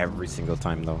those every single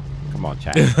time, though? Come on,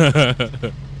 chat.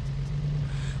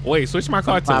 Wait, switch my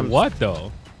car to what,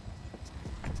 though?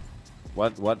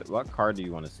 What car do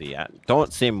you want to see?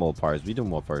 Don't say Mopars. We do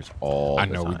Mopars all the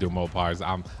time. I know we do Mopars.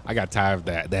 I got tired of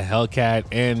that. The Hellcat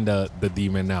and the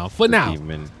Demon now. For now.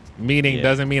 Demon. Meaning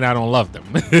doesn't mean I don't love them.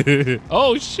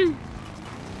 Oh, shoot.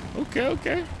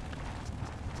 Okay.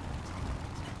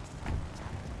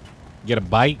 Get a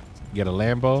bike. Get a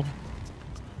Lambo.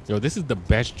 Yo, this is the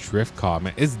best drift car,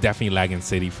 man. It's definitely lagging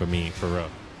city for me, for real.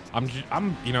 I'm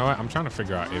you know what? I'm trying to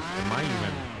figure out if am I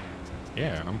even.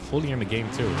 Yeah, I'm fully in the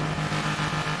game too.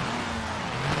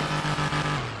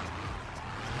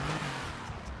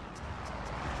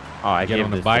 Oh, I get on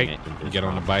the bike. Get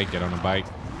on the bike. Get on the bike.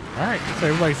 All right, so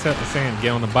everybody's saying get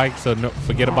on the bike. So no,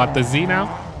 forget about the Z now.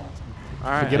 All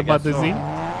right, forget about the Z.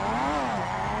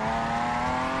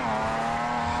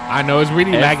 I know it's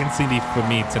really lagging CD for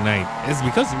me tonight. It's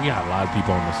because we got a lot of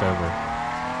people on the server.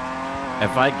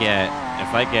 If I get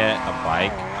a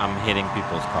bike, I'm hitting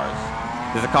people's cars.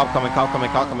 There's a cop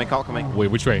coming.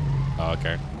 Wait, which way? Oh,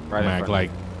 okay. Right. I'm act like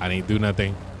I didn't do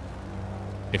nothing.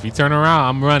 If you turn around,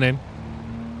 I'm running.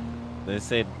 They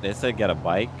said get a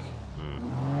bike.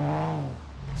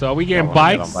 So are we getting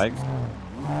bikes?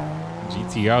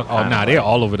 GTR. Oh, nah, they're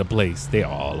all over the place. They're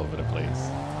all over the place.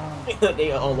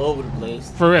 They are all over the place.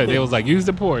 For real, they was like, use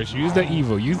the Porsche, use the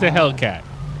Evo, use the Hellcat,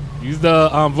 use the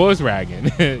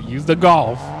Volkswagen, use the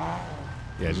Golf.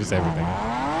 Yeah, just everything.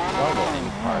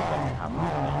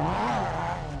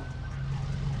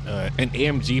 An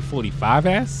AMG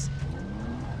 45S?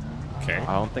 Okay.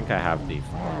 I don't think I have the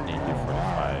AMG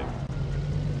 45.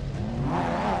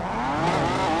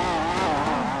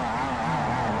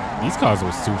 These cars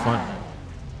was too fun.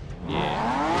 Yeah.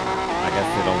 I guess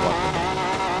they don't want them.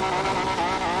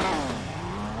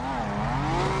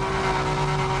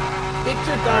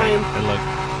 Picture time. And look.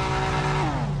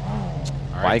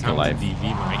 All right, Bike life. DV,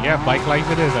 man. Yeah, bike life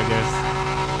it is, I guess.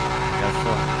 Guess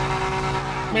what?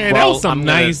 Man, that was some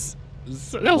nice.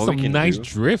 That was some nice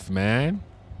drift, man.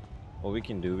 What we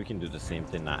can do the same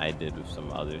thing that I did with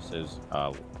some others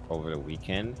over the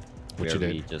weekend. Where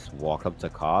we just walk up to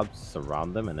cops,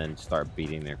 surround them, and then start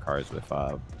beating their cars with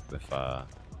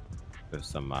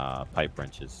some pipe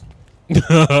wrenches.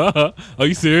 Are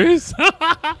you serious?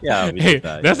 Yeah, hey,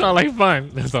 that sounds like fun.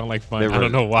 That sounds like fun. I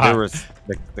don't know why.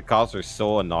 The cops were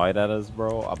so annoyed at us,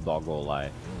 bro. I'm not gonna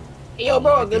lie. Hey, yo,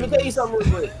 bro, let me tell you something real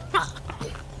quick.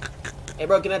 Hey,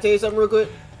 bro, can I tell you something real quick?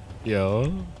 Yo.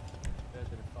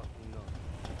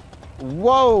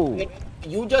 Whoa.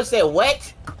 You just said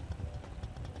what?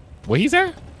 What he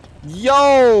said?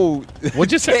 Yo. What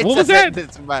just said? What was that?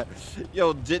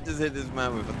 Yo, Jit just hit this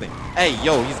man with a thing. Hey,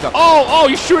 yo, he's got. Oh,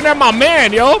 you shooting at my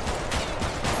man, yo.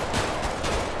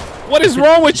 What is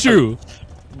wrong with you?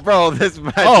 Bro, this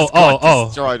man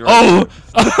destroyed right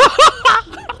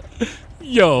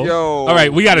Yo. All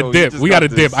right, we got to dip. We got to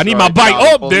dip. I need my bike.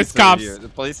 Oh, there's cops. The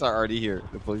police are already here.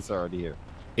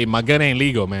 Hey, my gun ain't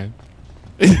legal, man.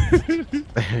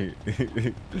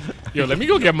 Yo, let me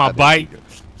go get my bike.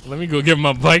 Let me go get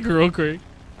my bike real quick.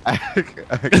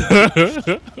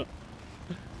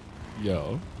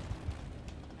 Yo.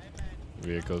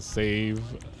 Vehicle save.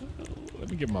 Let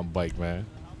me get my bike, man.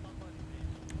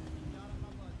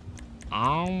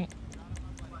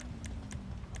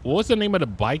 What's the name of the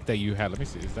bike that you had? Let me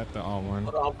see. Is that the one?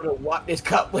 Hold on, I'm gonna walk this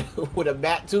cup with a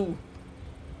bat too.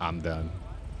 I'm done.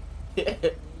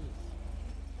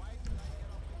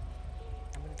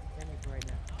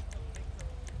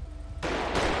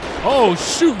 Oh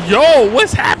shoot, yo,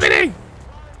 what's happening?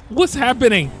 What's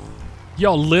happening?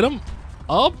 Yo, lit him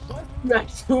up?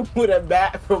 Smacked him with a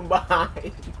bat from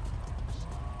behind.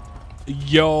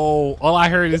 Yo, all I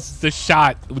heard is the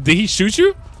shot. Did he shoot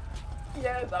you?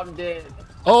 Yes, I'm dead.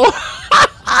 Oh,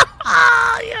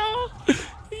 yo.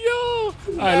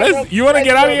 All right, let's. You want to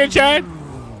get out of here, Chad?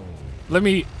 Let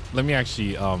me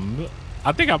actually.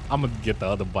 I think I'm gonna get the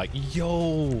other bike.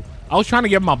 Yo, I was trying to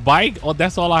get my bike. Oh,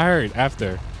 that's all I heard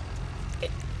after.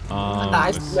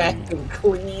 I smacked him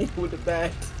clean with the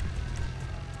bat.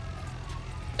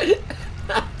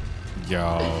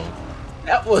 Yo.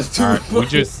 That was too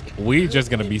funny. We just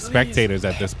gonna be spectators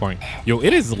at this point. Yo,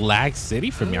 it is lag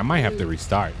city for me. I might have to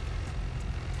restart.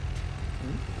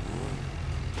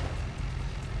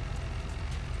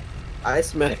 I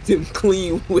smacked him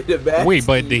clean with a bat. Wait,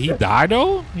 but did he die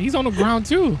though? He's on the ground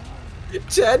too.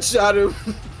 Chad shot him.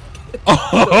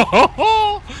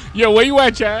 Yo, where you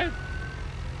at, Chad?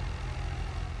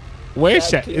 Where's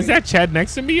Chad? Is that Chad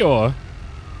next to me or?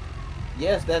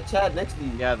 Yes, that Chad next to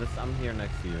you. Yeah, I'm here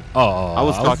next to you. Oh, I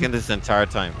was talking this entire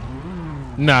time.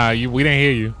 Nah, we didn't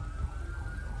hear you.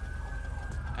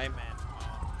 Hey man, I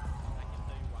can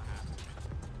tell you what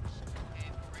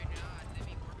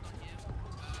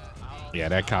happened. Yeah,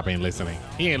 that cop ain't listening.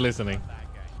 He ain't listening.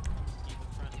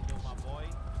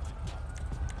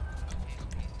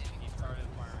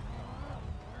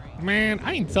 Man,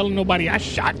 I ain't telling nobody I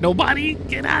shot nobody.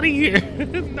 Get out of here.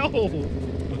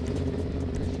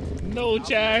 No,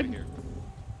 Chad.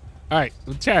 All right,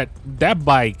 Chad, that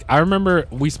bike, I remember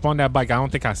we spawned that bike. I don't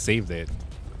think I saved it.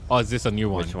 Oh, is this a new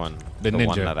one? Which one? The Ninja.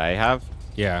 One that I have?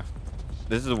 Yeah.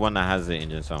 This is the one that has the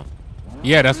engine sound.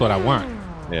 Yeah, that's what I want.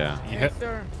 Yeah. Yes,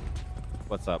 sir.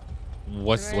 What's up?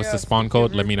 What's the spawn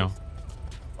code? Let me know.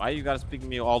 Why you gotta speak to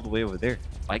me all the way over there?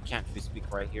 Why can't we speak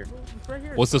right here?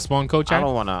 What's the spawn code, Chad? I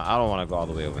don't wanna go all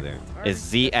the way over there. It's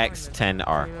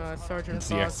ZX10R.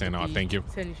 ZX10R, thank you.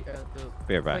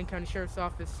 Be right back. Plain County Sheriff's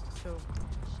Office. So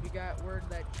we got word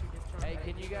that you just turned. Hey,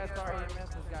 can you guys start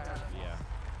EMS? Yeah.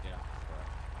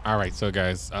 All right, so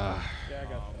guys, Yeah, I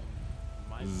got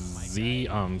ZX10R.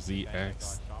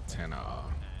 This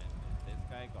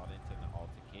guy got into an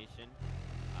altercation,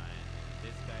 and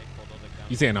this guy pulled out a gun.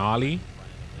 You saying Ollie?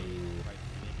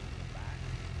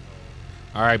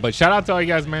 All right, but shout out to all you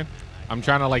guys, man. I'm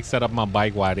trying to like set up my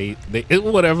bike while they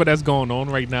whatever that's going on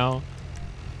right now.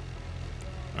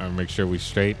 All right, make sure we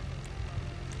straight.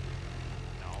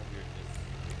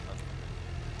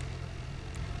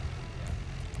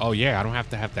 Oh yeah, I don't have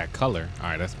to have that color. All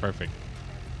right, that's perfect.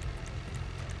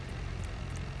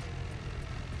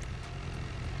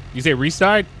 You say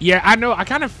restart? Yeah, I know. I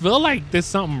kind of feel like there's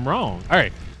something wrong. All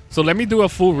right, so let me do a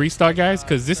full restart, guys,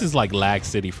 because this is like lag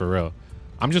city for real.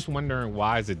 I'm just wondering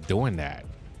why is it doing that?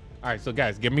 All right, so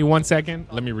guys, give me 1 second.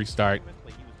 Let me restart.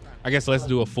 I guess let's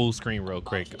do a full screen real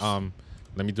quick. Let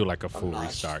me do like a full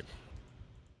restart.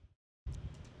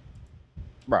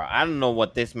 Bro, I don't know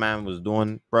what this man was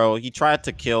doing, bro. He tried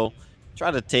to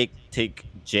take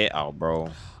Jet out,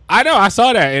 bro. I know, I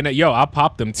saw that, and yo, I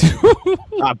popped him too.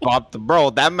 I popped him,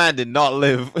 bro. That man did not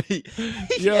live.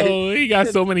 Yo, he got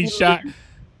so many shots.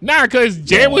 Nah, cause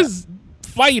Jay was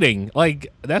fighting.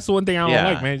 Like that's the one thing I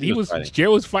don't like, man. Jay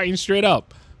was fighting straight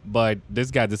up, but this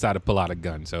guy decided to pull out a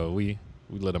gun, so we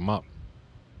lit him up.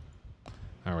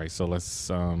 All right, so let's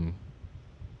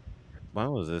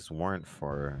What was this warrant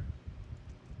for?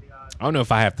 I don't know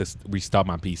if I have to restart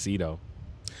my PC though.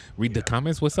 Read the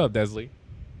comments. What's up, Desley?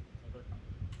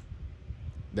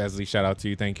 Desley, shout out to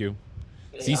you. Thank you.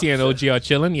 Yeah, CC and OG are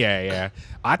chilling. Yeah.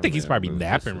 I think he's probably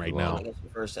napping right now.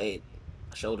 First aid.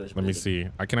 My shoulders. Let me see.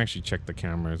 I can actually check the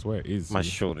cameras. Where is My he?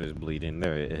 shoulder's bleeding.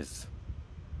 There it is.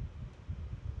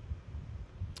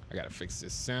 I gotta fix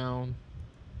this sound.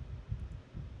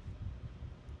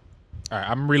 All right,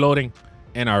 I'm reloading.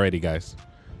 And already, guys.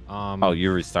 Oh,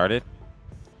 you restarted?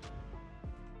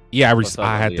 Yeah,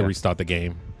 I had to restart the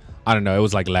game. I don't know. It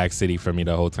was like lag city for me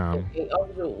the whole time. Hey,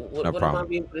 officer, what am I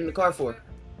being put in the car for?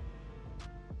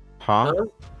 Huh?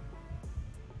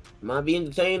 Am I being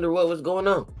detained or what was going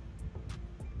on?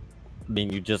 I mean,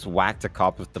 you just whacked a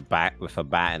cop with a bat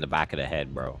in the back of the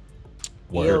head, bro.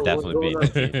 Yo, Definitely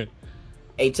be.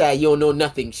 Hey, Ty, you don't know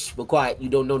nothing. Shh, be quiet. You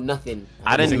don't know nothing.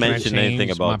 I didn't mention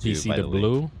anything about my you, PC by to the way.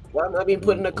 blue. Why am I being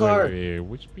put in a car? Wait,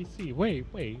 which PC?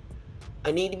 Wait.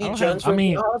 I need to be I transferred.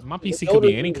 mean, my PC could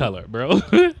be any color, bro.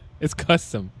 It's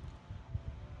custom.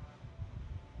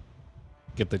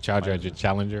 Get the Charger at your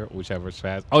Challenger, whichever's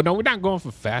fast. Oh no, we're not going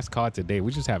for fast car today.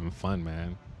 We're just having fun,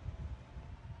 man.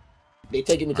 They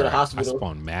taking me to the hospital. I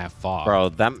spawned mad far, bro.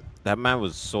 That man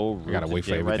was so rude. I gotta wait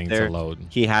for everything right there. to load.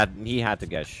 He had to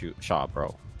get shot,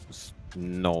 bro.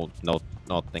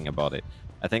 Nothing about it.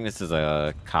 I think this is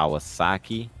a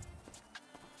Kawasaki.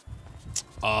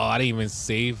 Oh, I didn't even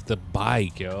save the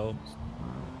bike, yo.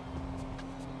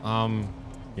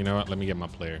 You know what? Let me get my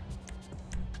player.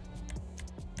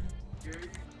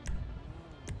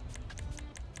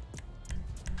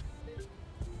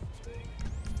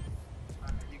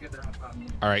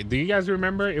 All right. Do you guys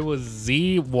remember? It was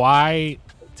ZY10.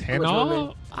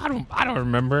 I don't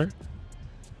remember.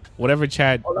 Whatever,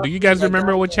 Chad. Do you guys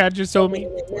remember what Chad just told me?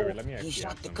 Wait, let me He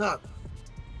shot the cop.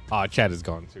 Oh, Chad is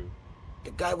gone too. The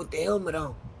guy with the helmet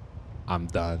on. I'm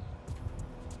done.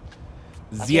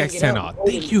 ZX10R.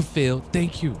 Thank you, Phil.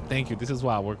 Thank you. This is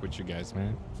why I work with you guys,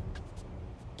 man.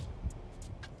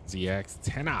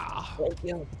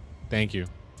 ZX10R. Thank you.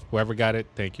 Whoever got it,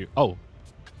 thank you. Oh,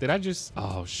 did I just?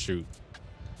 Oh, shoot.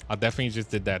 I definitely just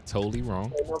did that totally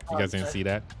wrong. You guys didn't see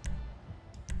that?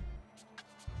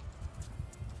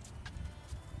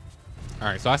 All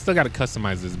right, so I still got to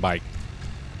customize this bike.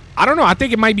 I don't know. I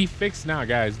think it might be fixed now,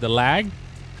 guys. The lag.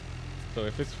 So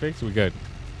if it's fixed, we're good.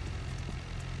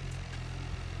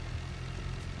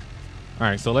 All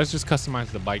right, so let's just customize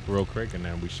the bike real quick, and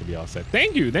then we should be all set.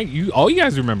 Thank you. All you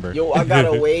guys remember. Yo, I got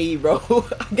away, bro.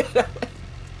 I got away.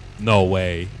 No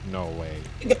way.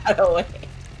 I got away.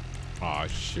 Oh,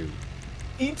 shoot.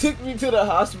 He took me to the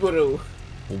hospital.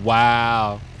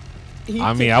 Wow.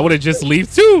 I mean, I would have just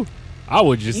leave too. I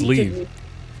would just leave.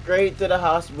 Straight to the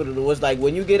hospital. It was like,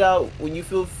 when you get out, when you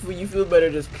feel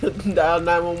better, just dial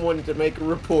 911 to make a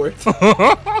report.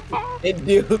 And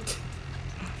dude.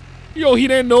 Yo, he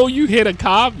didn't know you hit a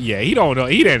cop? Yeah, he don't know.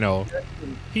 He didn't know.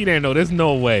 There's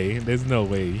no way. He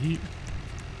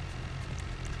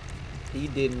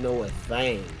didn't know a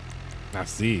thing. I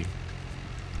see.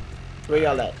 Where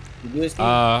y'all at? You good, Steve?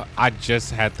 I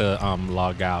just had to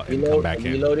log out and come back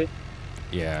in. Reloaded?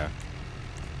 Yeah.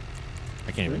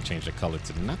 I can't even change the color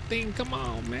to nothing. Come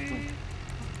on, man.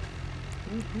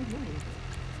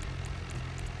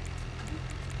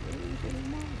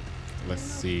 Let's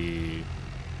see.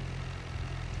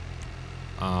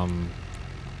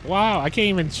 Wow, I can't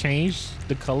even change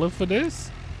the color for this.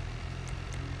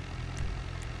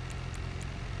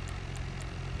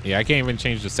 Yeah, I can't even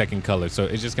change the second color, so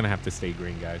it's just gonna have to stay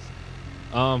green, guys.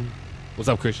 What's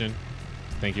up, Christian?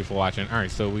 Thank you for watching. All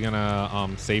right, so we're gonna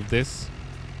save this.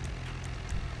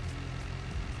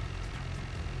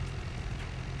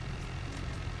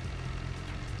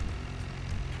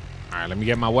 All right, let me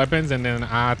get my weapons, and then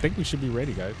I think we should be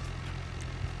ready, guys.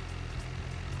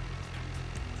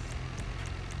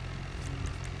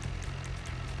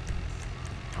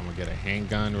 I'm gonna get a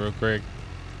handgun real quick.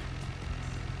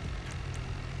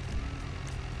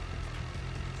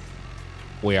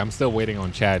 Wait, I'm still waiting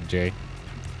on Chad, Jay.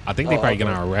 I think they probably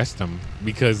gonna arrest him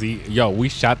because we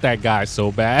shot that guy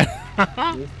so bad.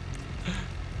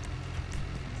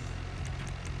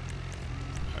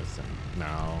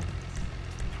 No.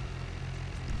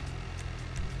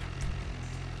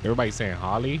 Everybody's saying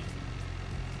Holly.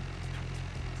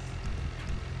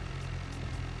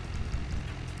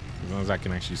 As long as I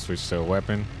can actually switch to a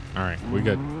weapon. All right, we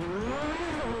good.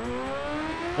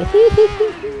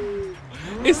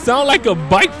 It sounds like a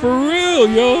bike for real,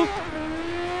 yo.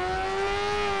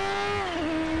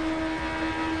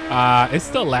 It's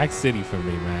still Lag City for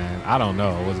me, man. I don't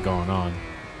know what's going on.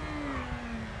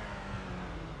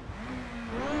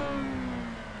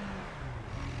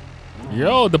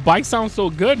 Yo, the bike sounds so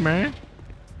good, man.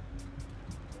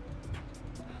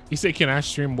 You said, can I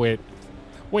stream with?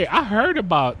 Wait, I heard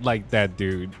about like that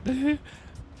dude.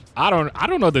 I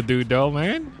don't know the dude though,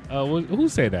 man. Who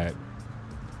said that?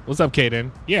 What's up,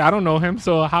 Kaden? Yeah, I don't know him,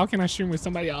 so how can I stream with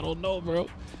somebody I don't know, bro?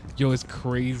 Yo, it's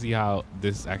crazy how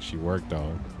this actually worked,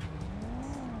 though.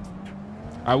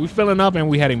 All right, we filling up and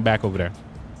we heading back over there.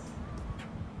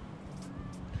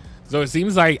 So it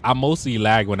seems like I mostly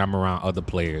lag when I'm around other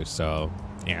players, so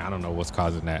yeah, I don't know what's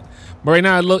causing that. But right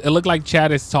now, it look like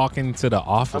Chad is talking to the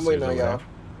officers. I'm waiting on y'all.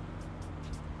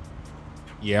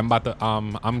 Yeah, I'm about to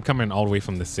I'm coming all the way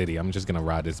from the city. I'm just gonna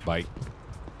ride this bike.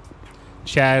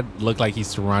 Chad looked like he's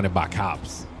surrounded by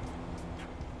cops.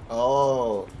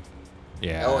 Oh.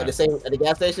 Yeah. Oh, at the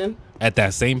gas station? At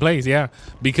that same place, yeah.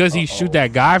 Because he shoot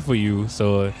that guy for you,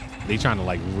 so they trying to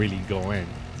like really go in.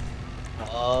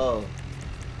 Oh.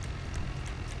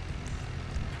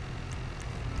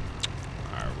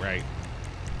 All right.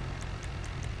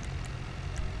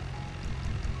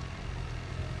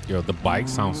 Yo, the bike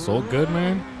sounds so good,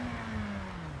 man.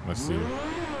 Let's see.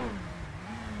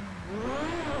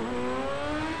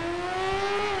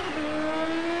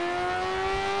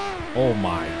 Oh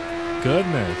my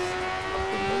goodness.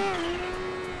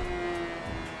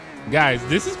 Guys,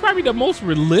 this is probably the most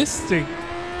realistic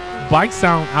bike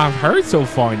sound I've heard so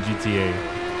far in GTA.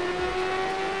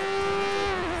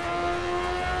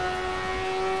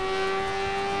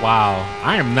 Wow,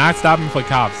 I am not stopping for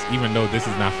cops, even though this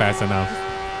is not fast enough.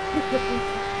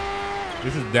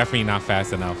 This is definitely not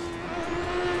fast enough.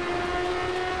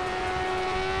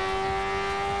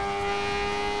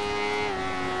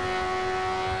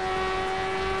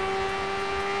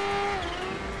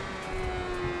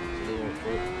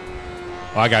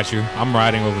 Oh, I got you. I'm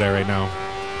riding over there right now.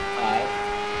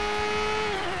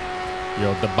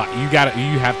 Yo, the bike.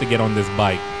 You have to get on this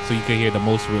bike so you can hear the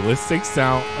most realistic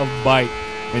sound of bike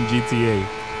in GTA.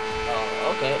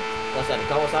 Oh, okay. What's that? The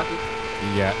Kawasaki?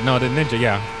 Yeah. No, the Ninja.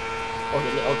 Yeah.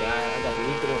 Okay. I got you.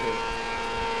 You put it over here.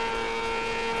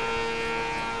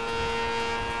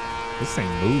 This thing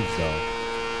moves though.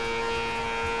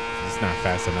 It's not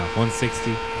fast enough.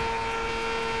 160.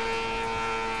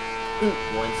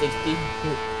 160.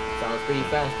 Sounds pretty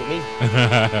fast to me.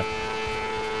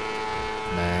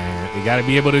 Man, you gotta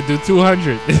be able to do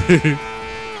 200.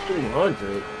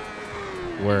 200.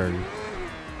 Word.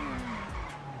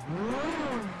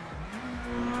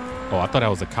 Oh, I thought that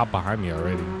was a cop behind me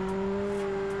already.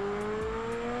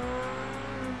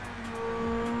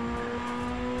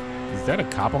 Is that a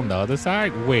cop on the other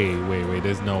side? Wait.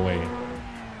 There's no way.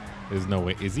 There's no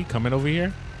way. Is he coming over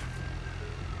here?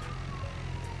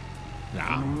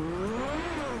 Nah.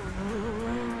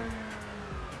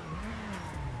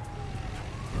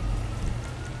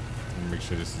 Make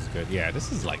sure this is good. Yeah, this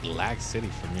is like lag city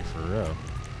for me, for real.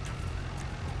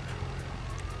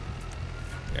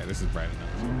 Yeah, this is bright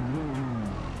enough.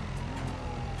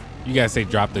 You guys say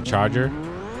drop the charger?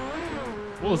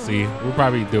 We'll see. We'll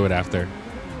probably do it after.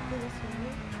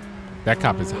 That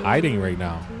cop is hiding right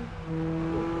now.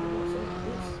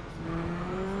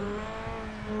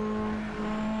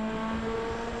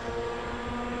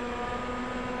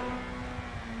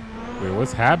 Wait,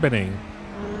 what's happening?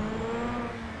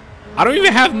 I don't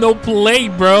even have no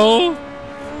plate, bro.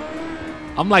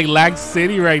 I'm like lag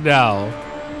city right now.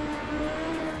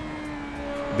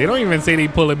 They don't even say they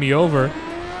pulling me over.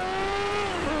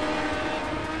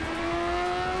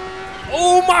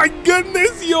 Oh my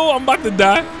goodness, yo, I'm about to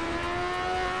die.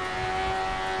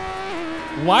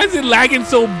 Why is it lagging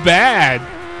so bad?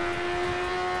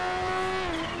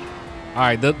 All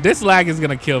right, this lag is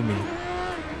gonna kill me.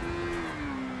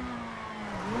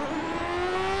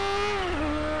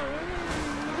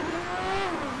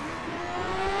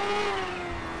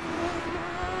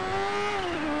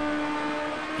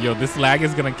 Yo, this lag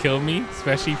is gonna kill me,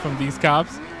 especially from these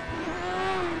cops.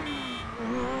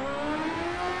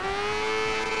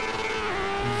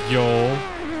 Yo.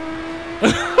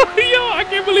 Yo, I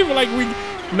can't believe it. Like,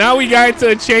 now we got into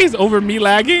a chase over me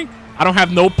lagging. I don't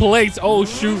have no plates. Oh,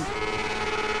 shoot.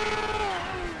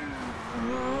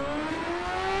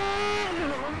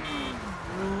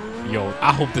 Yo,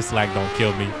 I hope this lag don't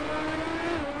kill me.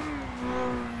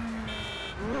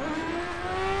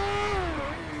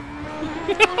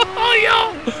 Oh,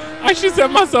 yo, I should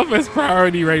set myself as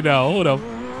priority right now. Hold up.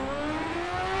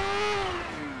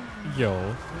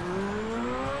 Yo.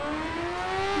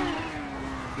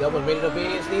 You almost made it up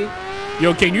here, Steve?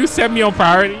 Yo, can you set me on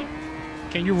priority?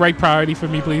 Can you write priority for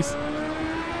me, please?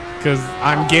 Because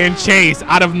I'm getting chased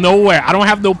out of nowhere. I don't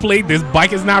have no plate. This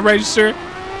bike is not registered,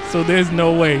 so there's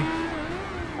no way.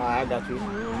 I got you.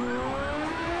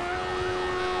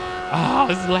 Oh,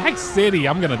 it's lag city.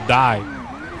 I'm going to die.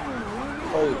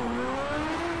 Oh.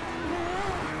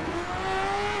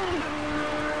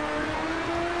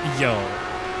 Yo,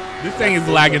 this thing is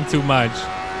lagging too much.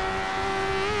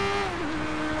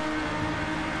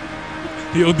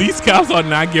 Yo, these cops are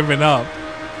not giving up.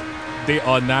 They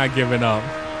are not giving up.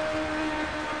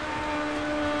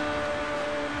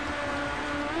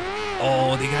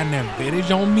 Oh, they got an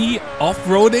advantage on me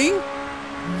off-roading?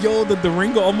 Yo, the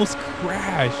Durango almost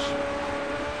crashed.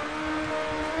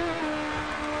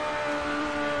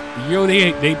 Yo,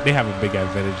 they have a big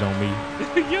advantage on me.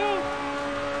 Yo.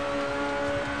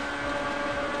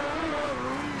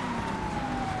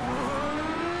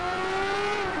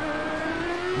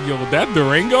 Yo, that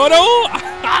Durango though?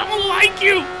 I don't like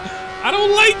you. I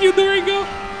don't like you, Durango.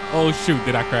 Oh shoot,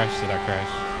 did I crash? Did I crash?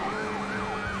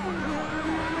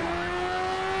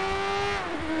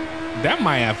 That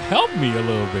might have helped me a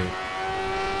little bit.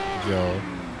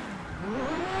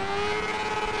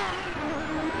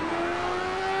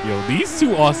 Yo, these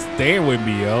two are staying with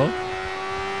me, yo.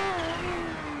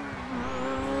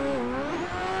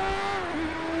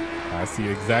 I see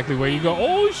exactly where you go.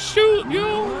 Oh shoot,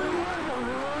 yo.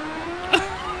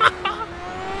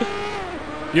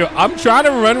 Yo, I'm trying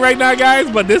to run right now, guys,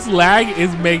 but this lag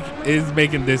is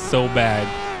making this so bad.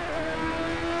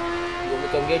 You want me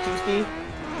to come get you, Steve?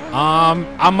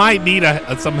 I might need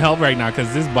some help right now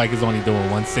because this bike is only doing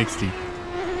 160.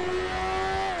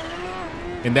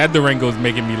 And that Durango is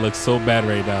making me look so bad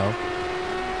right now.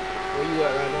 Where you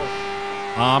at right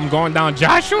now? I'm going down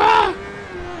Joshua.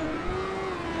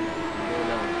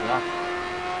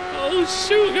 Oh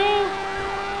shoot, yo.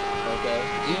 Okay.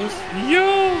 East?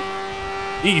 Yo.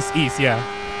 East, yeah.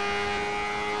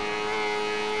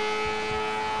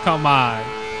 Come on.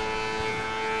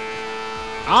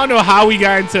 I don't know how we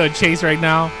got into a chase right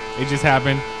now. It just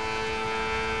happened.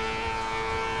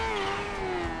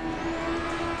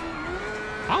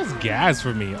 How's gas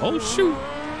for me? Oh shoot.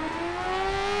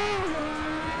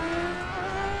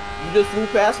 You just flew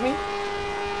past me?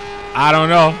 I don't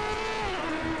know.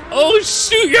 Oh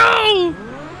shoot, yo!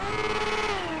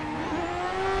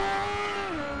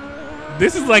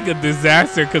 This is like a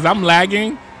disaster because I'm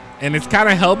lagging and it's kind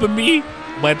of helping me,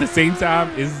 but at the same time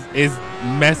is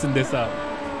messing this up.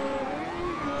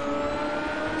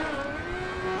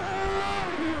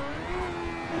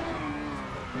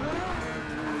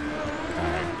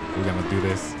 Alright, we're gonna do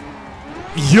this.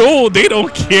 Yo, they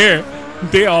don't care.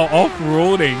 They are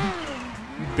off-roading.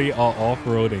 They are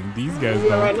off-roading. These guys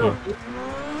don't care.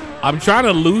 I'm trying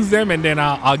to lose them, and then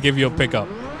I'll give you a pickup.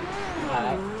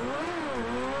 Alright.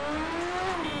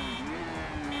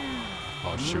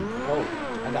 Oh shoot! Oh,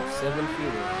 I got 7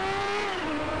 feet.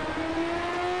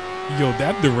 Yo,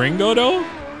 that Durango though.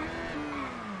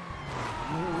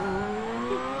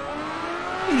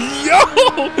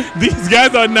 Yo, these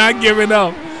guys are not giving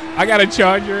up. I got a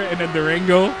Charger and a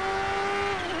Durango.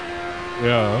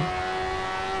 Yeah.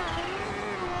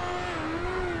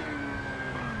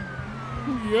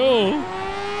 Yo.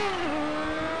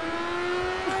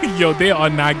 Yo, they are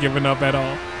not giving up at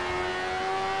all.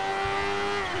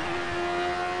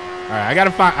 All right, I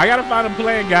gotta find a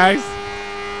plan, guys.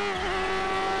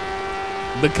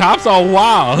 The cops are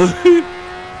wild.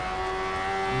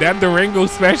 That Durango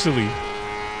especially.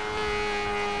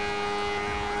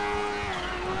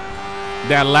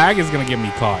 That lag is gonna get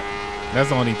me caught. That's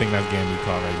the only thing that's getting me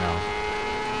caught right now.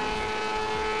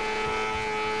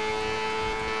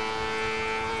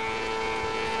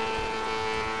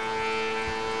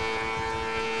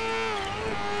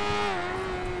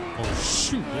 Oh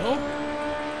shoot, yo.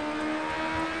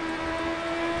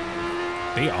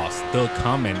 They are still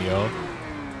coming, yo.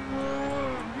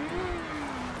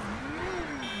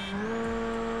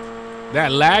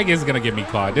 That lag is gonna get me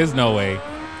caught. There's no way.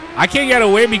 I can't get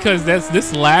away because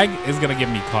this lag is gonna get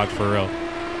me caught for real.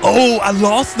 Oh, I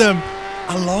lost them.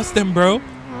 I lost them, bro.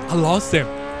 I lost them.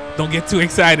 Don't get too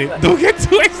excited. Don't get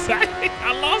too excited.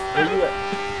 I lost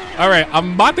them. All right,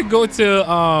 I'm about to go to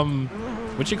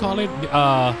what you call it?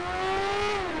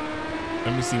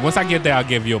 Let me see. Once I get there, I'll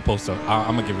give you a poster.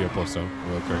 I'm gonna give you a poster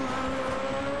real quick.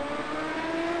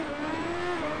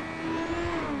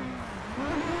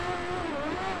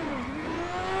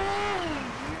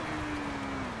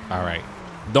 All right.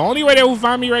 The only way they will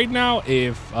find me right now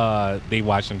if they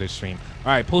watching this stream.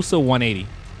 All right, postal 180.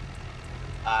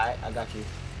 All right, I got you.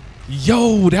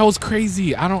 Yo, that was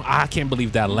crazy. I can't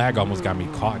believe that lag almost got me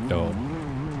caught though.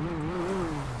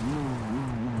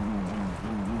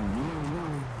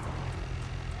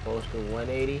 Postal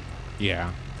 180.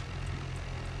 Yeah.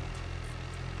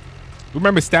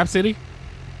 Remember Stab City?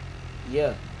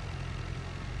 Yeah.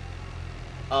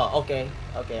 Oh, okay.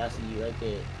 Okay, I see you right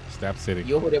there. Stab City.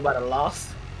 You over there by the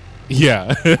lost?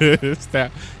 Yeah.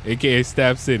 Stab, aka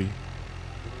Stab City.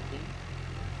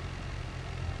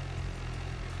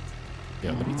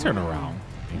 Yeah, let me turn around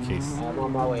in case. I'm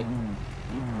on my way.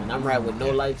 And I'm right with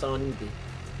no lights on either.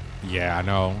 Yeah, I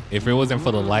know. If it wasn't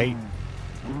for the light,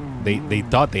 they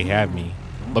thought they had me.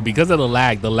 But because of the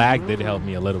lag did help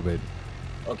me a little bit.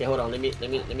 Okay, hold on. Let me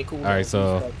cool down. All right,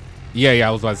 so yeah,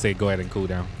 I was about to say go ahead and cool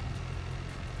down.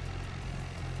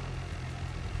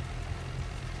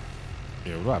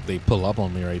 Yeah, what if they pull up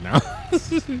on me right now?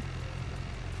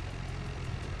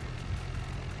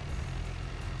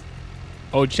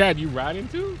 Oh, Chad, you riding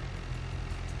too?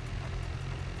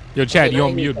 Yo, Chad, Okay, you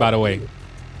on mute, by the way.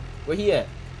 Where he at?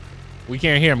 We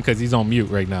can't hear him because he's on mute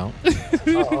right now.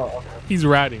 Okay. He's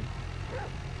riding.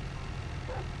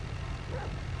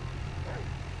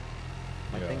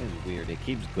 My thing is weird. It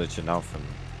keeps glitching out for me.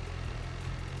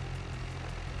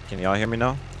 Can y'all hear me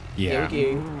now? Yeah.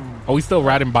 Okay. Are we still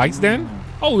riding bikes then?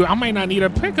 Oh, I might not need a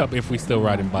pickup if we still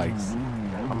riding bikes.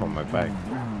 I'm on my bike.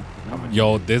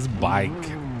 Yo, this bike,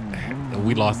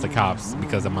 we lost the cops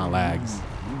because of my lags.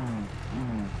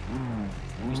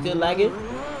 You still lagging?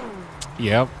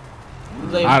 Yep.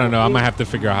 Like, I don't know. I might have to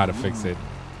figure out how to fix it.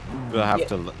 We'll have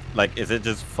to, like, is it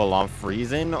just full on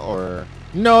freezing or?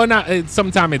 No, not.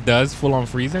 Sometime it does full on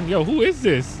freezing. Yo, who is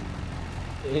this?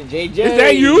 JJ. Is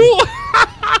that you?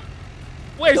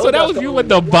 Wait, so that was you with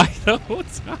the bike the whole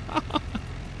time?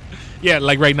 Yeah,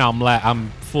 like right now I'm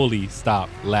fully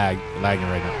lagging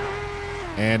right now.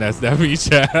 And that's definitely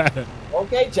Chad.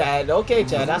 Okay, Chad. Okay,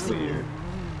 Chad. That's I see. weird.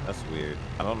 That's weird.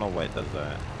 I don't know why it does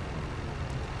that.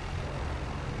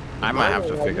 I might have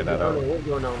to figure that out. What's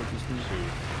going on with you, Steve?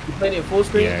 You playing it full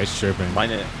screen? Yeah, it's tripping. Mine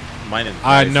is.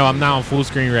 No, I'm not on full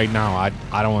screen right now. I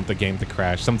don't want the game to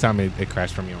crash. Sometimes it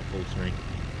crashed for me on full screen.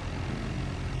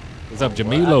 What's up,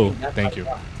 Jamilo? Thank you.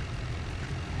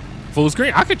 Full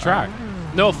screen? I could try.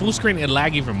 No, full screen it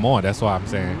lag even more. That's what I'm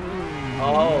saying.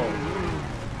 Oh.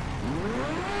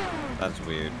 That's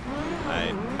weird.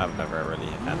 I've never really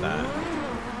had that.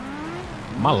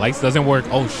 My lights doesn't work.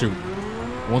 Oh shoot.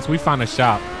 Once we find a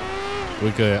shop,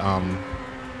 we could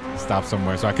stop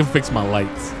somewhere so I can fix my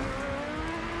lights.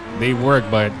 They work,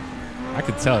 but I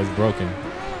could tell it's broken.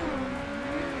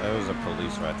 There was a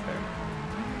police right there.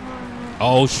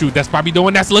 Oh shoot, that's probably the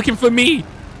one that's looking for me.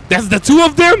 That's the two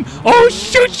of them. Oh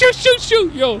shoot, shoot, shoot,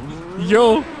 shoot. Yo,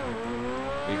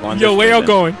 where y'all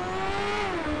going?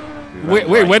 Wait,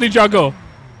 where did y'all go?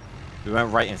 We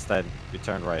went right instead. We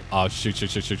turned right. Oh shoot,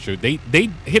 shoot, shoot, shoot, shoot. They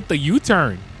hit the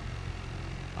U-turn.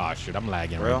 Oh shoot, I'm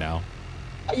lagging right now.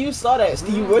 You saw that,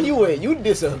 Steve. Where you went? You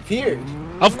disappeared.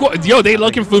 Of course, yo, they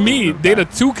looking for me. They the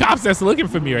two cops that's looking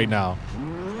for me right now.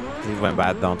 He went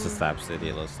back down to Slap City,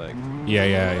 it looks like.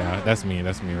 Yeah. That's me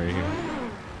right here.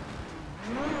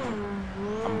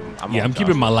 I'm keeping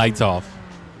Joshua. my lights off.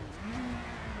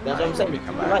 That's what I'm saying.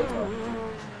 Come back.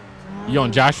 You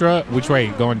on Joshua? Which way?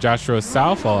 Going Joshua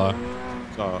south or?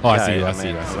 So, Oh, I see you. I see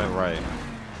you. I went right.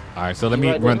 All right, so let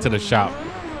me run to the shop.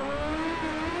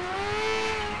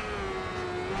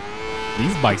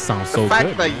 These bikes sound so good. The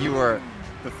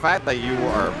fact that you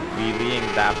are wheeling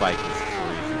that bike is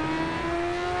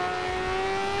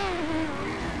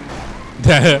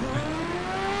crazy.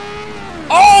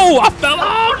 Oh, I fell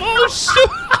off. Oh shoot!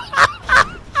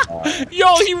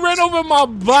 Yo, he ran over my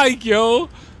bike, yo.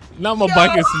 Now my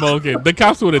bike is smoking. The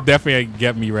cops would have definitely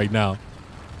get me right now.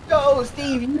 Yo,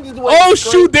 Steve, you just Oh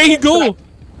shoot, there he go.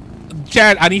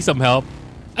 Chad, I need some help.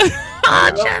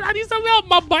 Chad, I need some help.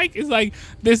 My bike is like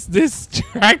this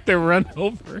tractor run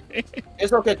over it.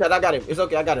 It's okay, Chad. I got him. It's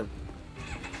okay. I got him.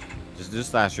 Just do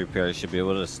slash repair. You should be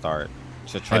able to start.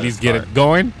 Should try At to least get it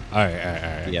going. All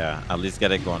right. Yeah, at least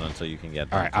get it going until you can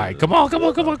get. All right. Come on.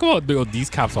 Dude, these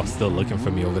cops are still looking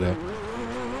for me over there.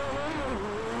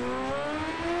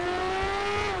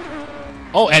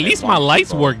 Oh, at least my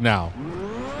lights work now.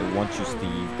 They want you,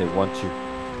 Steve. They want you.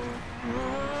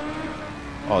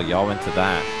 Oh, y'all went to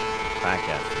that. Back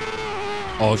at.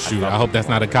 Oh shoot! I hope that's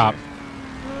not a cop.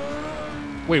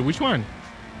 Wait, which one?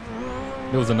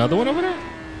 There was another one over there?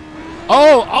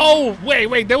 Oh,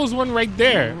 wait, there was one right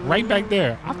there. Right back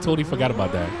there. I totally forgot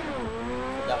about that.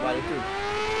 Got body too.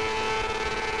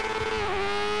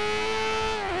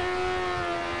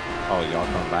 Oh, y'all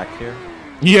come back here?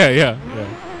 Yeah.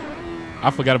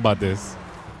 I forgot about this.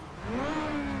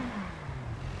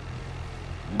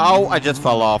 Oh, I just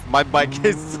fell off. My bike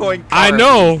is going. I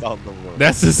know.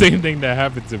 That's the same thing that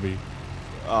happened to me.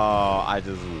 Oh, I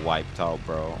just wiped out,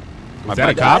 bro. Was that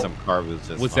a cop?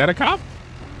 Was that a cop?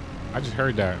 I just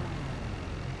heard that.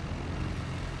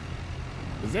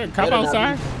 Is there a cop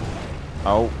outside?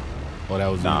 Oh, that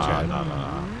was you, Chad.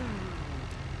 No.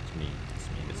 It's me.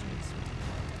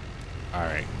 All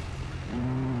right.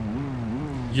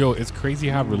 Yo, it's crazy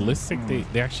how realistic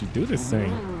they actually do this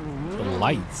thing. The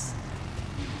lights.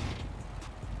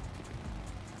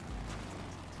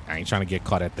 I ain't trying to get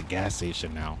caught at the gas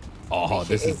station now. Oh,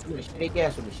 this is. Shit the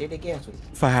gas with me.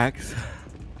 Facts.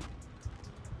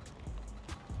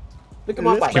 Look at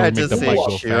my bike. Can we make the bike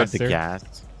go faster? The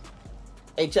gas.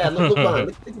 Hey, Chad, look behind.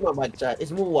 Look at my bike, Chad.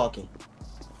 It's moonwalking.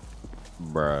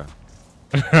 Bruh.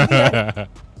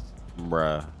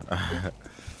 Bruh.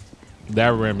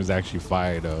 That rim is actually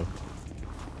fire, though.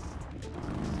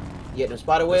 Yeah, the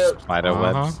spider webs. Spider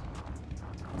webs.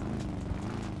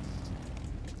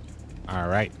 All All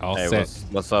right, all Hey, set.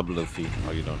 what's up, Luffy?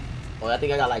 How you doing? Oh, I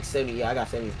think I got like 70. Yeah, I got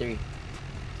 73.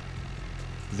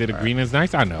 Is it a green is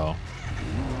nice? I know.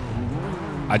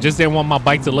 I just didn't want my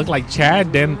bike to look like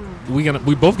Chad. Then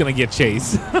we both gonna get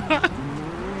chased.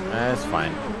 That's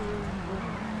fine.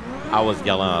 I was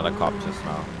yelling at a cop just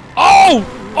now. Oh,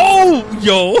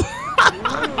 yo.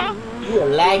 You were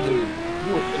lagging.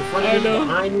 You were in front of me,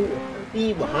 behind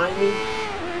me, behind me.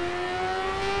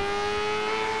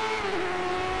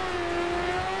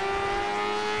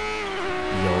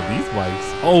 Yo, these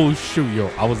bikes. Oh shoot, yo.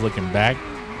 I was looking back.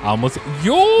 I almost.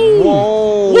 Yo.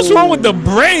 Whoa. What's wrong with the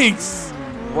brakes?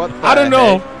 What? I don't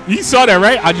know. You saw that,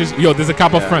 right? Yo, there's a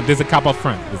cop up Yeah. front. There's a cop up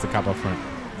front. There's a cop up front.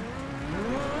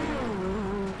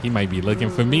 He might be looking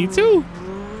for me too.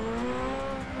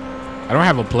 I don't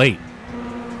have a plate.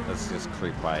 Let's just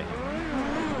creep by.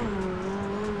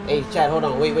 Hey, Chad, hold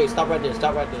on. Wait. Stop right there.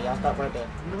 Stop right there. Y'all stop right there.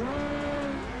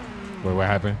 Wait, what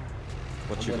happened?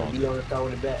 What you I'm gonna gonna be do? on the car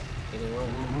with the back.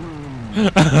 And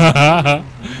then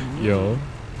run. Yo.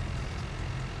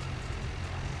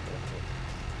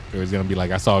 It was gonna be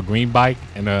like I saw a green bike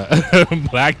and a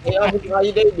black Hey, bike. how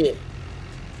your day been?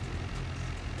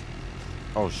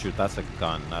 Oh shoot, that's a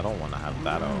gun. I don't want to have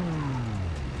that out.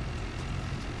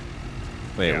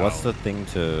 Wait, Yo. what's the thing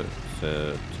to?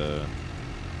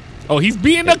 Oh, he's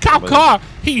beating the Yeah, cop but- car.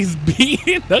 He's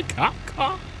beating the cop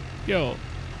car. Yo.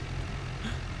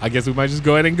 I guess we might just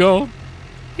go ahead and go.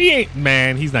 He ain't,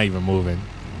 man, he's not even moving.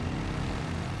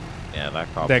 Yeah, that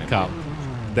cop. That ain't cop.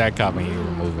 moving. That cop ain't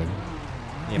even moving.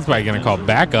 He He's probably gonna call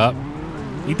backup.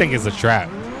 He think it's a trap.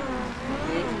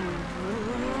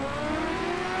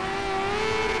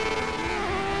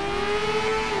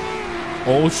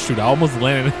 Oh shoot, I almost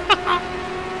landed.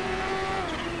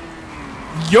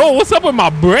 Yo, what's up with my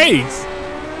brakes?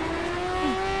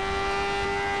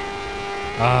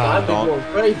 I've been going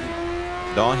crazy.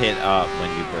 Don't hit up when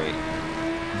you brake.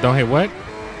 Don't hit what?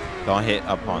 Don't hit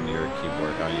up on your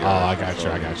keyboard. On your Oh, I got you,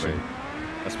 control I when got you. brake.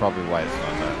 That's probably why it's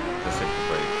on that. Just hit the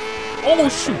brake. Oh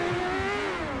shoot.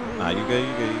 Nah, you good.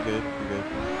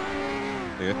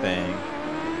 Do your thing.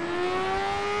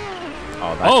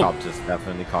 Oh, that Oh. cop just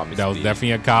definitely caught me. That was speeding.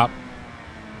 definitely a cop.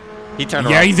 He turned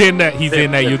Yeah, around. he's in that. He's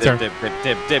in that U-turn. Dip.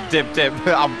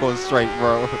 I'm going straight,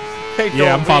 bro. Ain't no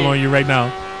Yeah, I'm way. following you right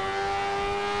now.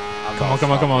 I'm Come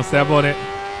not on, stopping. step on it.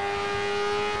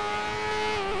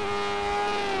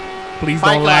 Please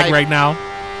Bike don't lag life. right now.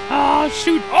 Oh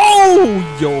shoot. Oh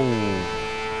yo.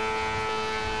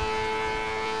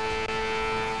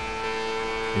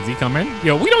 Is he coming?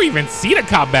 Yo, we don't even see the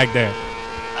cop back there.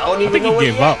 I don't even think know he where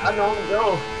gave he at. up. I know I'm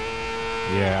gone.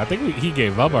 Yeah, I think he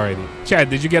gave up already. Chad,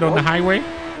 did you get on the highway?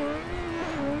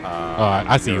 Oh,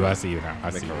 I see you. I see you now. I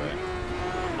see you.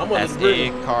 I'm on the SA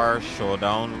bridge. Car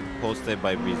Showdown posted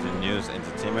by Reason News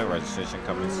Entertainment. Registration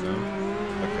coming soon.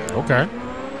 Okay. Okay.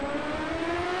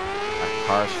 A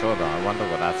car showdown. I wonder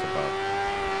what that's about.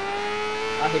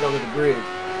 I hit on the bridge.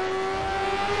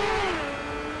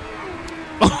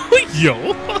 Yo.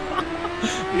 Yo.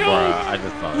 Bruh, I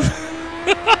just thought that.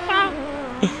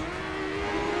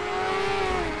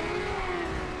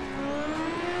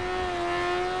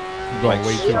 Going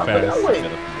way too yeah, fast. but wait.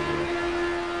 Get up in the wheel.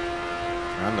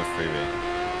 We're on the freeway.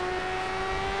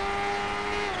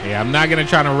 Yeah, I'm not gonna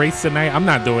try to race tonight. I'm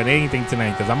not doing anything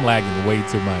tonight because I'm lagging way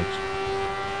too much.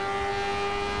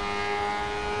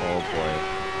 Oh boy.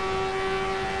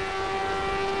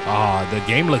 Oh, the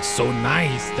game looks so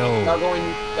nice though. Y'all going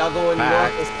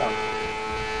Back. north and south.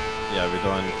 Yeah, we're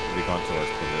going towards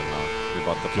Pavilion now. We're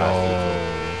about to Yo. pass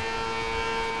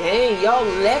Dang, y'all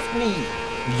left me.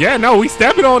 Yeah, no, we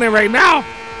stepping on it right now.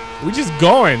 We just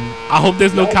going. I hope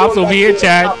there's no Y'all cops going over back here, to the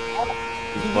Chad. south.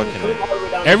 He's booking it. All the way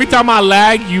down Every the time I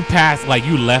lag, you pass. Like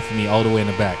you left me all the way in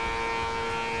the back.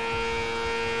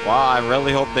 Wow, I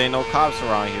really hope there ain't no cops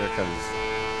around here, because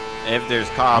if there's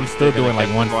cops, I'm still they're gonna doing like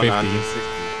catch me going 150.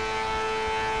 160.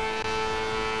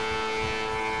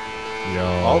 Yo,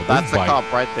 Oh, this that's a bike.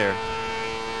 cop right there.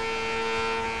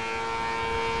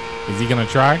 Is he gonna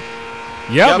try?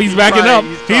 Yep, Yup, he's backing trying, up.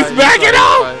 He's trying, backing trying,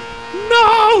 up.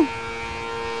 No,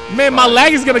 man, my Fine.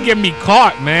 lag is gonna get me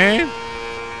caught, man.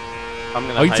 I'm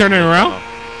gonna Oh, you hide turning in the around? tunnel.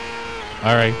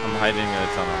 All right. I'm hiding in the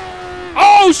tunnel.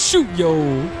 Oh shoot, yo.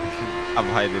 I'm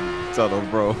hiding in the tunnel,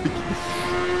 bro.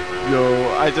 Yo,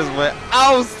 I just went.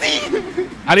 Ow, Steve!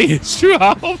 I didn't shoot.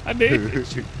 I hope I didn't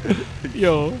shoot.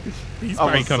 Yo, he's I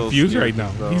probably was so confused scared right now.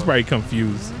 just now. He's probably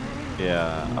confused.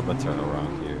 Yeah, I'm gonna turn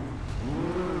around here.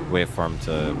 Wait for him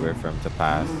to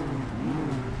pass.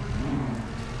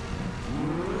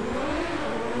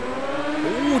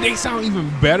 Ooh, they sound even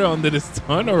better under this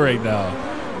tunnel right now.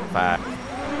 Back.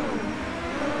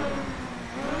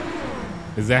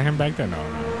 Is that him back there? No.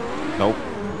 Nope.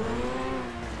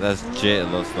 That's Jit, it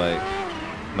looks like.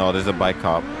 No, there's a bike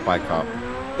cop. Bike cop.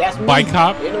 That's me. Bike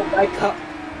cop? Ain't no bike cop.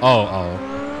 Oh.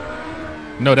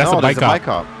 No, that's a bike cop. Bike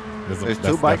cop. There's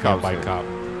two bike cops. Bike cop.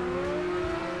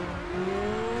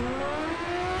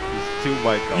 There's two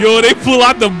bike cops. Yo, they pull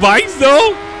out the bikes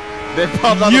though. They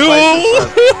pulled out Yo,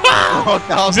 the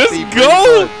bikes. just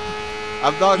go.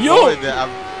 I'm not Yo. going there. I'm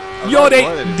Yo, not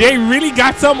going there. they really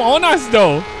got something on us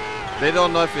though. They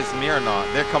don't know if it's me or not.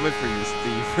 They're coming for you,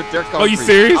 Steve. They're coming. Oh, you for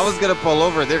serious? I was gonna pull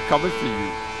over. They're coming for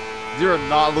you. You're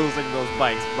not losing those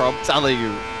bikes, bro. I'm telling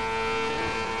you.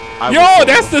 Yo,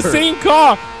 that's the same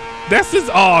car. That's his.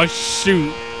 Oh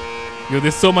shoot. Yo,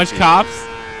 there's so much cops.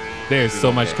 There's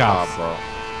so much cops. Caught, bro.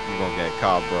 You gonna get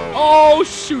caught, bro. Oh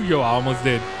shoot, yo, I almost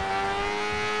did.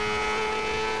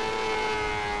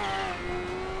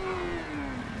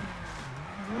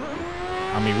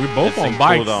 I mean, we're both on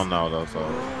bikes. Cool down now, though, so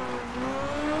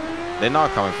they're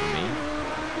not coming for me.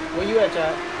 Where you at,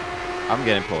 Chad? I'm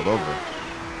getting pulled over.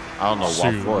 I don't know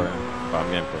what Shoot. for, but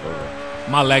I'm getting pulled over.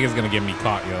 My leg is gonna get me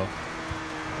caught, yo.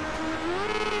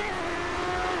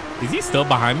 Is he still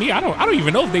behind me? I don't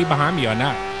even know if they behind me or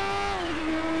not.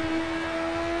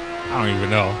 I don't even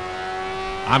know.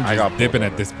 I'm just dipping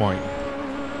at this point.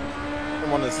 I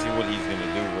want to see what he's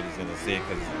gonna do, what he's gonna say,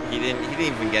 because he didn't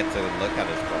even get to look at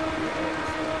his property.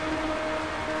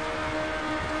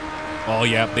 Oh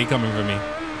yeah, they coming for me.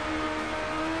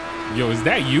 Yo, is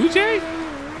that you, Jay?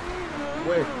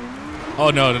 Where?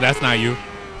 Oh no, that's not you.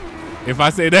 If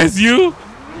I say that's you,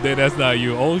 then that's not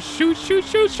you. Oh shoot, shoot,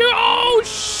 shoot, shoot. Oh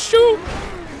shoot.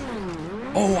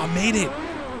 Oh, I made it.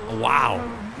 Oh, wow.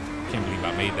 Can't believe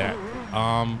I made that.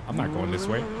 I'm not going this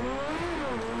way.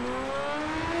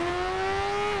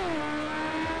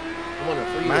 I'm on a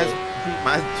freeway.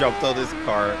 Man jumped out his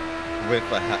car with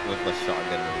a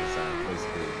shotgun in his hand.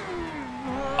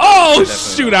 Oh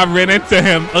shoot, I ran into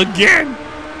him again.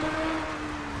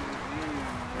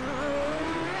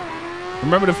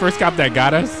 Remember the first cop that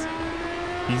got us?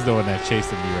 He's the one that's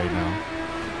chasing me right now.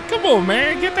 Come on,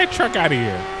 man, get that truck out of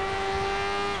here.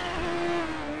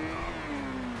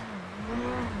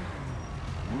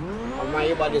 I'm right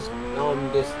here by this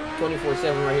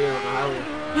 24/7 right here on the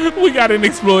highway. We got an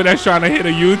explorer that's trying to hit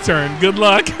a U-turn. Good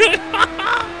luck.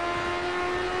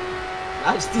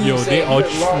 Yo, they are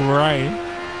trying.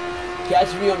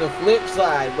 Catch me on the flip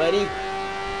side, buddy.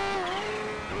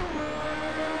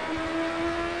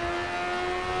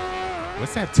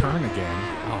 What's that turn again?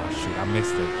 Oh shoot, I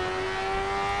missed it.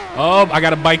 Oh, I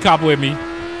got a bike cop with me.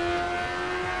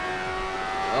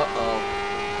 Uh-oh.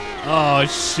 Oh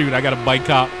shoot, I got a bike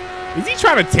cop. Is he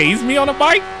trying to tase me on a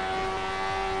bike?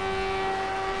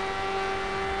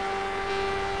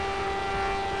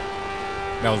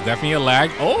 That was definitely a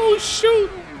lag. Oh shoot.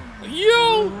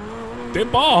 Yo.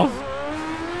 Dip off.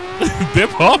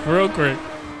 Dip off real quick.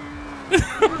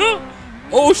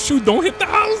 Oh shoot, don't hit the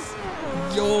house.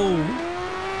 Yo.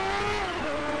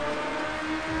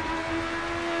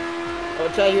 Oh,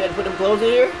 Chad, you had to put them clothes in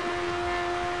here?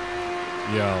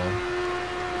 Yo.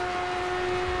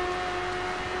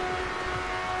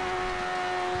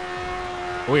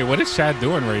 Wait, what is Chad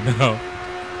doing right now?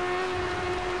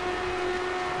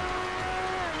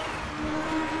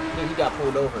 I think he got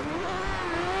pulled over.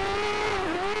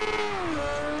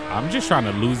 I'm just trying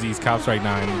to lose these cops right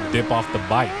now and dip off the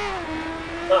bike.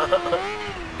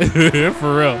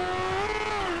 For real.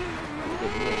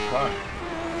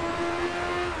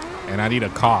 And I need a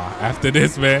car after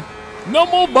this, man. No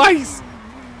more bikes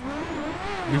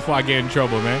before I get in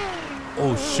trouble, man.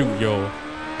 Oh shoot, yo.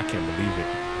 I can't believe it.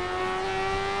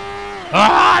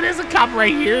 Ah, there's a cop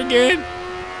right here again.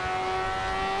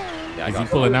 Yeah, is he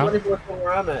pulling out?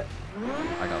 Where I'm at.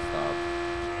 I got stopped.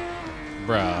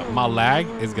 Bruh, my lag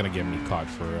is gonna get me caught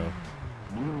for real.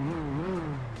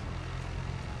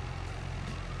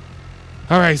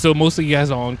 All right, so most of you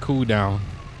guys are on cooldown.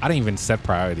 I didn't even set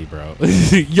priority, bro.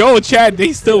 Yo, Chad,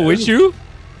 they still with you?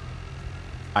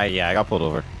 Yeah, I got pulled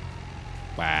over.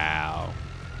 Wow.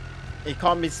 He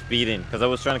caught me speeding because I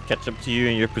was trying to catch up to you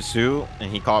in your pursuit, and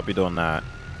he caught me doing that.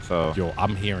 So Yo,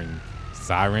 I'm hearing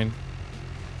siren.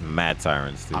 Mad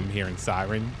sirens, dude. I'm hearing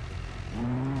siren.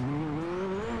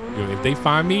 Yo, if they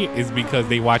find me, it's because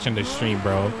they watching the stream,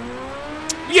 bro.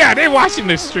 Yeah, they watching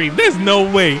the stream. There's no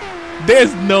way.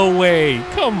 There's no way.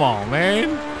 Come on,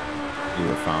 man. You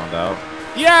were found out.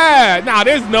 Yeah, nah,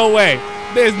 there's no way.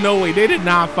 There's no way. They did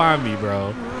not find me,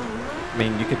 bro. I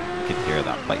mean, you could hear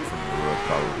that bike from the road,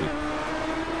 probably.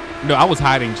 No, I was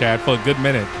hiding, Chad, for a good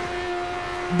minute.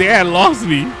 They had lost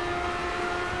me.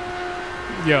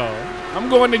 Yo, I'm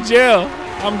going to jail.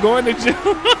 I'm going to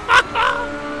jail.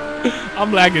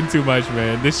 I'm lagging too much,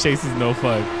 man. This chase is no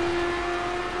fun.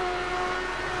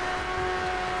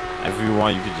 If you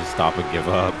want, you could just stop and give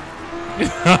up.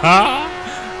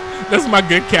 That's my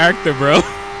good character, bro. You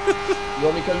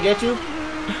want me to come get you?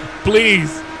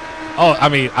 Please. Oh, I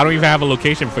mean, I don't even have a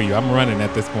location for you. I'm running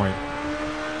at this point.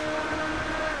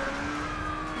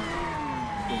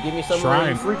 Just give me somewhere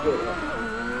you frequent.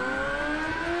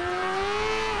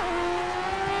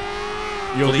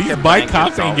 Yo, So these bike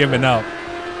cops ain't giving up.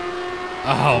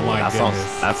 Oh my that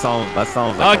goodness. That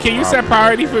sounds like can you set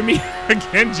priority for me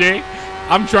again, Jay?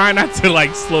 I'm trying not to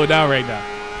like slow down right now.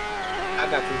 I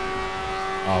got you.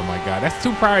 Oh my god, that's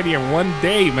 2 priority in one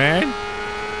day, man.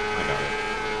 I got it.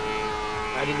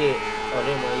 I already did. Oh,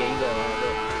 never mind. Yeah, you got it.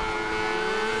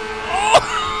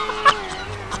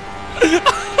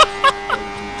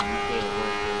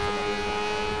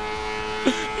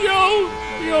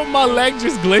 Yo, my leg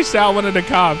just glitched out one of the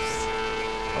cops.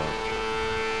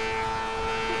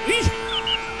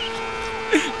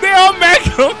 They all mad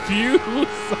confused.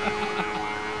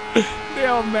 They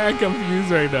all mad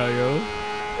confused right now, yo.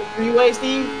 Freeway,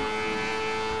 Steve?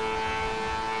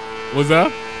 What's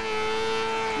up?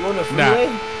 You on the freeway?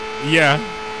 Nah. Yeah.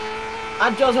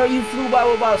 I just heard you flew by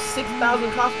with about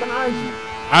 6,000 cops behind you.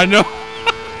 I know.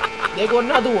 There go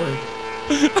another one.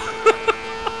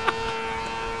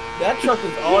 That truck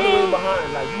is all the way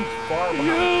behind, like you far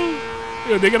behind.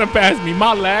 Yo, they're gonna pass me.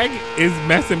 My lag is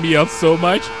messing me up so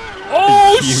much.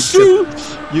 Oh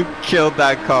shoot! You killed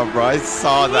that car, bro. I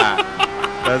saw that.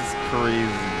 That's crazy.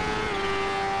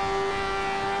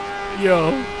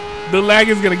 Yo, the lag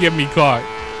is gonna get me caught.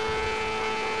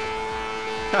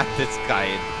 This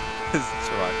guy, this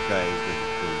truck guy is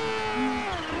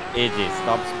crazy. AJ,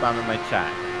 stop spamming my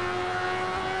chat.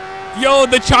 Yo,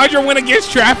 the Charger went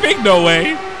against traffic? No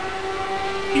way.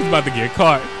 He's about to get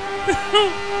caught.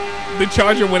 The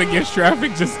Charger went against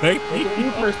traffic just like me.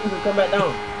 You first people come back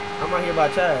down. I'm right here by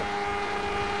Chad.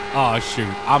 Oh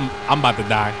shoot, I'm about to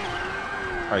die.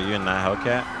 Are you in that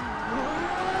Hellcat?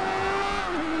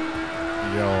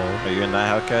 Yo. Are you in that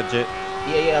Hellcat, Jit?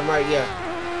 Yeah, I'm right, yeah.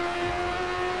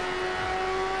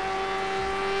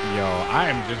 Yo, I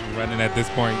am just running at this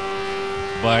point.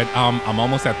 But I'm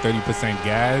almost at 30%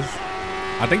 gas.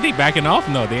 I think they backing off.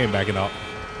 No, they ain't backing off.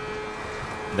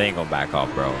 They ain't gonna back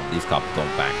off, bro. These cops don't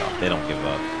back off. They don't give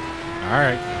up. All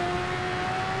right.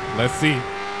 Let's see.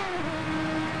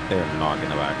 They're not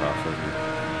gonna back off with you.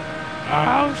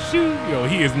 Oh shoot. Yo,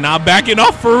 he is not backing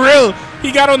off for real.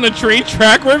 He got on the train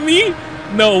track with me?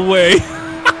 No way.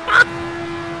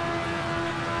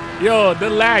 Yo, the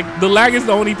lag is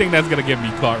the only thing that's gonna get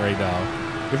me caught right now.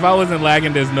 If I wasn't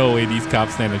lagging, there's no way these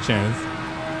cops stand a chance.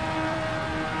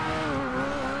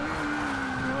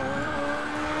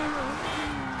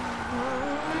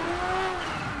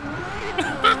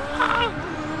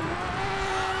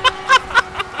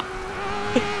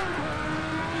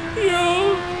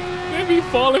 Yo, they be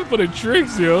falling for the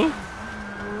tricks, yo.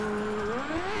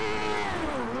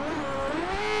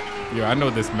 Yo, I know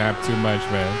this map too much,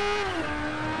 man.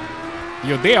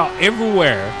 Yo, they are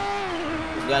everywhere.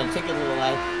 You got a ticket, little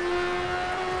light.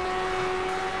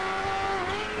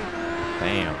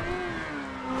 Damn.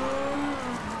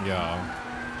 Yo.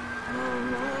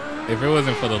 If it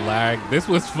wasn't for the lag, this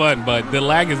was fun, but the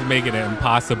lag is making it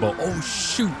impossible. Oh,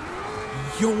 shoot.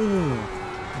 Yo.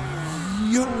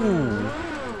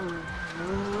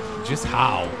 Just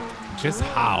how? Just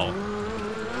how?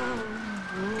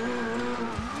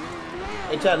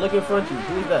 Hey, Chad, look in front of you.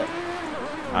 Who's that?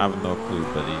 I have no clue,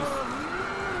 but he's...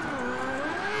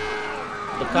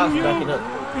 The cops backing up.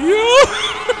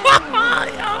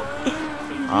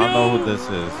 I don't know who this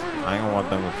is. I ain't want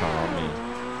them to come on me.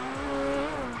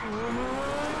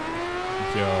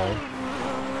 Yo.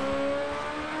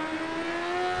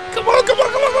 Come on. Come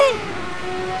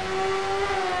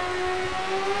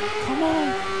on.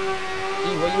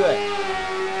 Steve, where you at?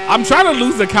 I'm trying to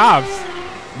lose the cops,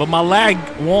 but my lag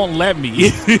won't let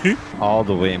me. All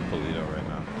the way in Polito right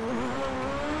now.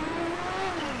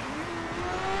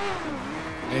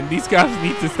 And these cops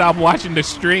need to stop watching the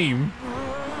stream.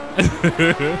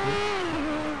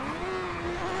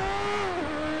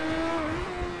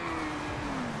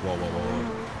 Whoa.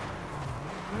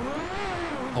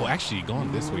 Oh, actually,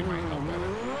 going this way might help better.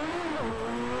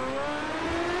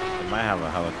 They might have a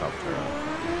helicopter.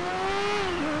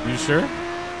 You sure?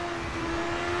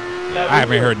 Yeah, I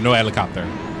haven't heard no helicopter.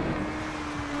 Well,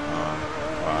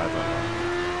 I don't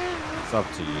know. It's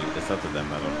up to you. It's up to them.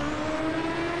 I don't know.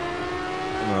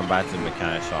 I'm going back to the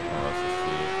mechanic shop and Russell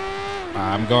Street.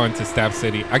 I'm going to Staff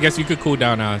City. I guess you could cool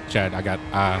down now, Chad. I got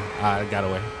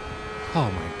away.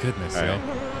 Oh my goodness, yo.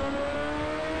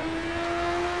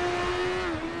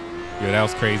 Yeah, that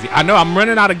was crazy. I know I'm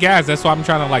running out of gas. That's why I'm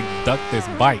trying to like duck this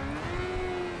bike.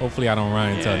 Hopefully I don't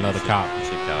run into another cop. You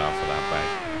should get off of that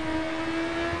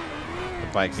bike.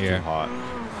 The bike's too hot.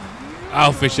 I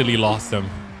officially lost him.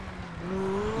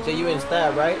 You say you in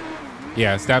Stab, right?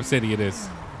 Yeah, Stab City it is.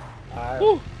 All right.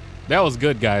 Woo. That was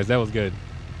good, guys. That was good.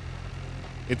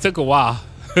 It took a while.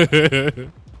 Definitely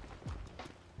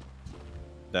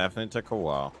took a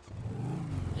while.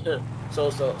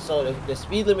 So the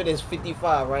speed limit is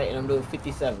 55, right? And I'm doing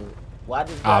 57. Why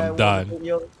did I'm done.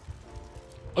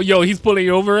 Oh, yo, he's pulling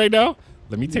you over right now?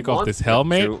 Let me take off this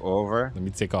helmet. Over. Let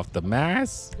me take off the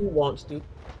mask. He wants to.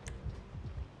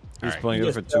 He's pulling you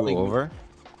over 2 over?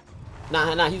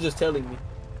 Nah, he's just telling me.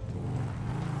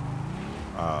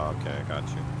 Oh, okay, I got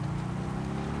you.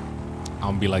 I'm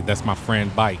gonna be like, that's my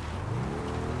friend bike.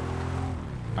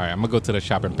 All right, I'm gonna go to the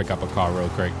shop and pick up a car real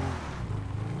quick.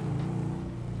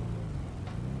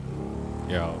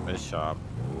 Yo. This shop.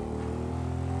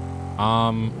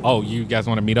 Oh, you guys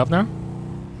want to meet up now?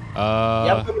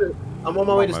 Yeah, I'm on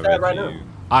my way to Stab right now.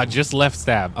 I just left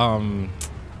Stab.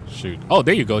 Shoot. Oh,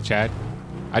 there you go, Chad.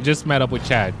 I just met up with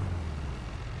Chad.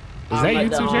 Is that you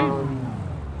too, Jay?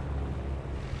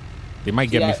 They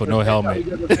might get me for no helmet.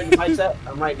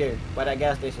 I'm right there by that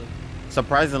gas station.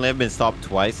 Surprisingly, I've been stopped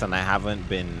twice, and I haven't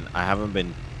been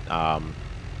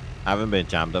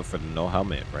jammed up for the no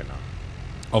helmet right now.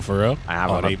 Oh, for real? I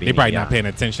have. Oh, they probably not paying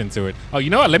attention to it. Oh, you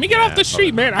know what? Let me get off the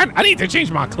street, man. I need to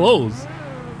change my clothes.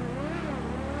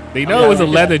 They know it was a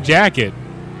leather jacket.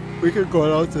 We could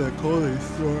go out to the clothing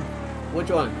store. Which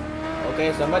one?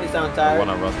 Okay, somebody sound tired.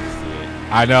 I want to see it.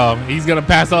 I know. He's gonna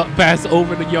pass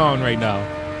over the yawn right now.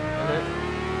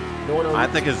 I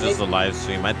think it's just a live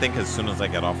stream. I think as soon as I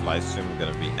get off live stream, I'm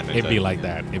gonna be energized. It'd be like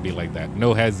that. It'd be like that.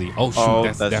 No hezzy. Oh shoot,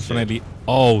 that's definitely. Shit.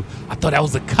 Oh, I thought that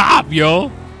was a cop,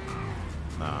 yo.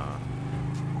 Nah.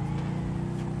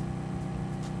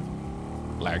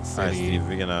 Black City. All right, Steve,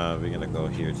 we're gonna go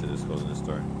here to this clothing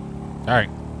store. All right.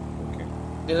 Okay.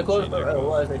 There's a clothing store. Oh,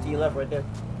 what is it? To your left, right there.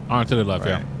 On to the left,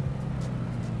 right. Yeah.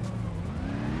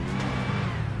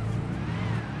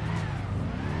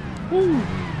 Woo.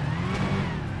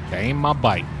 That ain't my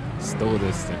bike. Stole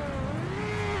this thing.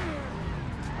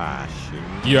 Ah,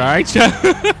 shoot. You alright, Chad?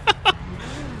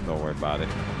 Don't worry about it.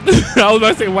 I was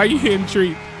about to say, why you hitting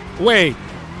tree? Wait.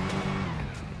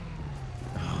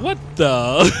 What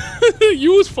the?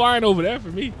 You was flying over there for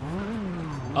me.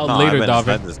 Oh, no, later,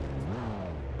 Dolphin.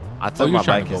 I took my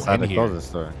bike inside the clothing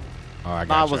store. Oh, I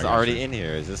got no, I was already in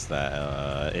here. It's just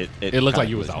that it looked like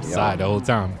you was outside the whole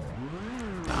time.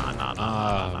 Nah.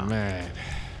 Oh, man.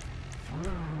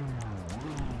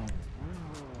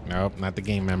 Nope, not the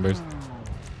game members.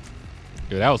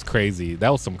 Dude, that was crazy. That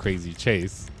was some crazy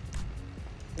chase.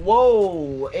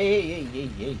 Whoa. Hey.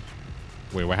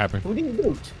 Wait, what happened? Who did you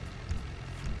boot?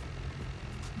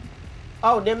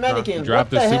 Oh, they're mannequins. Drop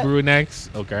the Subaru next.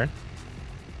 Okay.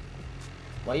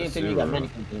 Why you didn't think you got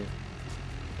mannequins here?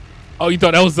 Oh, you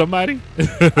thought that was somebody?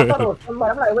 I thought it was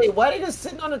somebody. I'm like, wait, why are they just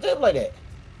sitting on the table like that?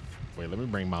 Wait, let me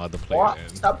bring my other player in.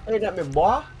 Stop saying that, man,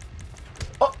 boy.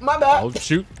 Oh, my bad. Oh,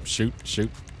 shoot.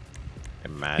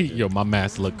 Imagine. Yo, my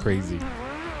mask look crazy.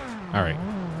 All right.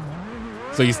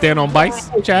 So you stand on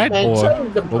bikes, Chad? Or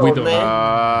what we doing?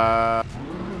 I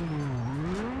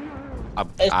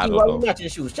don't know. Why we matching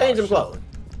shoes? Change them clothes.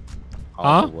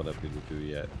 I don't know what people do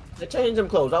yet. They change them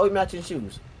clothes. Why we matching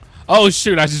shoes? Oh,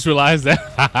 shoot. I just realized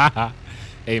that.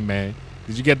 Hey, man.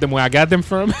 Did you get them where I got them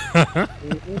from?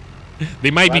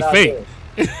 They might be fake.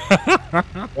 Right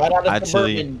out of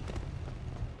actually,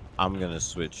 I'm going to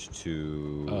switch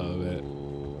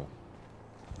to...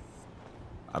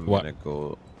 I'm going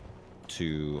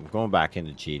back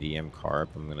into JDM car.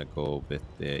 I'm going to go with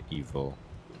the Evo.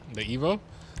 The Evo?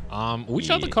 Which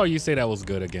other car you say that was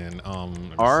good again?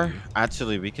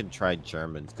 Actually, we can try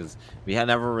Germans because we had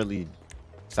never really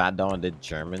sat down and did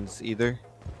Germans either.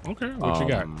 Okay, what you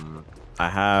got? I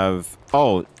have.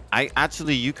 Oh,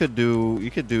 you could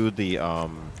do the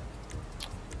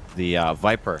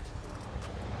Viper.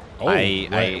 Oh,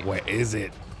 what is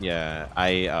it? Yeah,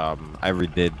 I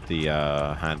redid the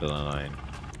handle line.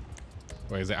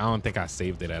 Where is it? I don't think I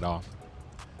saved it at all.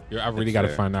 I really got to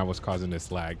find out what's causing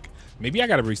this lag. Maybe I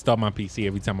got to restart my PC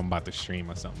every time I'm about to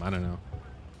stream or something. I don't know.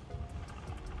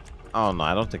 Oh, no,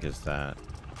 I don't think it's that.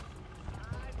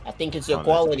 I think it's your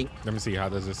quality. Let me see. How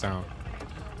does it sound?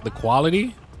 The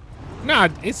quality? Nah,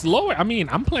 it's lower. I mean,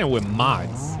 I'm playing with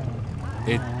mods.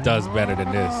 It does better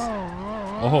than this.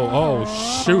 Oh,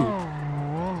 shoot.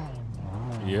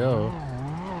 Yo.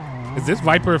 Is this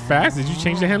Viper fast? Did you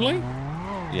change the handling?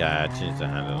 Yeah, I changed the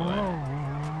handle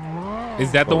line.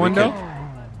 Is that the one, though?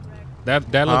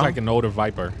 That looks like an older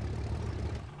Viper.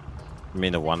 You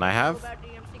mean the one I have?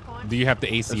 Do you have the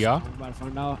ACR? I'm about to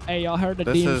find out. Hey, y'all heard the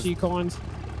This DMC coins?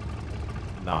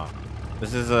 No.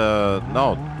 This is a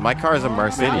no. My car is a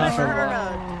Mercedes.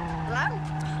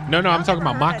 No, I'm talking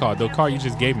about my car, the car you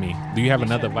just gave me. Do you have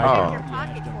another Viper?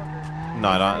 Oh.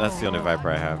 No, that's the only Viper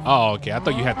I have. Oh, okay. I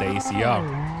thought you had the ACR.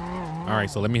 All right,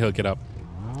 so let me hook it up.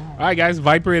 All right, guys,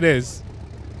 Viper it is.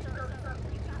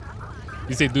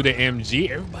 You say do the AMG?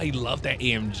 Everybody love that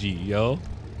AMG, yo.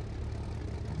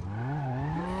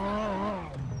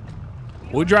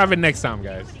 We'll drive it next time,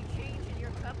 guys.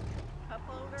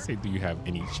 Say, do you have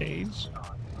any change?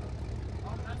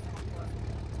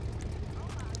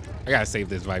 I gotta save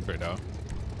this Viper though. All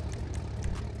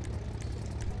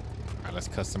right, let's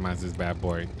customize this bad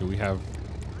boy. Do we have?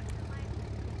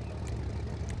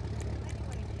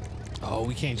 Oh,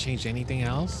 we can't change anything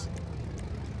else?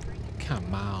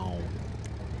 Come on.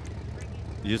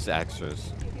 Use the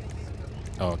extras.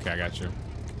 Oh, okay, I got you.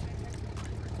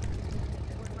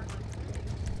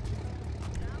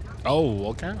 Oh,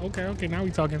 okay. Now we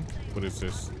talking. What is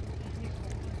this?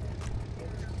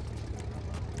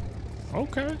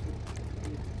 Okay.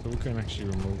 So we can actually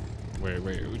remove. Wait,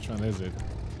 which one is it?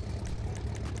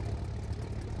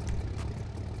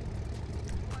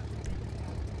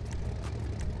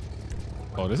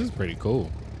 Oh, this is pretty cool.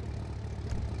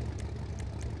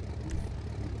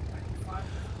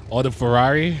 Oh, the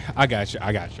Ferrari. I got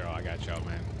y'all,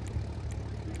 man.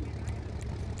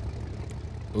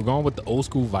 We're going with the old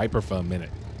school Viper for a minute.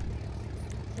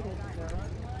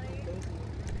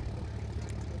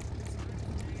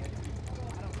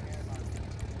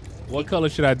 What color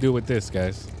should I do with this,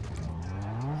 guys?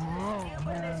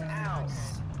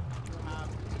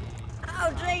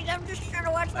 Oh, geez, I'm just trying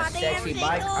to watch my A sexy DMC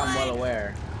bike, I'm well coin.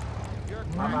 aware.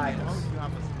 My bike is...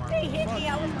 He hit me,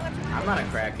 I was watching my I'm not a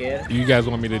crackhead. You guys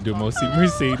want me to do mostly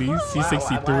Mercedes,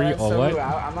 C63, or what?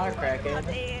 I'm not a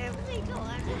crackhead.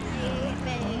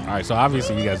 All right, so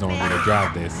obviously you guys don't want me to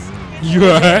drive this. You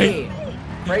alright?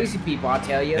 Crazy people, I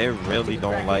tell you. They really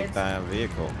don't like that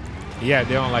vehicle. Yeah,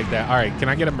 they don't like that. All right, can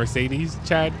I get a Mercedes,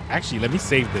 Chad? Actually, let me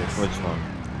save this. Which one?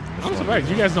 I'm surprised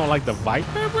you guys don't like the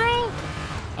Viper, bro.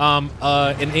 An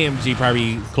AMG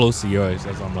probably close to yours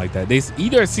or something like that. There's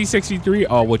either a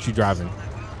C63 or what you driving.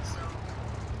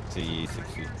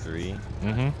 C63.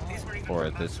 Mm-hmm. Or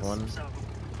this one.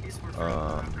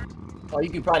 Oh, you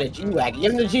could probably G-Wagon.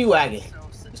 Give him the G-Wagon.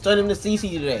 Start him the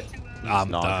CC today.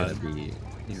 I'm not done. gonna be.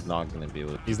 He's not gonna be.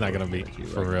 He's not gonna be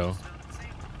for real.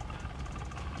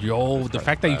 Yo, the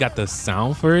fact that you got the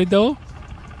sound for it though.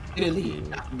 Really,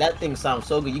 that thing sounds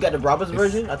so good. You got the Brabus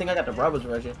version? I think I got the Brabus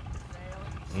version.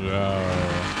 Yeah,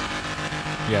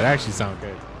 that actually sounds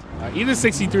good. Either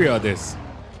 63 or this.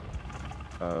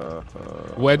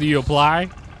 Whether you apply,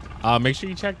 make sure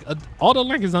you check. All the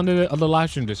link is under the live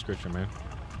stream description, man.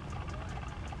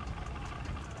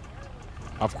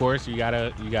 Of course, you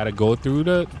gotta go through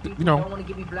the, you know. Don't want to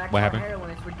give me black What happened? hair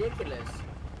when it's ridiculous.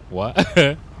 What?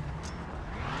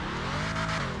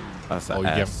 That's oh, an you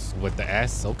get S. with the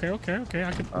S. Okay.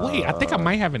 I can wait. I think I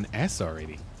might have an S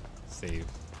already. Save.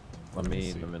 Let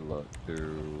me look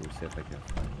through. See if I can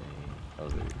find any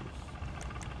others.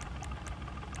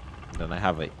 Then I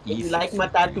have a E63. You like my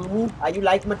tattoo? Are you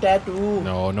like my tattoo?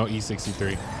 No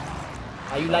E63.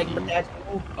 Are you like my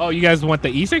tattoo? Oh, you guys want the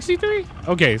E63?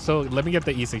 Okay, so let me get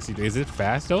the E63. Is it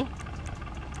fast though?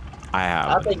 I have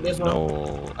I'll take this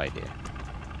no idea.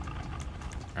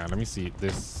 All right, let me see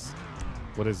this.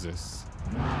 What is this?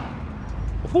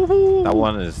 That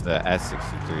one is the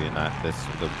S63, and not this.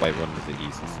 The white one is the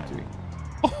E63.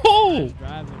 Oh!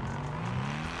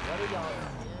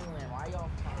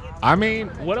 I mean,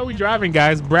 what are we driving,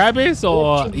 guys? Brabus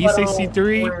or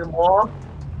E63?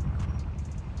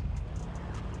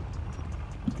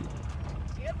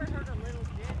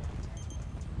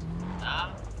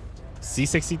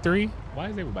 C63? Why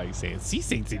is everybody saying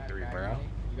C63, bro?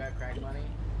 You got crack money?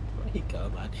 He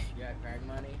come on. You got crack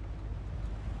money?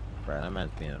 Bro, that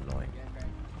man's being annoying.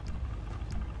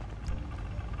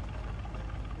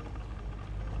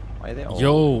 Why are they all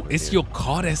Yo, over it's here? your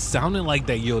car that's sounding like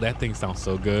that. Yo, that thing sounds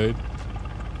so good.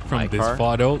 From My this car?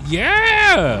 photo.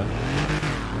 Yeah!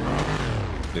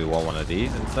 Do you want one of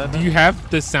these instead? Do you have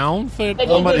the sound for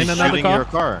Somebody's in another shooting car? your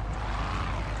car.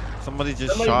 Somebody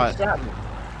just Somebody shot. me.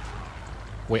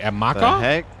 Wait, at my The car?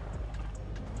 heck?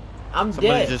 I'm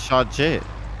Somebody dead. just shot Jit.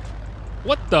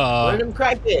 What Where the? them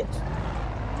crack it?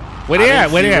 Where they at?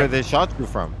 Where they Where at? they shot you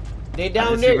from? They I down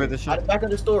didn't see there. where they At shot. the back of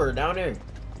the store, down there. Did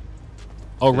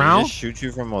they Around? just shoot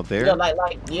you from out there? Yeah,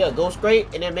 yeah, go straight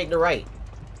and then make the right.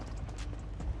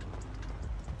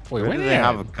 Wait, Where where do they they at?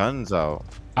 have guns out?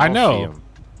 I don't know. see 'em.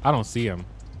 I don't see him.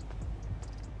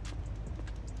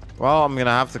 Well, I'm gonna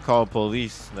have to call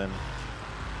police then.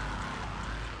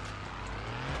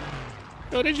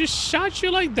 Yo, they just shot you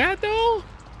like that though?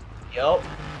 Yup.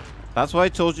 That's why I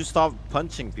told you stop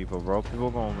punching people, bro.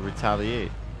 People gonna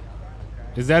retaliate.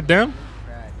 Is that them?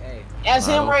 Hey. That's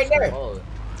him right there.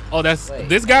 Oh, that's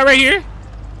this guy right here?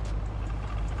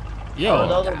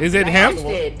 Yo, is it him?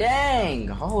 Dang.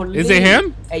 Holy. Is it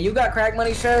him? Hey, you got crack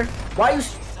money, sir? Why you...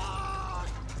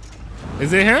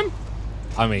 Is it him?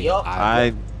 I mean,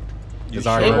 it's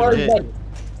already legit.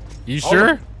 You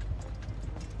sure?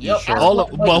 Yep. Sure?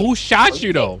 But who shot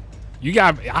you though? You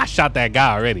got. I shot that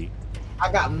guy already. I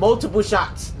got multiple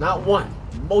shots, not one,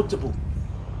 multiple.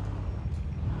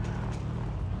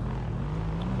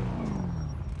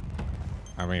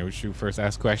 I mean, we shoot first,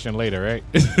 ask question later, right?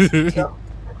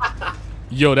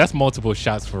 Yo, that's multiple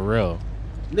shots for real.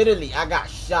 Literally, I got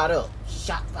shot up.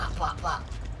 Shot, pop, pop, pop.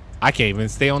 I can't even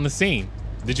stay on the scene.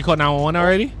 Did you call 911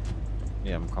 already?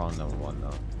 Yeah, I'm calling 911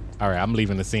 now. All right, I'm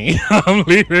leaving the scene. I'm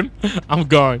leaving. I'm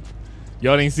gone.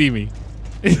 Y'all didn't see me.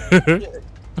 You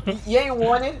ain't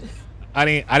wanted. I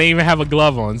didn't even have a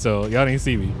glove on, so y'all didn't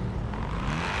see me.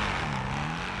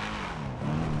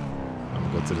 I'm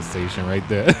gonna go to the station right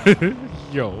there.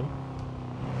 Yo,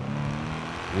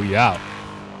 we out.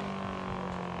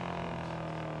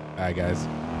 All right, guys,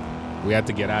 we have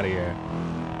to get out of here.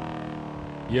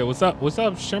 Yeah, what's up? What's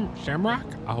up, Shamrock?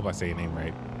 I hope I say your name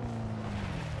right.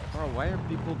 Bro, why are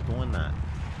people doing that?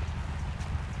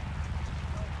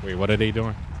 Wait, what are they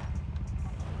doing?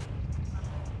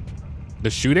 The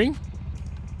shooting?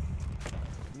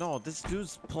 No, this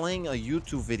dude's playing a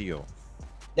YouTube video.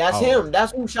 That's him.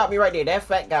 That's who shot me right there. That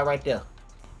fat guy right there.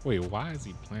 Wait, why is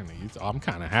he playing the YouTube? I'm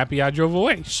kind of happy I drove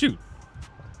away. Shoot.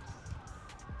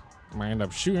 Might end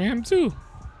up shooting him too.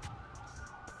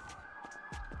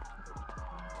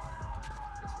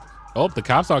 Oh, the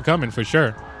cops are coming for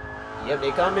sure. Yep,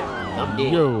 they coming. I'm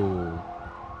dead. Yo.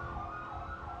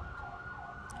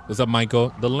 What's up,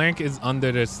 Michael? The link is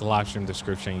under this live stream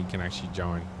description. You can actually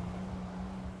join.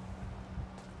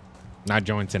 Not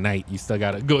join tonight. You still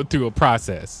got to go through a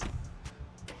process.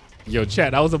 Yo,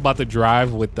 chat, I was about to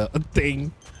drive with the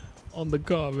thing on the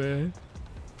car, man.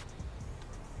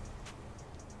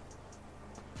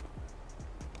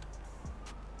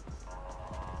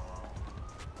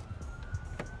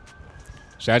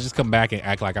 Should I just come back and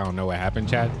act like I don't know what happened,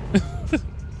 Chad?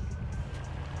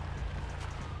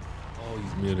 Oh,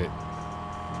 he's muted.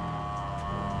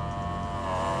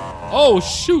 Oh,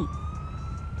 shoot.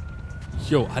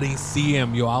 Yo, I didn't see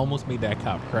him. Yo, I almost made that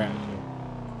cop crash.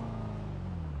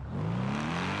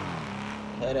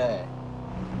 Head at.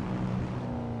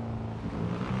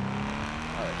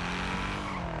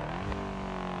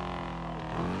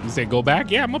 You said go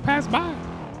back? Yeah, I'm gonna pass by.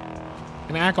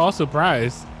 And act all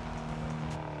surprised.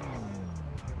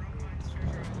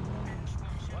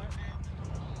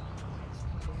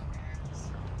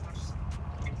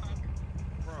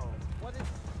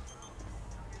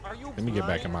 Let me get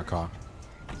back in my car.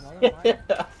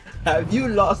 Have you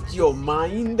lost your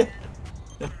mind?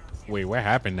 Wait, what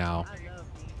happened now?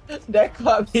 That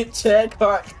cop hit Chad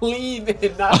car clean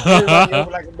and knocked everybody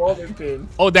over like a bowling pin.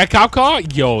 Oh, that cop car?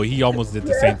 Yo, he almost did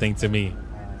the same thing to me.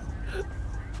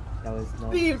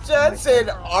 Steve Chad said,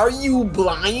 "Are you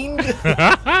blind?"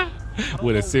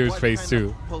 With a serious face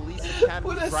too.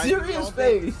 With a serious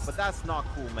face. But that's not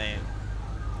cool, man.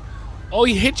 Oh,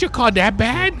 he hit your car that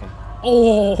bad?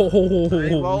 Oh,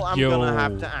 well, I'm yo. gonna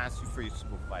have to ask you for your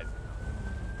supervisor.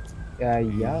 Yeah.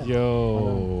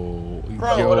 Yo,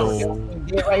 Bro, yo.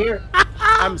 Right here.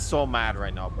 I'm so mad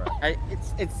right now, bro.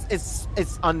 It's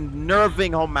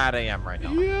unnerving how mad I am right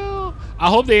now. Yeah. I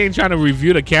hope they ain't trying to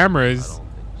review the cameras.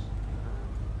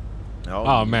 No,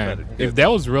 Oh man, if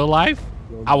that was real life,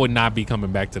 I would not be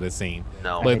coming back to the scene.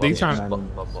 No, but if they trying,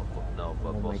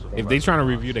 if they trying to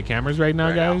review the cameras right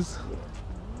now, guys.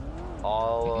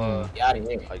 I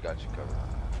got you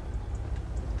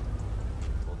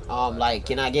covered. Like,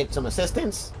 can I get some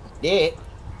assistance? Yeah.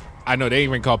 I know they ain't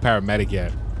even called paramedic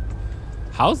yet.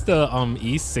 How's the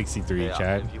E63, Yeah,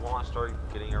 Chad? if you want to start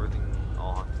getting everything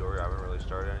all hunky dory, I haven't really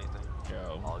started anything.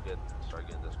 Yo. I'll start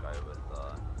getting this guy with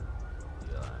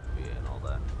MBA and all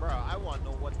that. Bro, I want to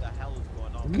know what the hell is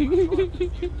going on.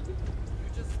 you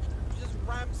just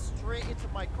rammed straight into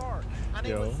my car. And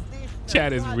it was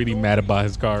Chad is really mad about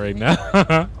his car right now.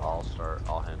 I'll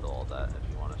handle all that if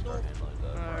you want to start handling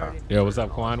that. Yo, what's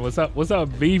up, Quan? What's up? What's up,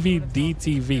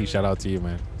 VVDTV? Shout out to you,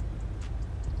 man.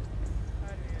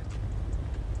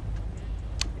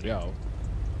 Yo,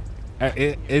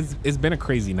 it's been a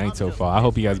crazy night so far. I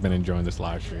hope you guys been enjoying this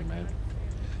live stream, man.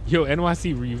 Yo,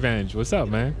 NYC Revenge, what's up,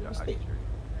 man?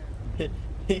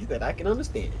 He said, "I can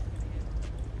understand."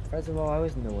 First of all, I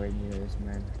was nowhere near this,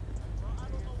 man.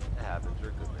 It happens.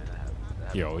 You're good, man. It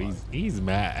happens. Yo, he's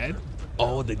mad.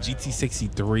 Oh, the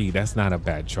GT63. That's not a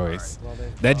bad choice.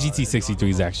 That GT63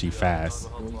 is actually fast.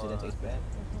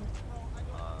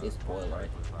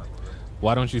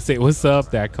 Why don't you say what's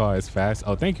up? That car is fast.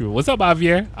 Oh, thank you. What's up,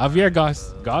 Javier? Javier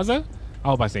Gaza? I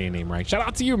hope I say your name right. Shout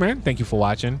out to you, man. Thank you for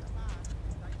watching.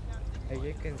 As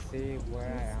you can see where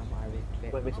I am, I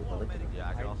was Yeah,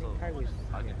 I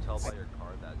can tell by your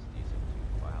car that's decent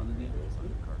too. By how the neighbors on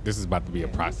your car. This is about to be a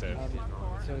process.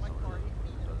 so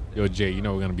Yo, Jay, you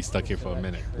know we're gonna be stuck here for a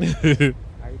minute.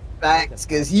 Facts,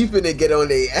 cause he finna get on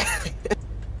the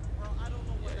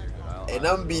and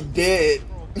I'm be dead.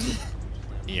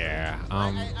 Yeah.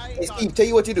 Hey Steve, tell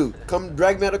you what you do. Come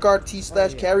drag me out of the car,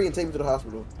 T/carry, and take me to the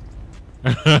hospital.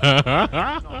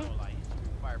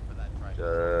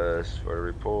 Just for the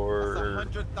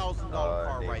report. That's a $100,000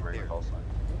 car right there.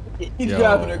 He's Yo.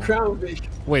 driving a Crown Vic.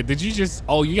 Wait, did you just?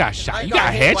 Oh, you got shot. You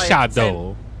got headshot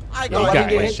though. I Yo, you got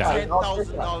got a headshot.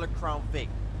 $10,000 Crown Vic.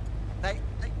 Like,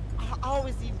 how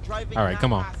is he driving? All right,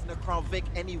 come on. A Crown Vic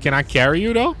anyway? Can I carry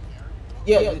you though?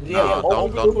 Yeah.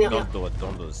 Don't do it.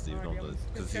 Don't do it, Steve. Don't do it.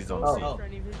 Because he's on scene. For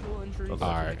any visual injuries, All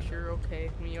right. make sure you're okay.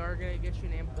 We are gonna get you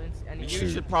an ambulance. And You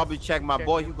should probably check my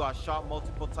boy who got shot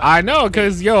multiple times. I know,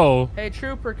 cause yo, Hey,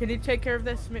 trooper, can you take care of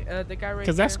this? The guy right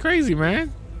cause that's there? crazy,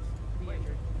 man.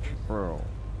 Bro.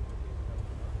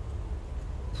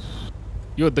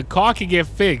 Yo, the car can get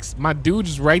fixed. My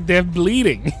dude's right there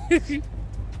bleeding.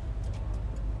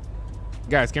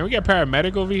 Guys, can we get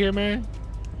paramedic over here, man?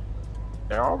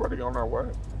 They're already on their way.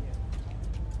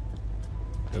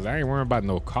 Cause I ain't worrying about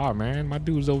no car, man. My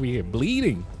dude's over here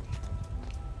bleeding.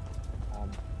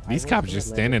 These cops just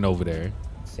standing over there.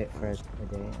 Sit for a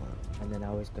day, and then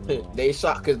I was gonna. They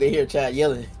shocked because they hear Chad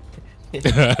yelling.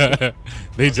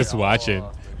 They just watching.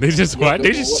 They just watch.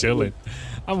 They just chilling.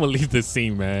 I'm gonna leave the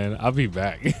scene, man. I'll be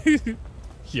back.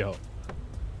 Yo,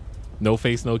 no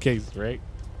face, no case, right?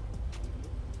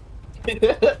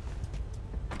 I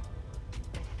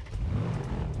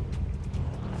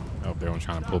hope they don't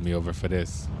try to pull me over for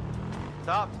this.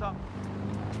 Stop.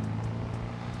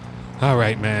 All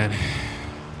right, man.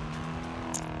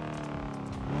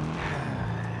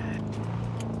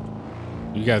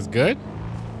 You guys good?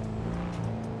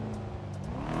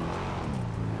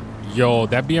 Yo,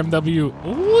 that BMW.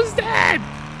 Who's that?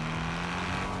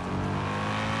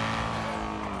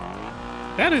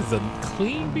 That is a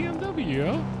clean BMW,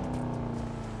 yo.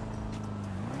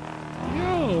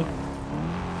 Yo.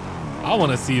 I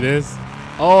want to see this.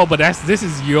 Oh, but this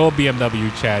is your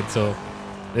BMW, Chad, so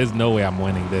there's no way I'm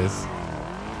winning this.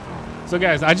 So,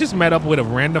 guys, I just met up with a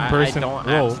random person. I don't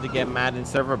actually get mad in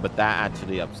server, but that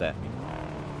actually upset me.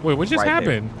 Wait, what just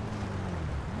happened?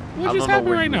 What just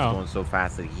happened right now? Going so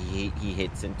fast that he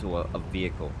hits into a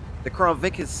vehicle. The Crown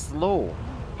Vic is slow.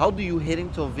 How do you hit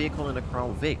into a vehicle in a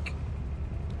Crown Vic?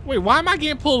 Wait, why am I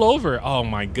getting pulled over? Oh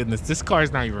my goodness, this car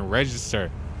is not even registered.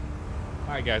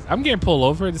 All right, guys, I'm getting pulled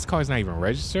over. This car is not even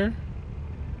registered.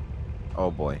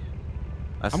 Oh boy,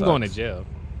 I'm going to jail.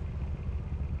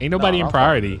 Ain't nobody in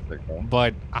priority.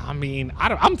 But I mean,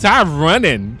 I'm tired of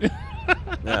running.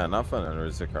 Yeah, not fun to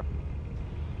register car.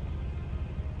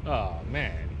 Oh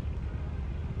man.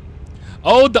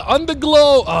 Oh, the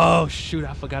underglow. Oh shoot,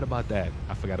 I forgot about that.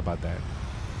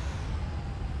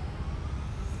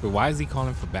 But why is he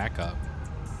calling for backup?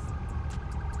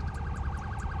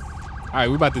 All right,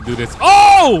 we about to do this.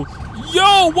 Oh,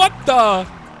 yo, what the?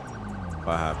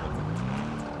 What happened?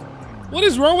 What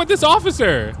is wrong with this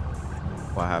officer?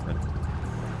 What happened?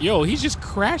 Yo, he just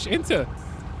crashed into.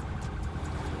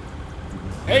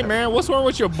 Hey man, what's wrong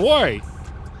with your boy?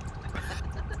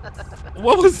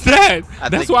 What was that?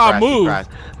 That's why I moved.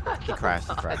 He crashed.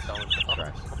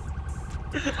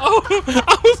 Oh,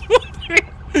 I was wondering.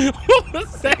 What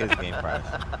was that? I think his game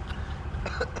crashed.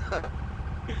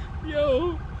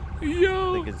 Yo. I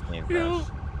think his game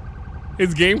crashed.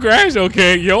 His game crashed?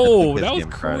 Okay. Yo, His that was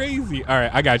game crashed. crazy. All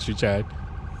right, I got you, Chad.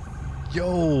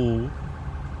 Yo.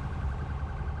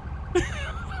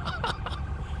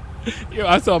 Yo,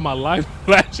 I saw my life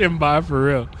flashing by for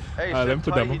real. Hey, let me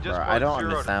put that. Bro, I don't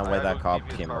understand why that cop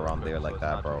came around there like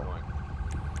that, bro.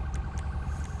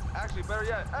 Actually, better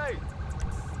yet, hey!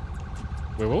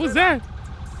 Wait, what was that?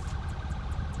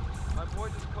 My boy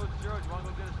just code 0. Do you want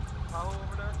to go get his Tahoe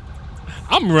over there?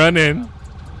 I'm running.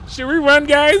 Should we run,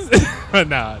 guys?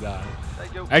 Nah.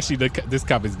 Actually, this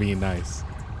cop is being nice.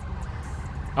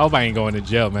 I hope I ain't going to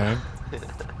jail, man.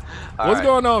 What's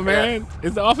going on, man? Yeah.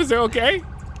 Is the officer okay?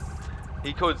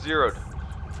 He code 0'd.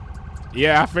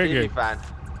 Yeah, I figured. Fine.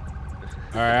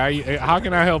 All right, how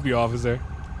can I help you, officer?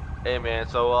 Hey man,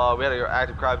 so we had your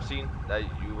active crime scene that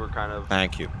you were kind of.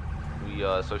 Thank you. We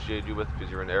associated you with because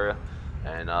you were in the area,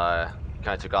 and you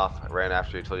kind of took off. I ran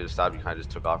after you, told you to stop. You kind of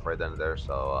just took off right then and there.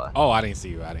 So. Oh, I didn't see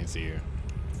you. I didn't see you.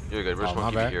 You're good. We're just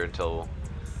gonna keep you here until.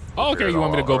 Oh, okay. You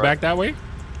want me to go back that way?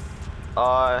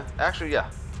 Actually, yeah.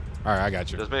 All right, I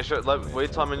got you. Just make sure.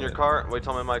 Wait till I'm in your car. Wait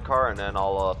till I'm in my car, and then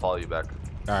I'll follow you back.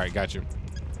 All right, got you.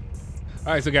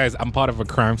 All right, so guys, I'm part of a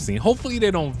crime scene. Hopefully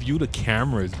they don't view the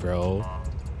cameras, bro.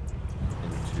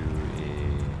 Into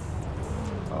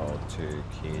a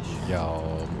altercation.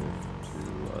 Yo.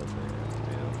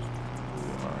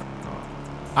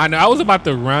 I know I was about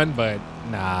to run, but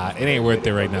nah, it ain't worth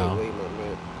it right now.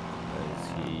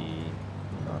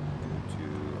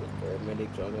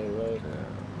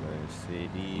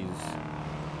 Mercedes.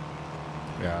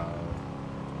 Yeah.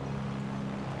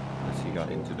 He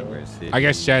got into the Mercedes. I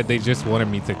guess, Chad, they just wanted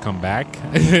me to come back.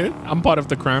 I'm part of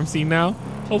the crime scene now.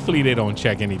 Hopefully they don't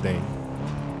check anything.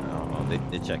 I don't know.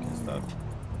 They checking stuff.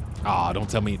 Oh, don't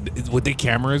tell me. Would there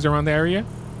cameras around the area?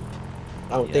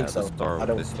 I don't think so.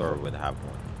 The store would have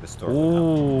one. The store.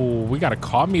 Ooh, we got a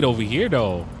car meet over here,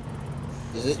 though.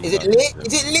 Is it lit?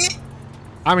 Is it lit?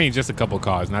 I mean, just a couple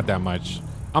cars, not that much.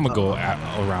 I'm gonna go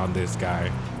around this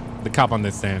guy, the cop on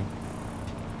this stand.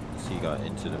 He got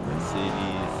into the Mercedes.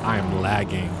 I am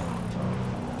lagging.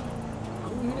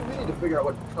 We need to figure out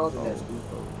what causing that.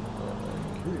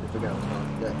 We need to figure out what's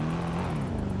causing that.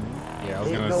 Yeah, I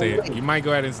was gonna say you might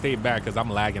go ahead and stay back because I'm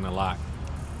lagging a lot.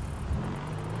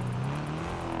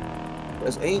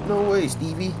 There ain't no way,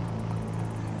 Stevie.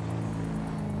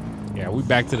 Yeah, we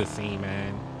back to the scene,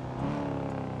 man.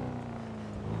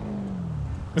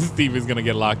 Steve is gonna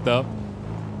get locked up.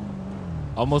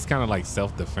 Almost kind of like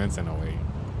self-defense in a way.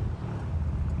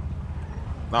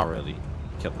 Not really.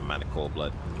 Killed the man in cold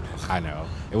blood. I know.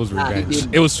 It was revenge.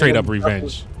 It was straight up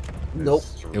revenge. Nope.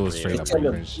 It was straight up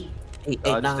revenge. Hey,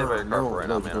 no.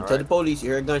 Tell the police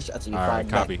you heard gunshots and you fired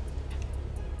back. Copy.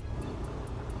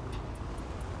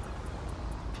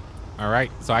 All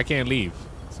right, so I can't leave.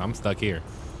 So I'm stuck here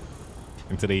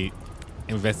until they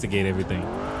investigate everything.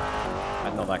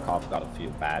 I know that cop gotta feel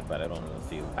bad, but I don't want to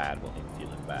feel bad with him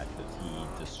feeling bad because he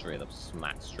just straight up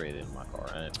smacked straight in my car.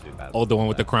 I didn't feel bad. Oh, the one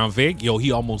with the Crown Vic? Yo,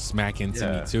 he almost smacked into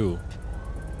me too.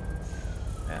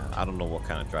 Yeah, I don't know what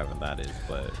kind of driving that is,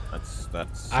 but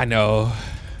that's. I know.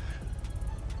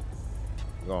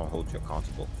 We're gonna hold you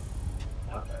accountable.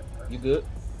 You good?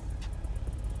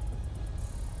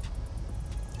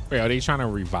 Wait, are they trying to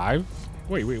revive?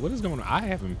 Wait, what is going on? I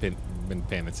haven't been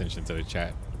paying attention to the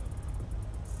chat.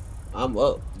 I'm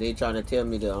up. They trying to tell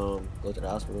me to go to the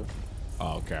hospital.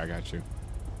 Oh, okay, I got you.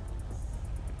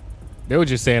 They were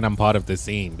just saying I'm part of the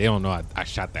scene. They don't know I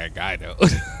shot that guy though.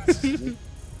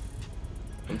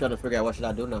 I'm trying to figure out what should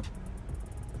I do now.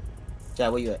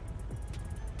 Chad, where you at?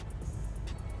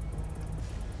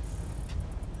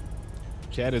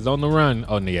 Chad is on the run.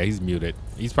 Oh, no, yeah, he's muted.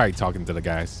 He's probably talking to the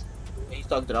guys. He's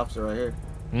talking to the officer right here.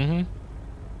 Mm-hmm.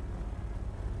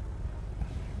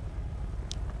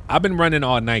 I've been running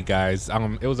all night, guys.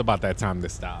 It was about that time to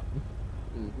stop.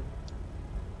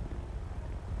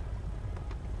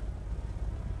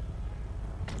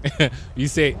 You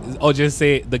say, oh, just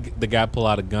say the guy pull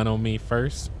out a gun on me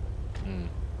first.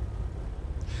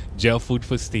 Jail food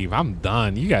for Steve. I'm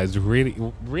done. You guys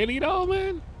really though,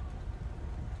 man?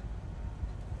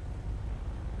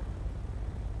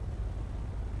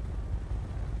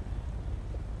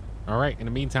 All right. In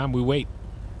the meantime, we wait.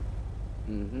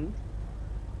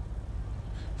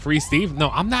 Free Steve?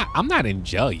 No, I'm not. I'm not in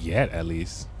jail yet. At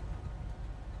least.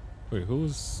 Wait,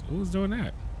 who's doing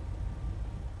that?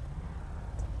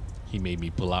 He made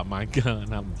me pull out my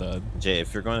gun. I'm done. Jay,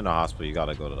 if you're going to the hospital, you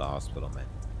gotta go to the hospital, man.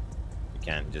 You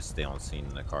can't just stay on scene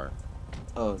in the car.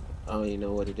 Oh, I don't even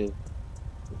know what to do.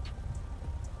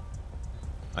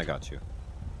 I got you.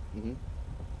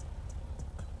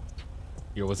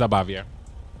 Yo, what's up, Javier?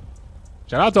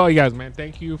 Shout out to all you guys, man.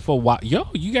 Thank you for yo,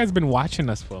 you guys been watching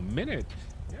us for a minute.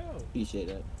 Yo, appreciate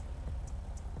that.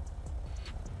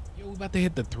 Yo, we about to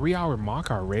hit the 3-hour mark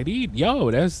already.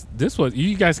 Yo, this was,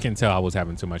 you guys can tell I was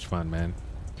having too much fun, man.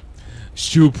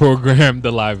 Shoe program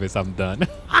the livest. I'm done.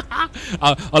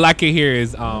 All I can hear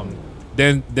is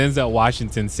Denzel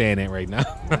Washington saying it right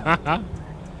now.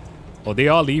 Oh, they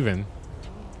all leaving.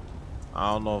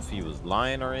 I don't know if he was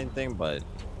lying or anything, but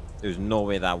there's no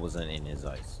way that wasn't in his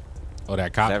eyes. Oh,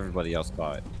 that cop? Everybody else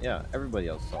saw it. Yeah, everybody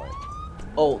else saw it.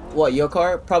 Oh, what, your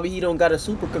car? Probably he don't got a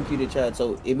supercomputer, Chad,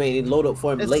 so it may load up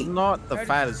for him late. It's not the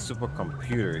fattest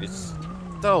supercomputer. It's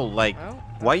still like,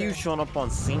 why are you showing up on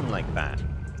scene like that?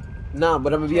 Nah,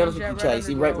 but I'm gonna be honest with you, Chad. You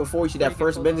see, right before you see that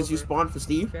first Bentley you spawned for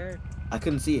Steve, I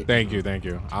couldn't see it. Thank you.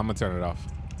 I'm gonna turn it off.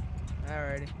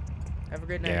 Alrighty. Have a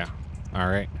great night. Yeah. All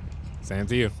right. Same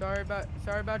to you. Sorry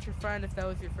about your friend if that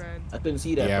was your friend. I couldn't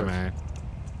see that. Yeah, first. man.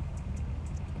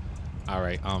 All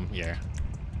right. Yeah.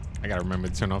 I gotta remember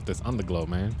to turn off this underglow,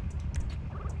 man.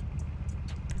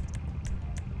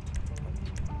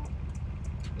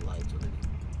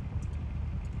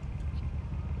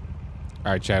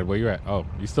 All right, Chad, where you at? Oh,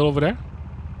 you still over there?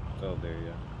 Still there,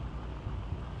 yeah.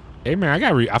 Hey, man,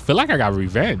 I feel like I got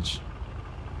revenge.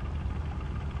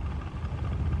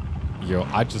 Yo,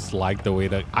 I just like the way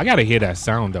that I gotta hear that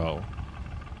sound though.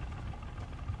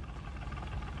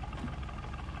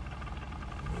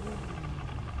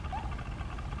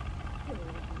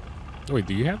 Wait,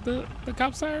 do you have the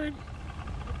cop siren?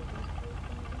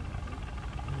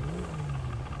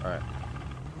 All right.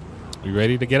 You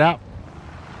ready to get out?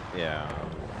 Yeah.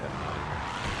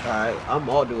 All right, I'm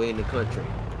all the way in the country.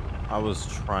 I was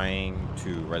trying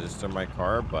to register my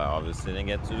car, but obviously didn't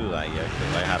get to do that yet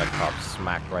because I had a cop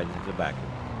smack right into the back.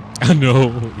 I know,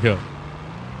 yo.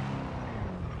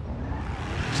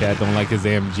 Chad don't like his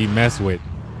AMG mess with.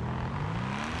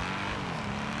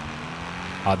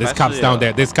 Oh, this cop's down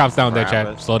there. This cop's down there,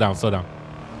 Chad. Slow down, slow down.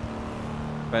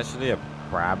 Especially a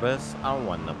Brabus. I don't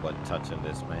want nobody touching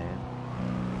this, man.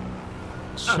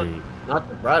 Shoot. Not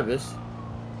the Brabus.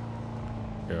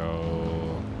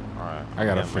 Yo. Alright. I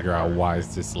gotta figure out why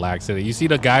it's this lag city. You see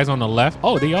the guys on the left?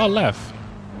 Oh, they all left.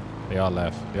 They all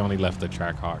left. They only left the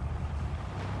track hawk.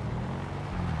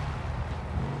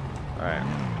 Alright.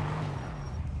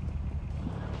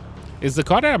 Is the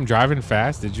car that I'm driving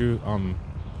fast? Did you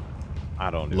I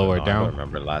don't lower it down? I don't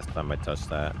remember last time I touched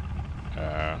that.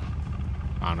 I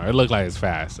don't know. It looked like it's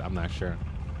fast. I'm not sure.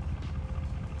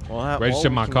 Well, register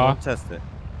my car. Test it.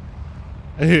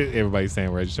 Everybody's saying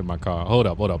register my car. Hold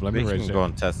up. Let me register. Go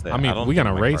and test it. I mean, we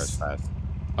gonna race.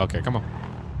 Okay, come on.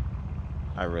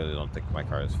 I really don't think my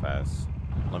car is fast.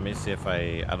 Let me see if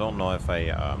I don't know if I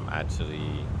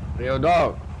actually. Yo,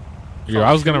 dog. Yo,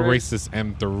 I was gonna race this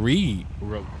M3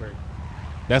 real quick.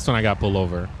 That's when I got pulled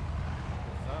over.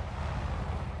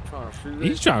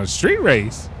 He's trying to street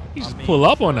race. He just pull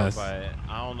up on us. I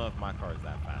don't know if my car is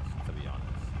that fast, to be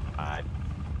honest.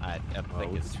 I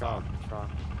think it's strong.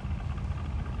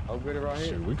 I'll get it right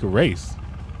here. Shit, we could race.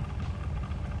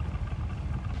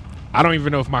 I don't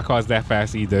even know if my car's that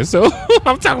fast either. So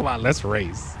I'm talking about let's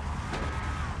race.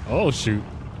 Oh shoot.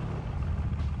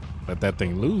 Let that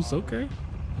thing loose, okay.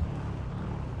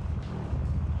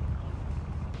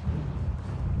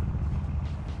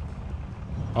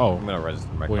 Oh. I'm gonna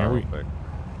register my car real quick.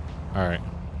 All right.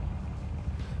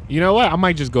 You know what? I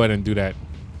might just go ahead and do that.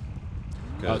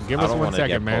 Give us 1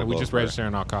 second, man. We just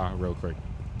registering our car real quick.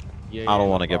 I don't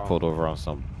want to get pulled over on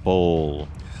some bull.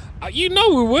 You know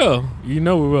we will. You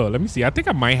know we will. Let me see. I think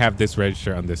I might have this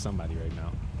register under somebody right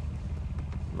now.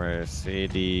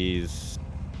 Mercedes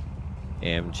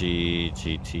AMG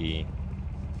GT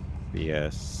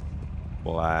BS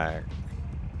black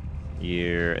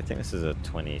year. I think this is a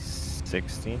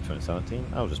 2016, 2017.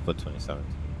 I'll just put 2017.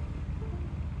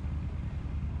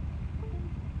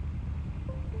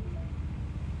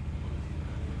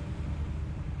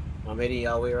 I'm heading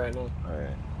y'all way right now.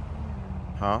 Alright.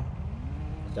 Huh?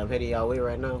 I'm heading y'all way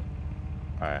right now.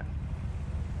 Alright.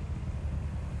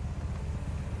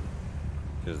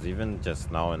 Because even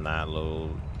just now in that little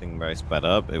thing where I sped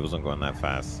up, it wasn't going that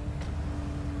fast.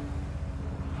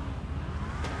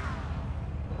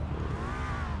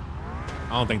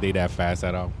 I don't think they that fast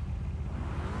at all.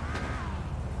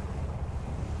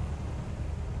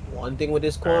 One thing with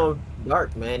this Conv,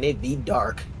 dark, man. It be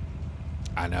dark.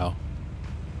 I know.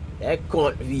 That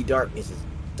Conv V darkness is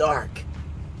dark.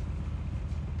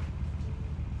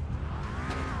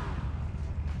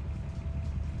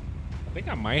 I think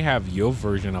I might have your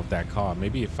version of that car.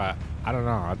 Maybe if I don't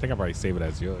know. I think I probably save it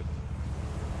as yours.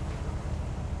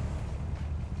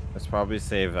 Let's probably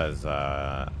save as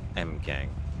M Gang.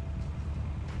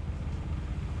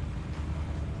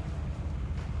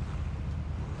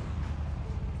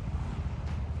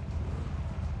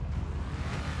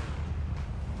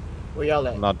 Where y'all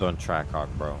at? I'm not doing track hawk,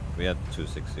 bro. We had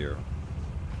 260.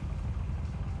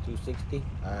 260?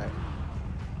 Alright.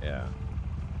 Yeah.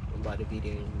 I'm about to be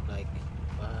there in like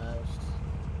 5.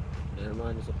 Never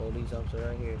mind, there's a police officer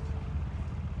right here.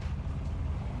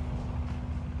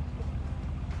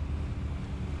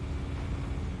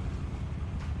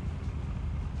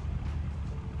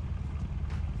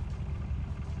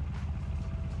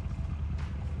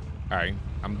 Alright,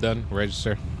 I'm done.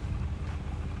 Register.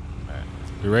 Alright.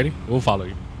 You ready? We'll follow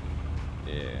you.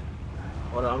 Yeah.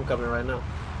 Hold on, I'm coming right now.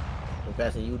 I'm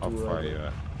passing you two. How far are you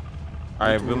at?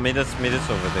 Alright, we'll meet us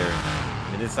over there.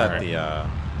 Meet us at the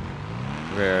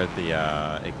where the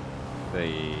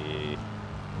the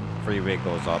freeway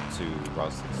goes up to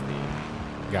Route 16.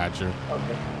 Gotcha.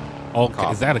 Okay.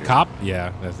 Okay, is that a cop?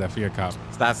 Yeah, that's definitely a cop.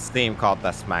 That's the same cop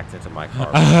that smacked into my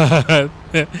car.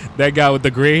 That guy with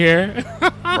the gray hair?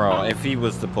 Bro, if he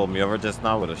was to pull me over just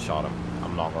now, I would have shot him.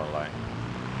 I'm not gonna lie.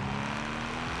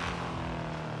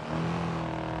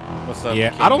 What's up?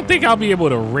 Yeah, I don't think I'll be able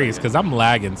to race because I'm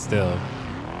lagging still.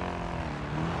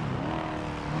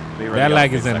 That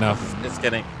lag is enough.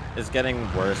 It's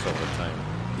getting worse over time.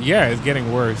 Yeah, it's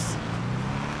getting worse.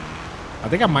 I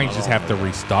think I might just have to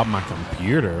restart my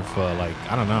computer for like,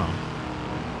 I don't know.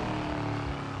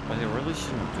 But they really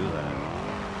shouldn't do that.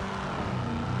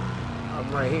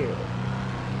 I'm right here.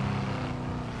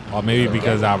 Or maybe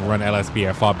because I've run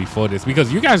LSPFR before this.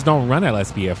 Because you guys don't run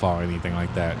LSPFR or anything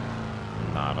like that.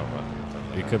 Nah, I don't run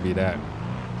anything. It could be that.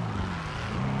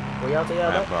 Where y'all say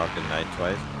I have broken night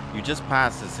twice. You just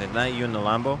passed this, isn't that you in the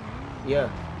Lambo? Yeah.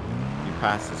 You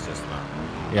passed this just now.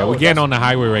 Yeah, we're getting on the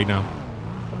highway right now.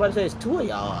 I'm about to say it's 2 of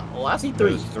y'all. Oh, I see 3.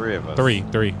 There's 3 of us. Three.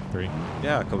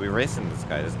 Yeah, because we racing this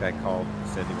guy. This guy called,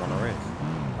 said he want to race.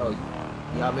 Oh,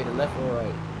 y'all made a left or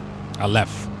right? I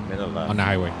left. Middle left. On the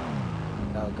highway.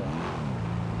 Okay.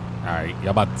 All right,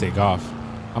 y'all about to take off.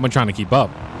 I'm trying to keep up.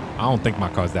 I don't think my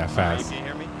car's that fast. You can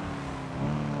hear me?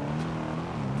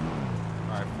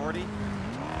 All right, 40.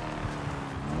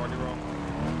 40 roll.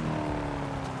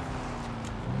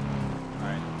 All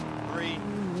right, 3,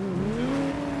 2,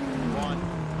 1,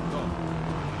 go.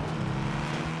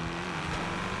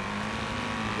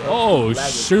 Oh,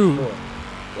 shoot.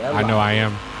 Yeah, I know I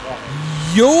am.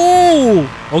 Yo!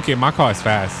 Okay, my car is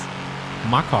fast.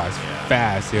 My car is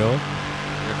fast, yo. Your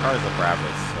car is a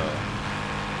Brabus, so.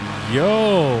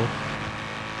 Yo.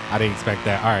 I didn't expect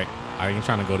that. All right. I ain't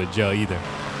trying to go to jail either.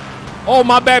 Oh,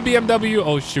 my bad, BMW.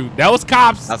 Oh, shoot. That was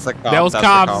cops. That's a cop. That was That's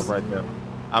cops. a cop right there.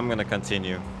 I'm going to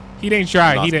continue. He didn't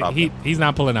try. Not He didn't. stopping. He's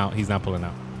not pulling out. He's not pulling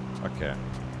out. Okay.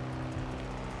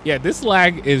 Yeah, this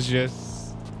lag is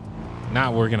just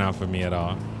not working out for me at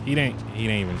all. He didn't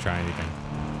even try anything.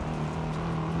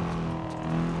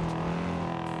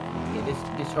 Yeah,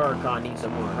 this Huracan needs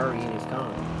some more hurry in his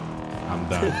con. I'm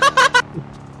done.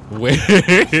 Wait.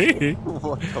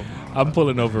 I'm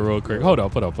pulling over real quick. Hold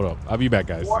up. I'll be back,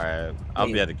 guys. All right. I'll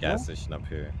be at the gas station up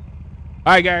here.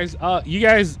 All right, guys. You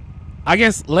guys, I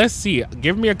guess let's see.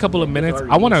 Give me a couple of minutes.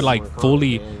 I want to like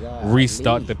fully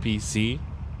restart the PC.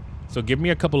 So give me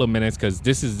a couple of minutes because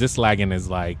this lagging is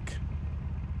like,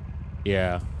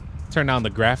 yeah. Turn down the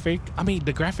graphic. I mean,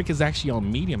 the graphic is actually on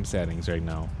medium settings right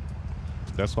now.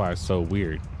 That's why it's so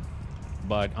weird.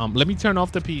 But let me turn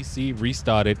off the PC,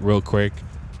 restart it real quick.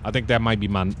 I think that might be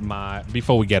my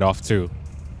before we get off too.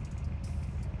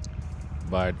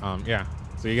 But yeah.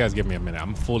 So you guys give me a minute.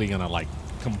 I'm fully gonna like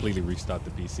completely restart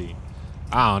the PC.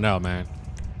 I don't know, man.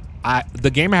 The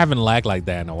game haven't lagged like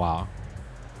that in a while.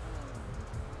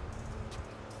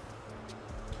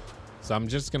 So I'm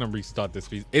just gonna restart this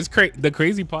piece. It's the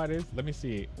crazy part is, let me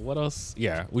see what else.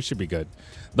 Yeah, we should be good.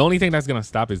 The only thing that's gonna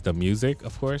stop is the music,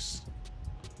 of course.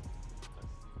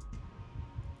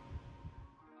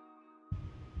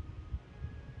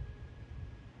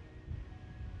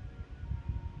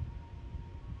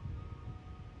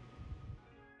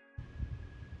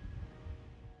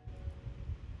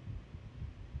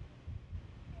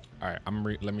 All right,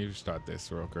 let me restart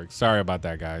this real quick. Sorry about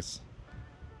that, guys.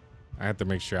 I have to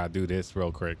make sure I do this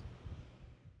real quick.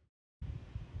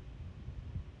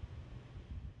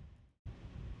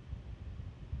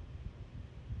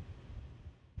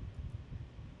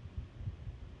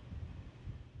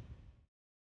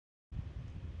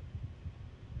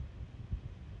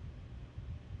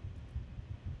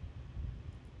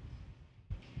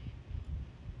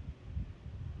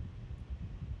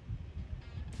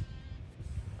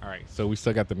 All right, so we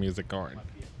still got the music going. All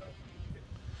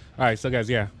right, so guys,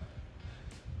 yeah.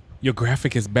 Your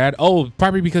graphic is bad. Oh,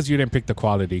 probably because you didn't pick the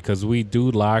quality, because we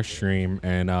do live stream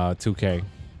and 2K.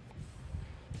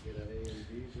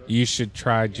 You should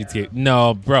try GTA.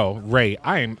 No, bro, Ray,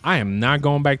 I am not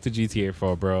going back to GTA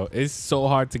 4, bro. It's so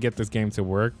hard to get this game to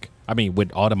work. I mean,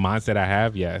 with all the mods that I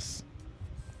have, yes.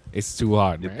 It's too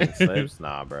hard, man. Slips?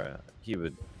 Nah, bro. He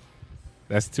would.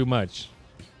 That's too much.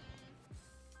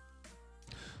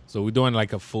 So we're doing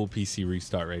like a full PC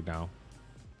restart right now.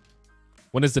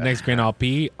 When is the next Grand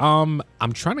RP? I'm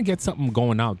trying to get something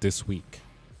going out this week.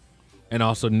 And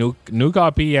also Nuke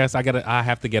RP, yes, I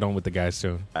have to get on with the guys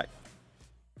soon.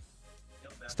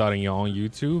 Starting your own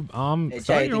YouTube.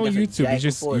 Starting your own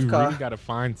YouTube. You really gotta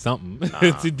find something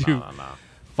to do. Nah.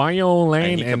 Find your own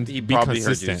lane and he be probably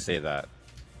consistent. heard you say that.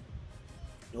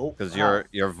 Nope. Because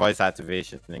your voice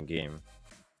activation in game.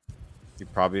 He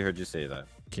probably heard you say that.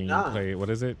 Can you play, what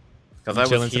is it?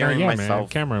 Because I was hearing yeah, myself. Man.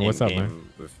 Cameron, what's up, man?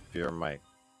 With your mic.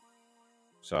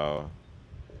 So.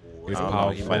 It's I don't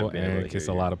know, powerful and gets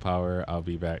a lot of power. I'll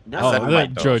be back. No, oh, I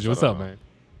look, George, what's up, man?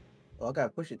 Oh, I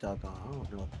got push it talk on. I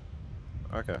don't know.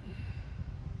 Okay.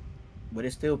 But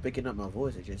it's still picking up my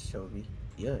voice. It just showed me.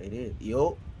 Yeah, it is.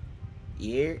 Yo.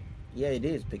 Yeah. Yeah, it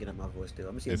is picking up my voice still.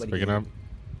 I'm gonna see if It's anybody picking up. hears me.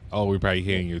 Oh, we're probably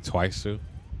hearing you twice too.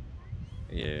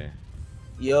 Yeah.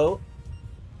 Yo.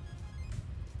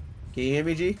 Can you hear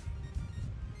me, G?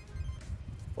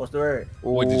 What's the word?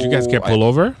 Wait, did you guys get pull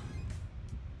over?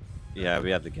 Yeah,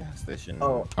 we have the gas station.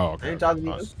 Oh, okay. I ain't talking to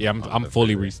you. Yeah, I'm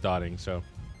fully restarting. So,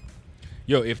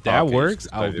 yo, if that okay, works,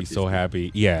 I would be so happy.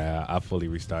 Yeah, I fully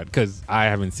restart because I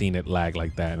haven't seen it lag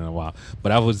like that in a while.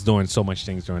 But I was doing so much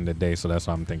things during the day, so that's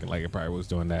why I'm thinking like it probably was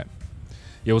doing that.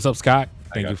 Yo, what's up, Scott?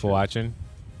 Thank you for watching.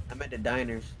 I'm at the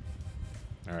diners.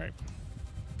 All right.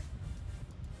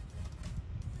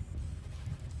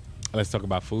 Let's talk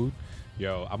about food.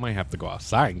 Yo, I might have to go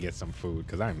outside and get some food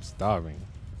because I'm starving.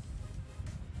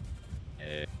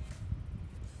 Yeah.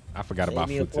 I forgot Save about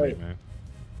me a food today,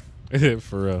 man.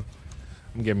 For real. I'm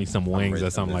gonna get me some wings or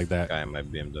something like that. Guy in my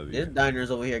BMW. This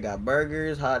diners over here got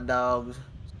burgers, hot dogs,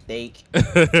 steak.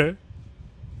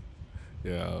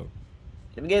 Yo.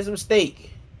 Let me get some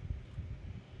steak.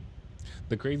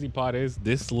 The crazy part is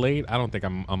this late, I don't think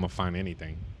I'm gonna find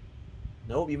anything.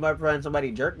 Nope, you might find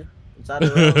somebody jerking inside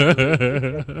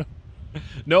the room.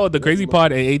 No, the crazy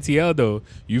part at ATL though,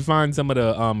 you find some of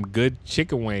the good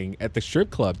chicken wing at the strip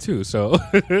club too. So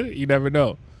you never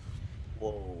know.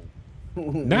 Whoa.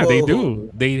 Nah, they do.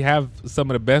 They have some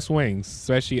of the best wings,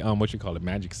 especially what you call it,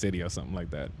 Magic City or something like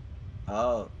that. Oh.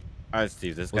 All right,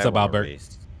 Steve. This What's guy up, Albert?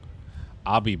 race.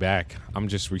 I'll be back. I'm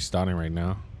just restarting right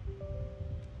now.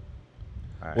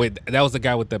 Right. Wait, that was the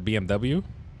guy with the BMW?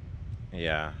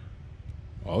 Yeah.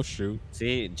 Oh shoot.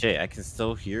 See, Jay, I can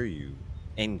still hear you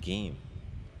in game.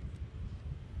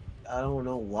 I don't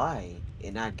know why.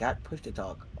 And I got push to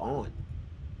talk on.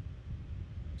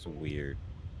 It's weird.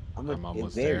 I'm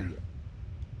almost there.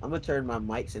 I'm gonna turn my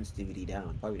mic sensitivity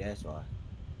down. Probably that's why.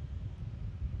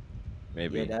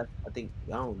 Maybe. Yeah, that I think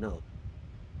I don't know.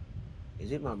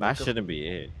 Is it my That microphone? shouldn't be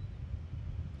it.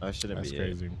 That shouldn't That's be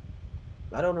crazy. it.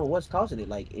 I don't know what's causing it.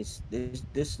 Like it's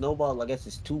this snowball. I guess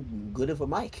it's too good of a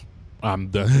mic. I'm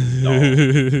done.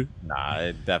 No. Nah,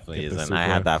 it definitely Get the isn't. I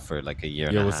super- had that for like a year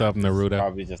and Yo, a what's half. up, Naruto?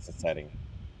 Probably just a setting.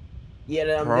 Yeah,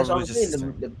 that's what I'm Probably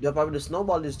saying. just- Probably the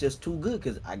snowball is just too good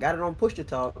because I got it on push to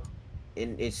talk,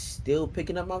 and it's still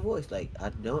picking up my voice. Like I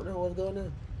don't know what's going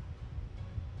on.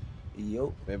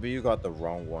 Yo, Maybe you got the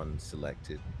wrong one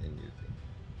selected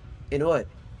in what?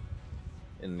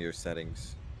 in your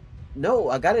settings. No,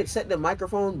 I got it set the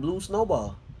microphone blue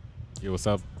snowball. Yo, what's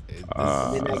up? This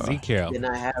Then is Ezekiel. Then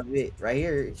I have it right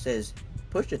here. It says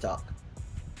push to talk.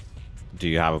 Do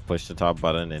you have a push to talk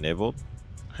button enabled?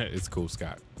 It's cool,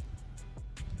 Scott.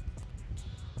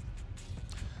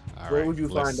 All Where right, would you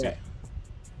let's find see. that?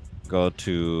 Go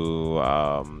to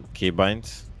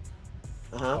keybinds.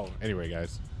 Uh-huh. Oh, anyway,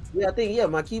 guys. Yeah, I think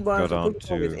my keybind Go for down push to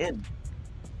talk is to- in.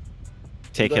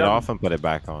 Take Go it down- off and put it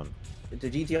back on. It's a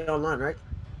GTR Online, right?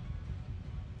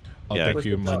 Oh, Yeah, thank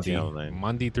you, push to talk. Monday.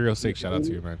 Monday 306. Shout out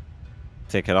to you, man.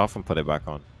 Take it off and put it back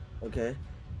on. Okay.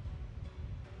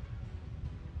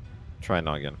 Try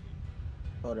now again.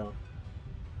 Hold on.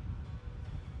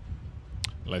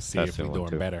 Let's see Testing if we're one,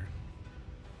 doing two. better.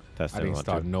 I Testing didn't one,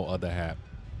 start two. no other app.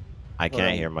 I Hold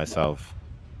can't on. hear myself.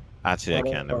 Actually, I Hold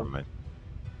on, can't. Never hold on. mind.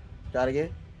 Try it again.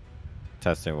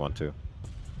 Testing 1, 2.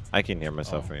 I can hear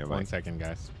myself from your One mic. second,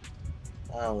 guys.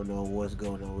 I don't know what's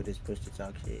going on with this push to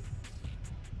talk shit.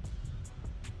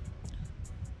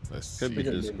 Let's Could see. be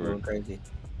It's just been going Discord. crazy.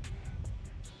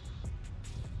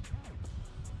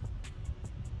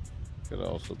 Could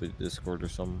also be Discord or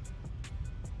something.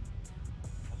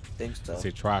 Think so.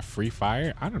 Say try Free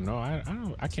Fire. I don't know.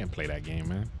 I can't play that game,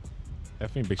 man.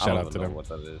 Definitely big I shout don't out to know them. what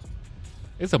that is.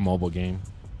 It's a mobile game.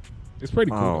 It's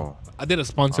pretty cool. Oh. I did a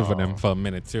sponsor for them Oh. for a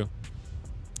minute too.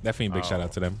 Definitely big shout Oh.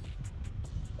 out to them.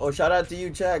 Oh, shout out to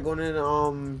you, Chad, going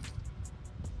in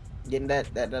getting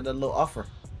that little offer.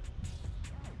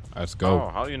 Let's go. Oh,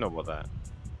 how do you know about that?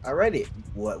 I read it.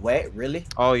 What? Wait, really?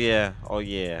 Oh yeah. Oh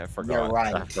yeah. I forgot. You're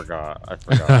right. I forgot. I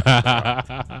forgot. I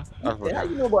Yeah, how forgot.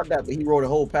 you know about that? But he wrote a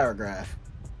whole paragraph.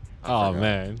 Oh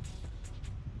man.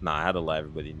 Nah, I had to let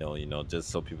everybody know, just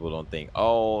so people don't think,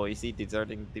 oh, is he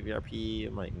deserting DVRP?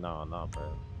 I'm like, no,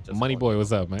 bro. Just Money one. boy,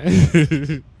 what's up,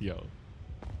 man? Yo.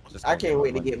 Just I don't can't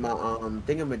wait to money. get my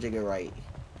thingamajigger right.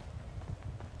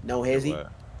 No hezzy.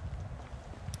 What?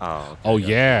 Oh. Okay, Oh gotcha.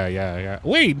 yeah.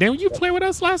 Wait, didn't you play with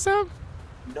us last time?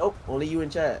 Nope. Only you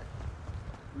and Chad.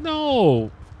 No.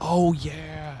 Oh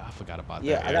yeah, I forgot about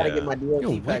Yeah, that. I gotta get my DLC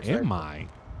Yo, where packs. am I?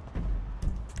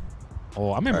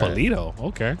 Oh, I'm in All right. Polito.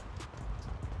 Okay.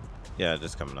 Yeah,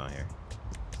 just coming out here.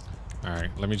 All right,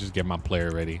 let me just get my player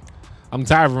ready. I'm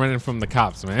tired of running from the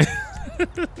cops, man.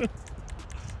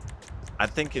 I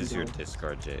think it's your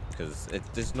Discord, Jay, because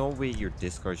there's no way your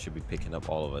Discord should be picking up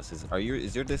all of us.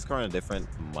 Is your Discord on a different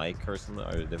mic or something,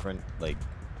 or a different like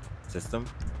system?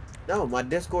 No, my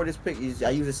Discord is pick. I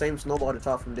use the same snowball to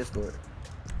talk from Discord.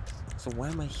 So why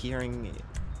am I hearing it?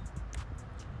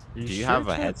 Do you sure, have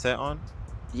a Chad? headset on?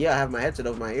 Yeah, I have my headset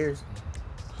over my ears.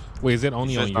 Wait, is it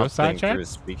only It's on just your not side, playing chat? through his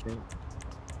speaker?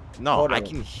 No, Hold I on.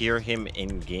 can hear him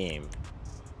in game.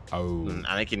 Oh. And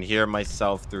I can hear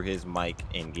myself through his mic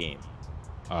in game.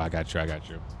 Oh, I got you. I got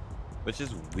you. Which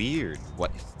is weird.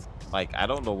 What? Like, I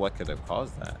don't know what could have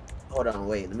caused that. Hold on,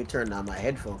 wait. Let me turn down my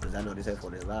headphone because I know this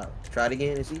headphone is loud. Try it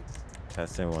again and see.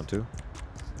 Testing 1 2.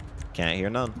 Can't hear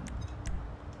none.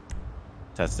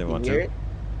 Testing Can 1 you 2. hear it?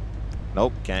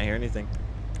 Nope, can't hear anything.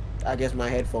 I guess my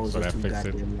headphones So are that too fixed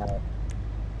it. goddamn loud.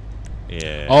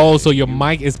 Yeah. Oh, so your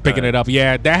mic is picking it up.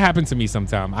 Yeah, that happened to me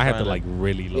sometime. I had to Trying to- like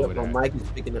really Yep, lower my that. mic is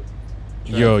picking up.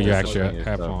 Yo, to your focus actual on your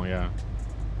stuff. headphone, yeah.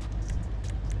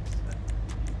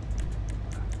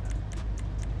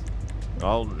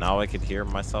 Well, now I could hear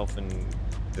myself in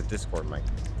the Discord mic.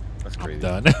 That's I'm crazy.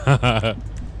 done.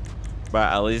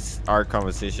 But at least our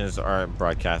conversations aren't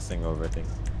broadcasting over things.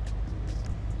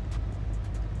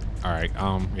 All right.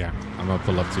 Yeah, I'm gonna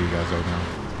pull up to you guys right now.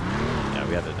 Yeah,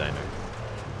 we had the diner.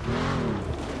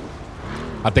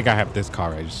 I think I have this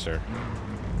car register.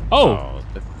 Oh,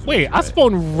 that's wait, I right.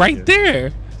 spawned right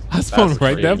there. I spawned That's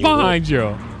right there crazy. behind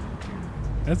you.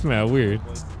 That's mad weird.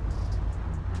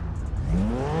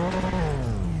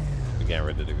 We're getting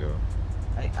ready to go.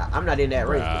 I'm not in that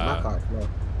race 'cause my Bruh. car's slow.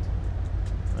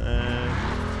 Uh,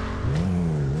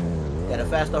 Got a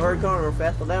faster Huracan or a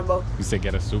faster Lambo? You said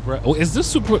get a Supra? Oh, is this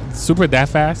Supra that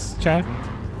fast, Chad?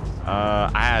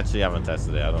 I actually haven't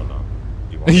tested it. I don't know.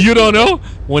 You don't know?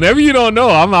 Whenever you don't know,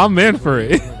 I'm in for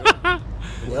it.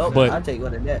 Well, But- I'll take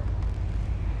one of that.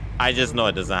 I just know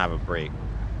it doesn't have a brake.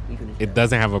 It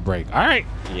doesn't have a brake. All right,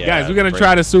 Yeah, guys, we're gonna brake.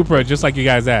 try the Supra just like you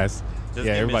guys asked. Just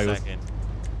yeah, give me a everybody was. second.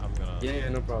 I'm gonna. Yeah,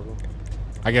 no problem.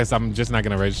 I guess I'm just not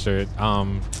gonna register it.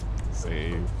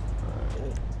 Save.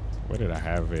 Where did I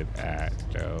have it at,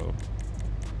 Joe?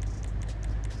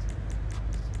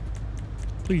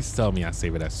 Please tell me I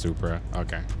save it as Supra.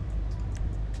 Okay.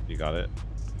 You got it.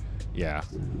 Yeah.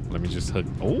 Let me just hook.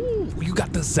 Oh, you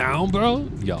got the sound, bro?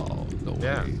 Yo, no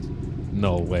Yeah. way.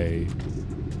 No way.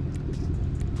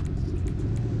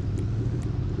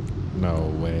 No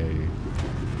way.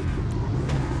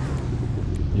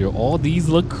 Yo, all these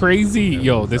look crazy.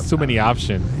 Yo, there's too many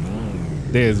options.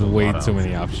 There's way too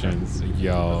many options. So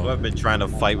Yo. I've been trying to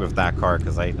fight with that car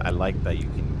because I like that you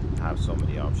can have so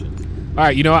many options. All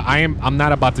right, you know what? I'm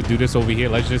not about to do this over here.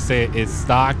 Let's just say it's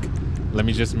stock. Let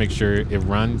me just make sure it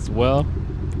runs well,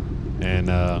 and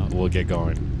we'll get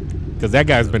going. Cause that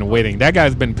guy's been waiting. That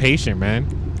guy's been patient, man.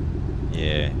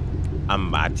 Yeah,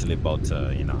 I'm actually about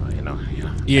to, you know.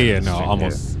 Yeah, no, Shit,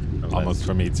 almost yeah.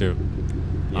 for me too.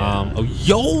 Yeah. Oh,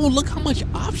 yo, look how much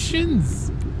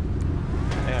options,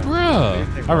 Yeah.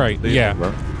 bruh. All right, What do you yeah. think,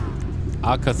 bro?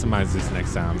 I'll customize this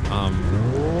next time.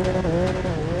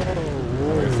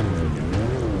 Where's it again?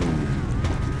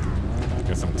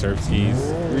 Got some turf skis.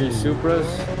 3 Supras.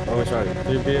 Oh, sorry.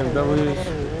 3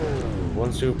 BMWs.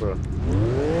 1 Supra.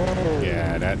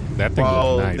 Yeah, that thing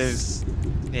Well, looks nice. there's.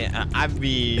 Yeah, I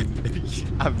mean,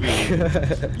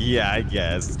 yeah, I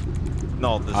guess.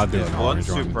 No, I'll do there's an one orange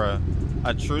one. Supra,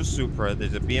 a true Supra.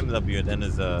 There's a BMW, and then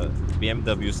there's a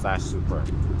BMW/Supra.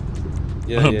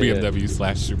 Yeah, BMW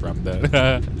 / Supra. I'm done.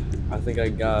 I think I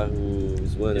got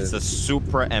who's winning. It's a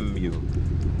Supra MU.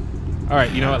 All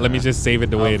right, you know what? Let me just save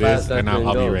it the way it fast is, that and I'll thing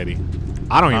be go? ready.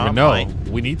 I don't even know. Mine.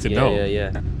 We need to yeah, know.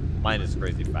 yeah. Mine is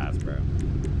crazy fast, bro.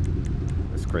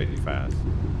 It's crazy fast.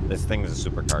 This thing is a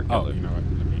supercar Oh, killer. you know what?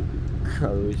 Let me.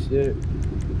 Holy shit.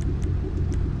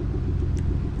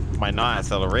 Might not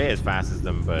accelerate as fast as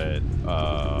them, but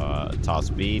top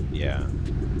speed, yeah.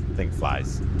 Thing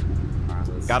flies.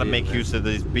 Let's Gotta see, make man. use of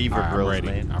these beaver All right, I'm grills, ready.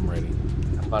 man. I'm ready.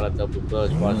 I bought a double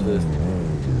clutch. Watch this.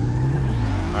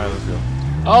 Alright, let's go.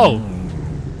 Oh,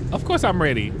 of course I'm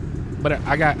ready. But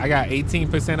I got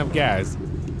 18% of gas.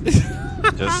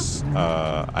 Just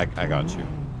I got you.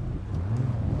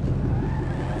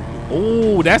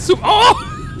 Oh, that's super. Oh.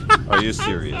 Are you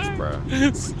serious, bro?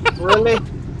 Really?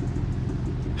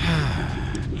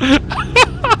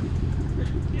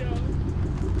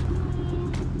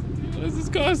 Is this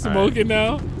car smoking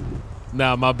now?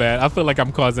 Nah, my bad. I feel like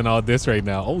I'm causing all this right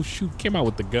now. Oh shoot, came out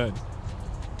with the gun.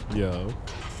 Yo.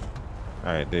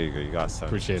 All right, there you go. You got 70%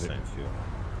 Appreciate it.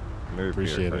 fuel.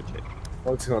 Appreciate it.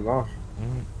 What's going on?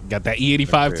 Got that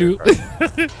E85 too.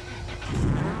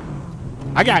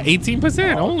 I got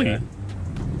 18% only.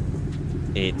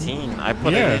 18. I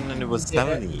put it in and it was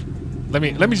 70. Let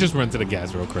me just run to the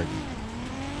gas real quick.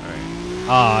 All right.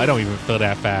 Oh, I don't even feel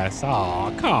that fast.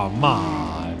 Oh, come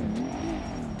on.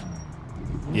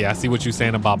 Yeah, I see what you're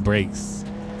saying about brakes.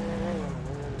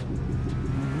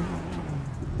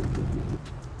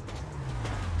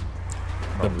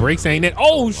 The brakes ain't it.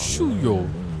 Oh, shoot, yo.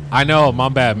 I know, my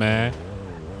bad, man.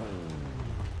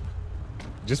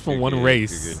 Just for one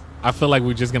race, I feel like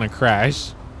we're just gonna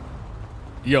crash.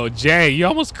 Yo, Jay, you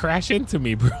almost crashed into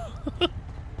me, bro.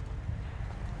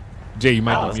 Jay, you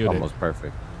might be muted. Almost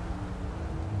perfect.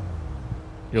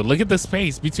 Yo, look at the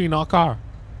space between our car.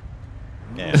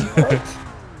 Yeah.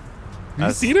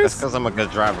 You see this? That's because I'm a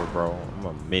good driver, bro. I'm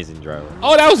an amazing driver.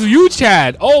 Oh, that was you,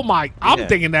 Chad. Oh my, I'm Yeah.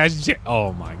 thinking that's Jay.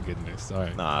 Oh my goodness. All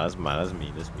right. Nah, that's mine. That's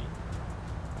me. That's me.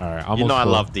 All right. You know I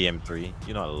full. love the M3.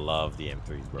 You know I love the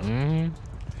M3s, bro.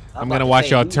 I'm gonna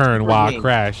watch y'all turn while I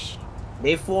crash.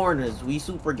 They foreigners. We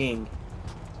super gang.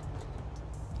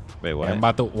 Wait, what? I'm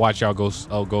about to watch y'all go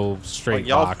straight.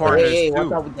 y'all while I foreigners crash. Hey, too.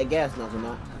 watch out with that gas nozzle,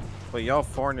 man. But y'all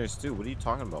foreigners too. What are you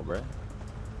talking about, bro?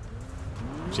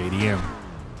 JDM.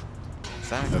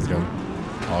 Exactly. Let's go.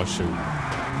 Oh shoot.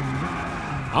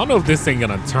 I don't know if this thing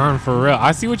gonna turn for real.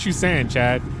 I see what you're saying,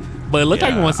 Chad. But it looked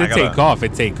like once it take off,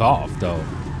 it take off though.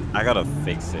 I gotta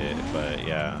fix it, but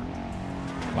yeah.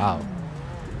 Wow.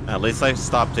 At least I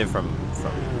stopped it from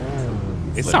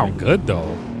It slipping. sound good though.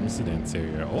 Let me see the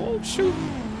interior. Oh shoot.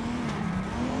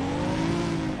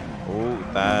 Oh,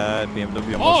 that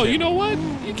BMW. Oh, you know what?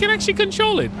 You can actually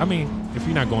control it. I mean, if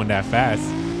you're not going that fast.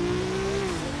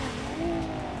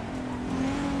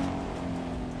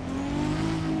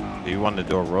 Do you want to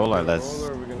do a roll or let's?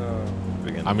 Roller,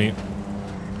 we're gonna...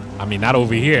 I mean, not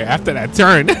over here. After that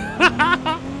turn.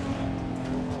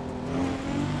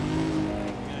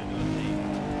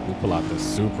 We pull out the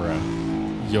Supra.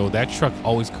 Yo, that truck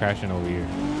always crashing over here.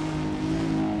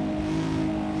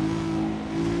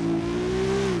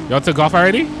 Y'all took off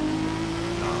already?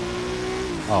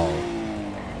 Oh.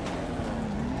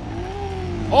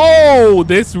 Oh,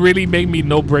 this really made me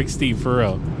no brake, Steve, for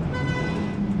real.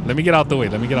 Let me get out the way.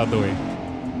 Let me get out the way.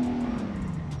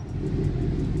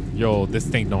 Yo, this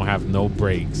thing don't have no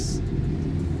brakes.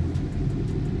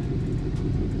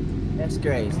 That's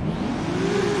crazy.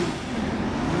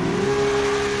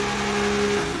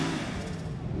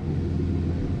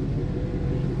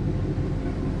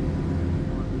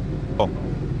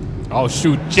 Oh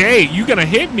shoot, Jay, you gonna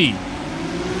hit me.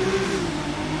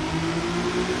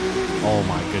 Oh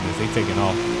my goodness, they taking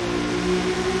off.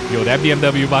 Yo, that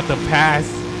BMW about to pass.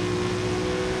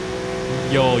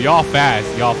 Yo, y'all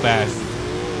fast, y'all fast.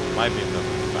 My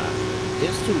BMW is fast.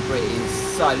 This Supra is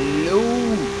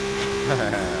salute.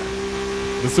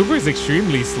 The Supra is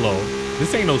extremely slow.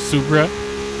 This ain't no Supra.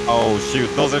 Oh shoot,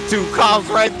 those are two cops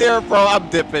right there, bro. I'm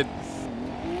dipping.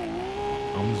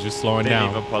 I'm just slowing They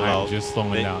down. didn't even pull I'm out. just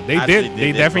slowing They down. They actually did.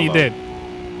 They did definitely pull did.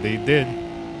 out. They did.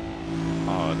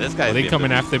 Oh, this guy's Are they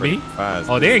coming after me? Fast.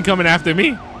 Oh, they ain't coming after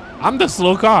me. I'm the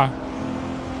slow car.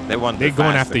 They want. They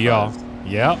going after y'all.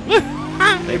 Yep.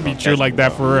 It be true like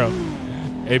that for real.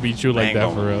 It be true like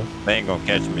that for real. They ain't gonna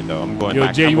catch me though. I'm going. Yo,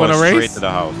 back. Jay, I'm you want to going race? Straight to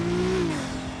the house.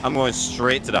 I'm going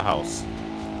straight to the house.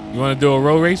 You want to do a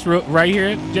road race right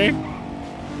here, Jay?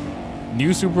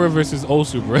 New Supra versus old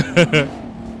Supra.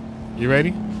 You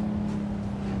ready?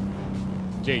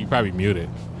 Jay, you probably muted.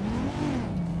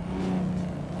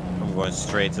 I'm going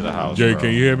straight to the house. Jay, bro.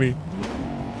 can you hear me?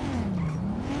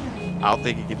 I don't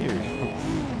think he can hear you.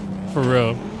 For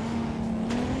real.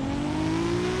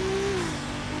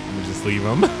 Let me just leave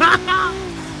him.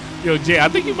 Yo, Jay, I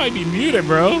think you might be muted,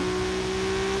 bro.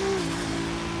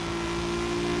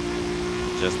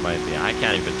 Just might be. I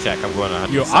can't even check. I'm going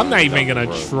to. Yo, I'm not even gonna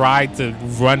try to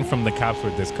run from the cops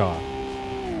with this car.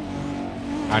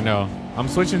 I know. I'm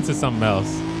switching to something else.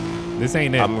 This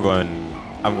ain't it. I'm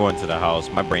going to the house.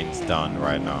 My brain's done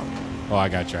right now. Oh, I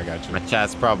got you. I got you. My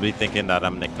chat's probably thinking that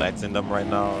I'm neglecting them right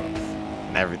now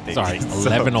and everything. Sorry, So-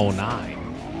 1109.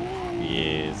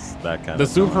 Yes, that kind The of.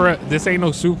 Supra. This ain't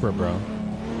no Supra, bro.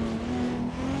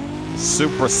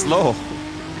 Super slow.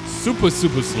 Super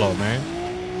slow, man.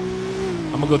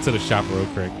 I'm gonna go to the shop real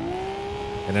quick,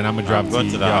 and then I'm gonna drive going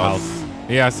to to your the house. house.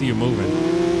 Yeah, I see you moving.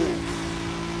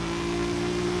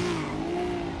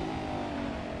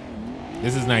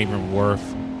 This is not even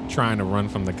worth trying to run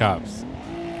from the cops.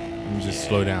 Let me just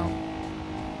slow down.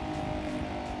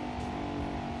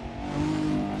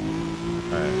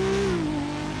 Alright.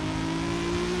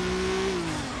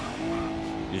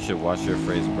 You You should watch your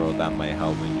phrase, bro. That might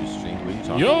help when you stream. What are you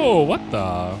talking Yo, what the?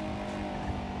 about?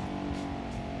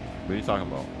 What are you talking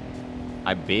about?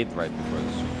 I bathed right before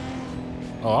the stream.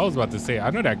 Oh, I was about to say,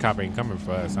 I know that cop ain't coming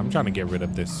for us. I'm trying to get rid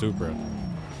of this Supra.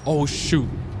 Oh, shoot.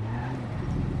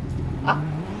 All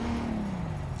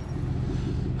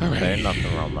right. There ain't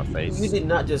nothing wrong with my face. You did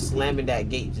not just slam in that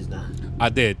gate just now. I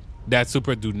did. That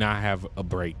Supra do not have a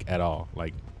brake at all.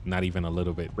 Like, not even a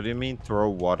little bit. What do you mean throw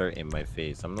water in my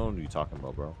face? I'm not what you're talking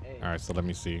about, bro. All right, so let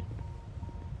me see.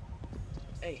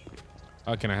 Hey.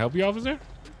 Can I help you, officer?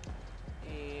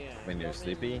 When you're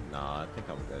sleepy? Nah, I think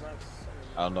I'm good.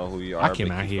 I don't know who you are. I but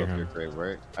cannot keep hear up him. your great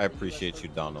work. I appreciate you,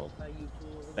 Donald.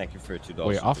 Thank you for your $2.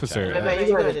 Wait, super officer.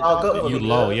 chat. You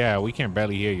low. Yeah, we can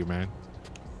barely hear you, man.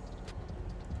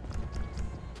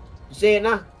 You say it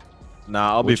now?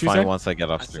 Nah, I'll be What you fine said? once I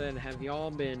get off I stream. said, have y'all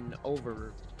been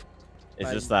over? It's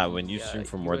by just that when the, you stream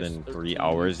for US more than 3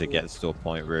 hours, it gets to a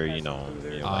point where, you know,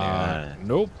 you're like,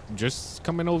 Nope. Just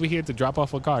coming over here to drop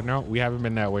off a car. No, we haven't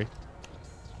been that way.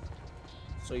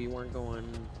 So you weren't going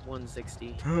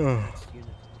 160.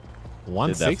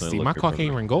 160? My car can't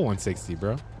even go 160,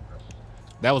 bro.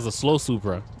 That was a slow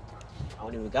Supra. I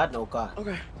don't even got no car.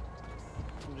 Okay.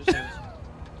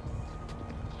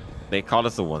 They called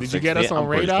us a 160. Did you get us on I'm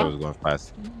pretty radar? Sure it was going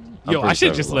fast. Yo, I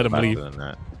should just let him leave.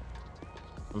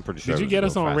 I'm pretty sure. Did you get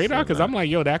us on radar? Because I'm like,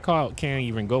 yo, that car can't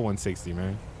even go 160,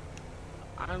 man.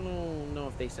 I don't know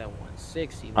if they said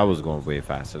 160. I was going way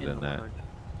faster than that.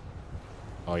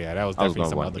 Oh yeah, that was I was definitely going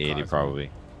some other 180 cars.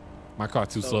 probably. My car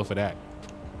too slow for that.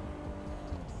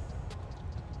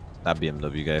 That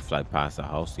BMW guy fly past the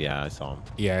house. Yeah, I saw him.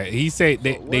 Yeah, he said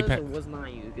they was or was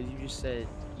not you? Because you just said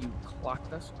you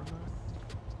clocked us or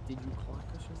not? Did you clock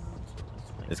us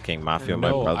or not? Is King Mafia my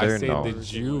No, brother? I said, No.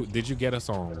 did you get us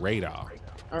on radar?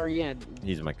 Or yeah.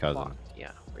 He's my cousin.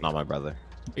 Yeah. Not my brother.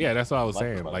 Yeah, that's what I was Like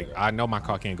saying. my Like, I know my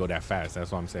car can't go that fast.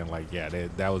 That's what I'm saying. Like, yeah,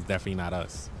 that was definitely not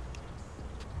us.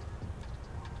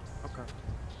 Okay.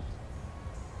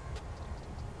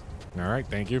 All right,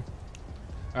 thank you.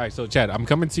 All right, so Chad, I'm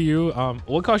coming to you.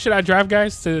 What car should I drive,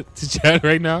 guys, to Chad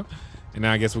right now? And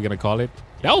then I guess we're gonna call it.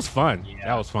 That was fun. Yeah.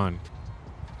 That was fun.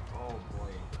 Oh boy,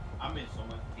 I'm in so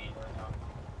much pain right now.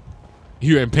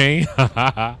 You in pain?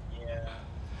 Yeah.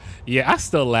 Yeah, I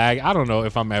still lag. I don't know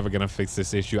if I'm ever gonna fix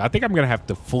this issue. I think I'm gonna have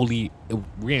to fully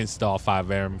reinstall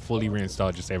fivem, fully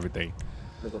reinstall just everything.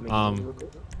 I don't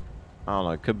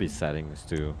know. It could be settings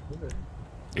too.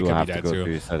 It could be that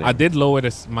too. I did lower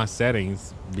my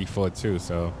settings before too,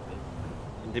 so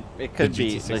it could The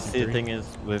be. Like, see, the GT63. thing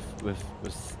is with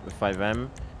fivem,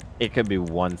 it could be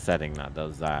one setting that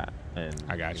does that, and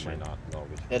I got you. might not know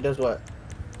which That does what?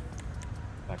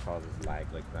 that causes lag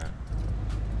like that.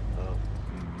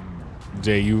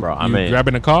 Jay, you Bro, you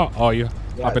grabbing the car? Oh, you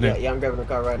hopping in? Yeah, I'm grabbing the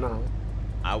car right now.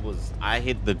 I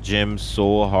hit the gym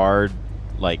so hard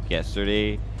like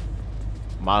yesterday.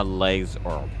 My legs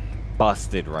are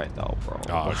busted right now, bro.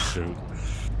 Oh shoot.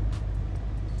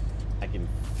 I can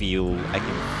feel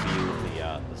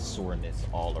the soreness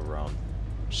all around.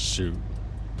 Shoot.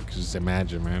 Just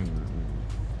imagine, man.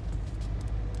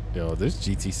 Yo, this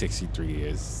GT63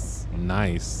 is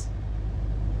nice.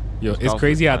 Yo, it's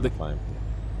crazy how the...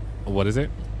 What is it?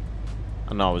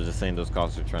 No, I was just saying those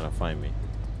cops are trying to find me.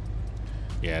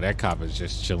 Yeah, that cop is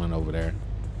just chilling over there.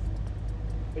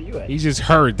 Where you at? He just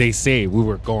heard they say we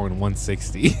were going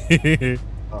 160.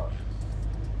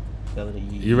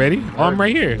 You ready? Oh, I'm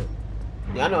right here.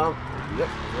 Yeah, I know. Yep,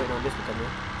 waiting on this to come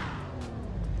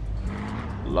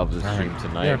in. Love the stream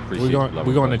tonight. Yeah, Appreciate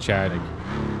we're going to Chad.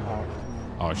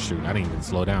 Oh shoot! I didn't even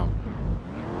slow down.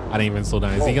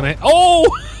 Is he gonna? Oh!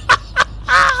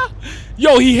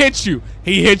 Yo, he hit you.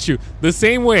 He hit you the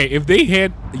same way. If they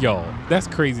hit, yo, that's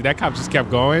crazy. That cop just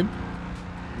kept going.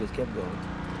 He just kept going.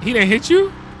 He didn't hit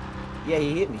you? Yeah,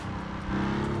 he hit me.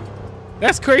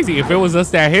 That's crazy. If it was us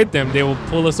that hit them, they would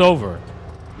pull us over.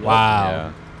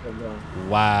 Wow. Yeah.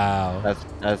 Wow.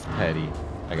 That's petty.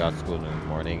 I got school in the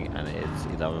morning and it's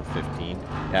 11:15.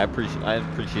 Yeah, I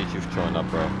appreciate you showing up,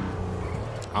 bro.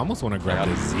 I almost want to grab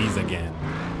the Z's again.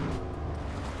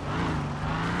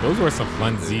 Those were some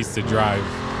fun Z's to drive.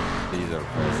 These are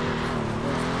crazy.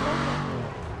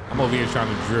 I'm over here trying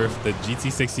to drift the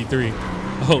GT63.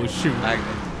 Oh shoot.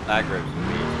 That grips me.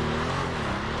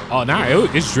 Oh nah,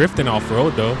 it's drifting off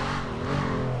road though.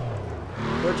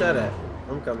 Where's that at?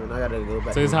 I'm coming. I gotta go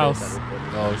back To his the house. base.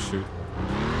 Oh shoot.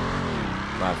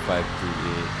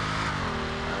 538.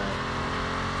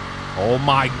 Oh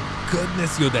my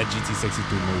goodness, yo, that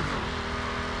GT63 move.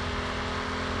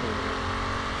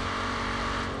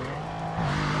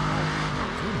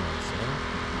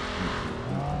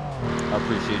 I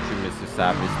appreciate you, Mr.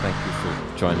 Savage. Thank you for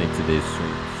joining today's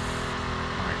stream.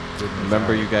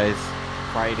 Remember, you guys,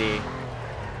 Friday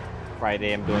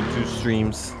I'm doing 2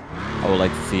 streams. I would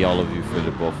like to see all of you for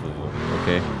the both of them.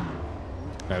 Okay.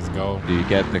 Let's go. Do you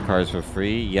get the cars for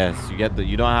free? Yes, you get the.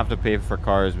 You don't have to pay for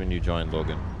cars when you join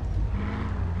Logan.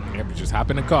 Yeah, but just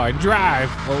hop in the car and drive.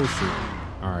 Oh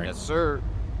shoot. All right. Yes, sir.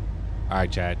 All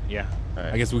right, Chad. Yeah. All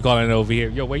right. I guess we calling it over here.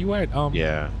 Yo, where you at?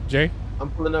 Yeah. Jay.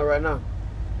 I'm pulling up right now.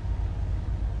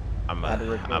 I'm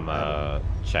a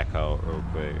check out real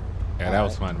quick. Yeah, that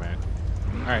was fun, man.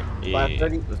 All right.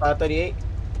 530, 538.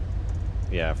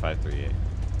 Yeah, 538.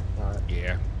 All right.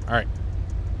 Yeah. All right.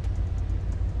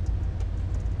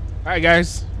 All right,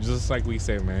 guys. Just like we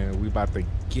said, man, we about to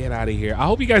get out of here. I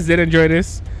hope you guys did enjoy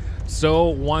this. So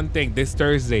one thing, this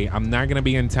Thursday, I'm not gonna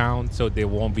be in town, so there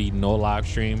won't be no live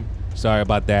stream. Sorry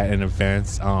about that in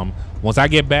advance. Once I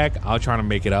get back, I'll try to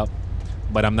make it up,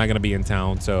 but I'm not gonna be in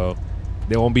town, so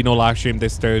there won't be no live stream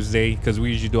this Thursday because we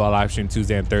usually do our live stream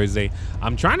Tuesday and Thursday.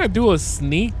 I'm trying to do a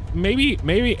sneak. Maybe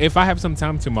if I have some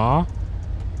time tomorrow,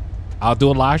 I'll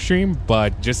do a live stream,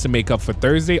 but just to make up for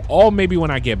Thursday, or maybe when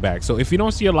I get back. So if you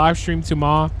don't see a live stream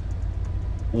tomorrow,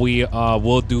 we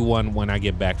will do one when I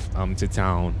get back to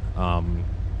town,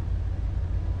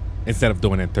 instead of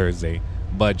doing it Thursday.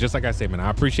 But just like I said, man, I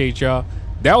appreciate y'all.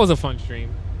 That was a fun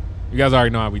stream. You guys already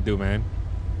know how we do, man.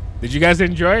 Did you guys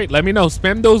enjoy it? Let me know.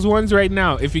 Spam those ones right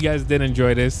now if you guys did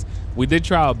enjoy this. We did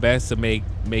try our best to make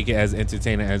it as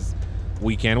entertaining as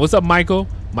we can. What's up, Michael?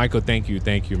 Michael, thank you,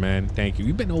 man. Thank you.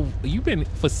 You've been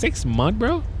for 6 months,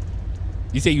 bro.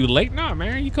 You say you late? Nah,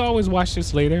 man. You can always watch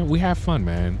this later. We have fun,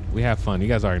 man. We have fun. You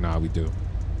guys already know how we do.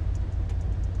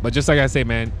 But just like I say,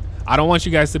 man, I don't want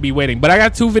you guys to be waiting. But I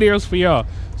got 2 videos for y'all.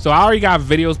 So I already got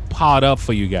videos piled up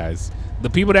for you guys. The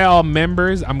people that are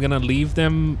members, I'm going to leave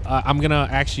them. I'm going to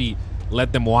actually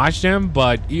let them watch them.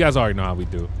 But you guys already know how we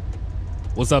do.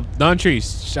 What's up,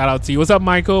 Duntree? Shout out to you. What's up,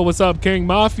 Michael? What's up, King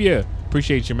Mafia?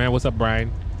 Appreciate you, man. What's up, Brian?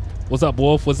 What's up,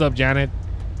 Wolf? What's up, Janet?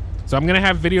 So I'm going to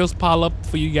have videos pile up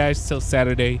for you guys till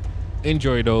Saturday.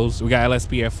 Enjoy those. We got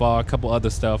LSPFR, a couple other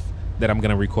stuff that I'm going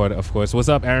to record, of course. What's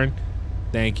up, Aaron?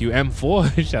 Thank you.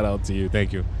 M4, shout out to you.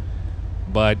 Thank you.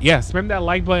 But yeah, spam that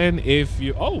like button if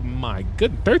you, oh my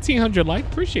good, 1,300 like.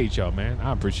 Appreciate y'all, man.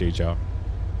 I appreciate y'all.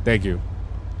 Thank you.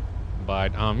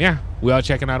 But yeah, we are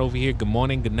checking out over here. Good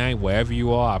morning, good night, wherever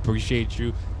you are. I appreciate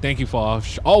you. Thank you for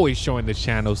always showing the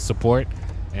channel support.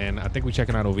 And I think we're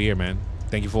checking out over here, man.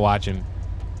 Thank you for watching.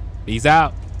 Peace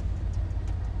out.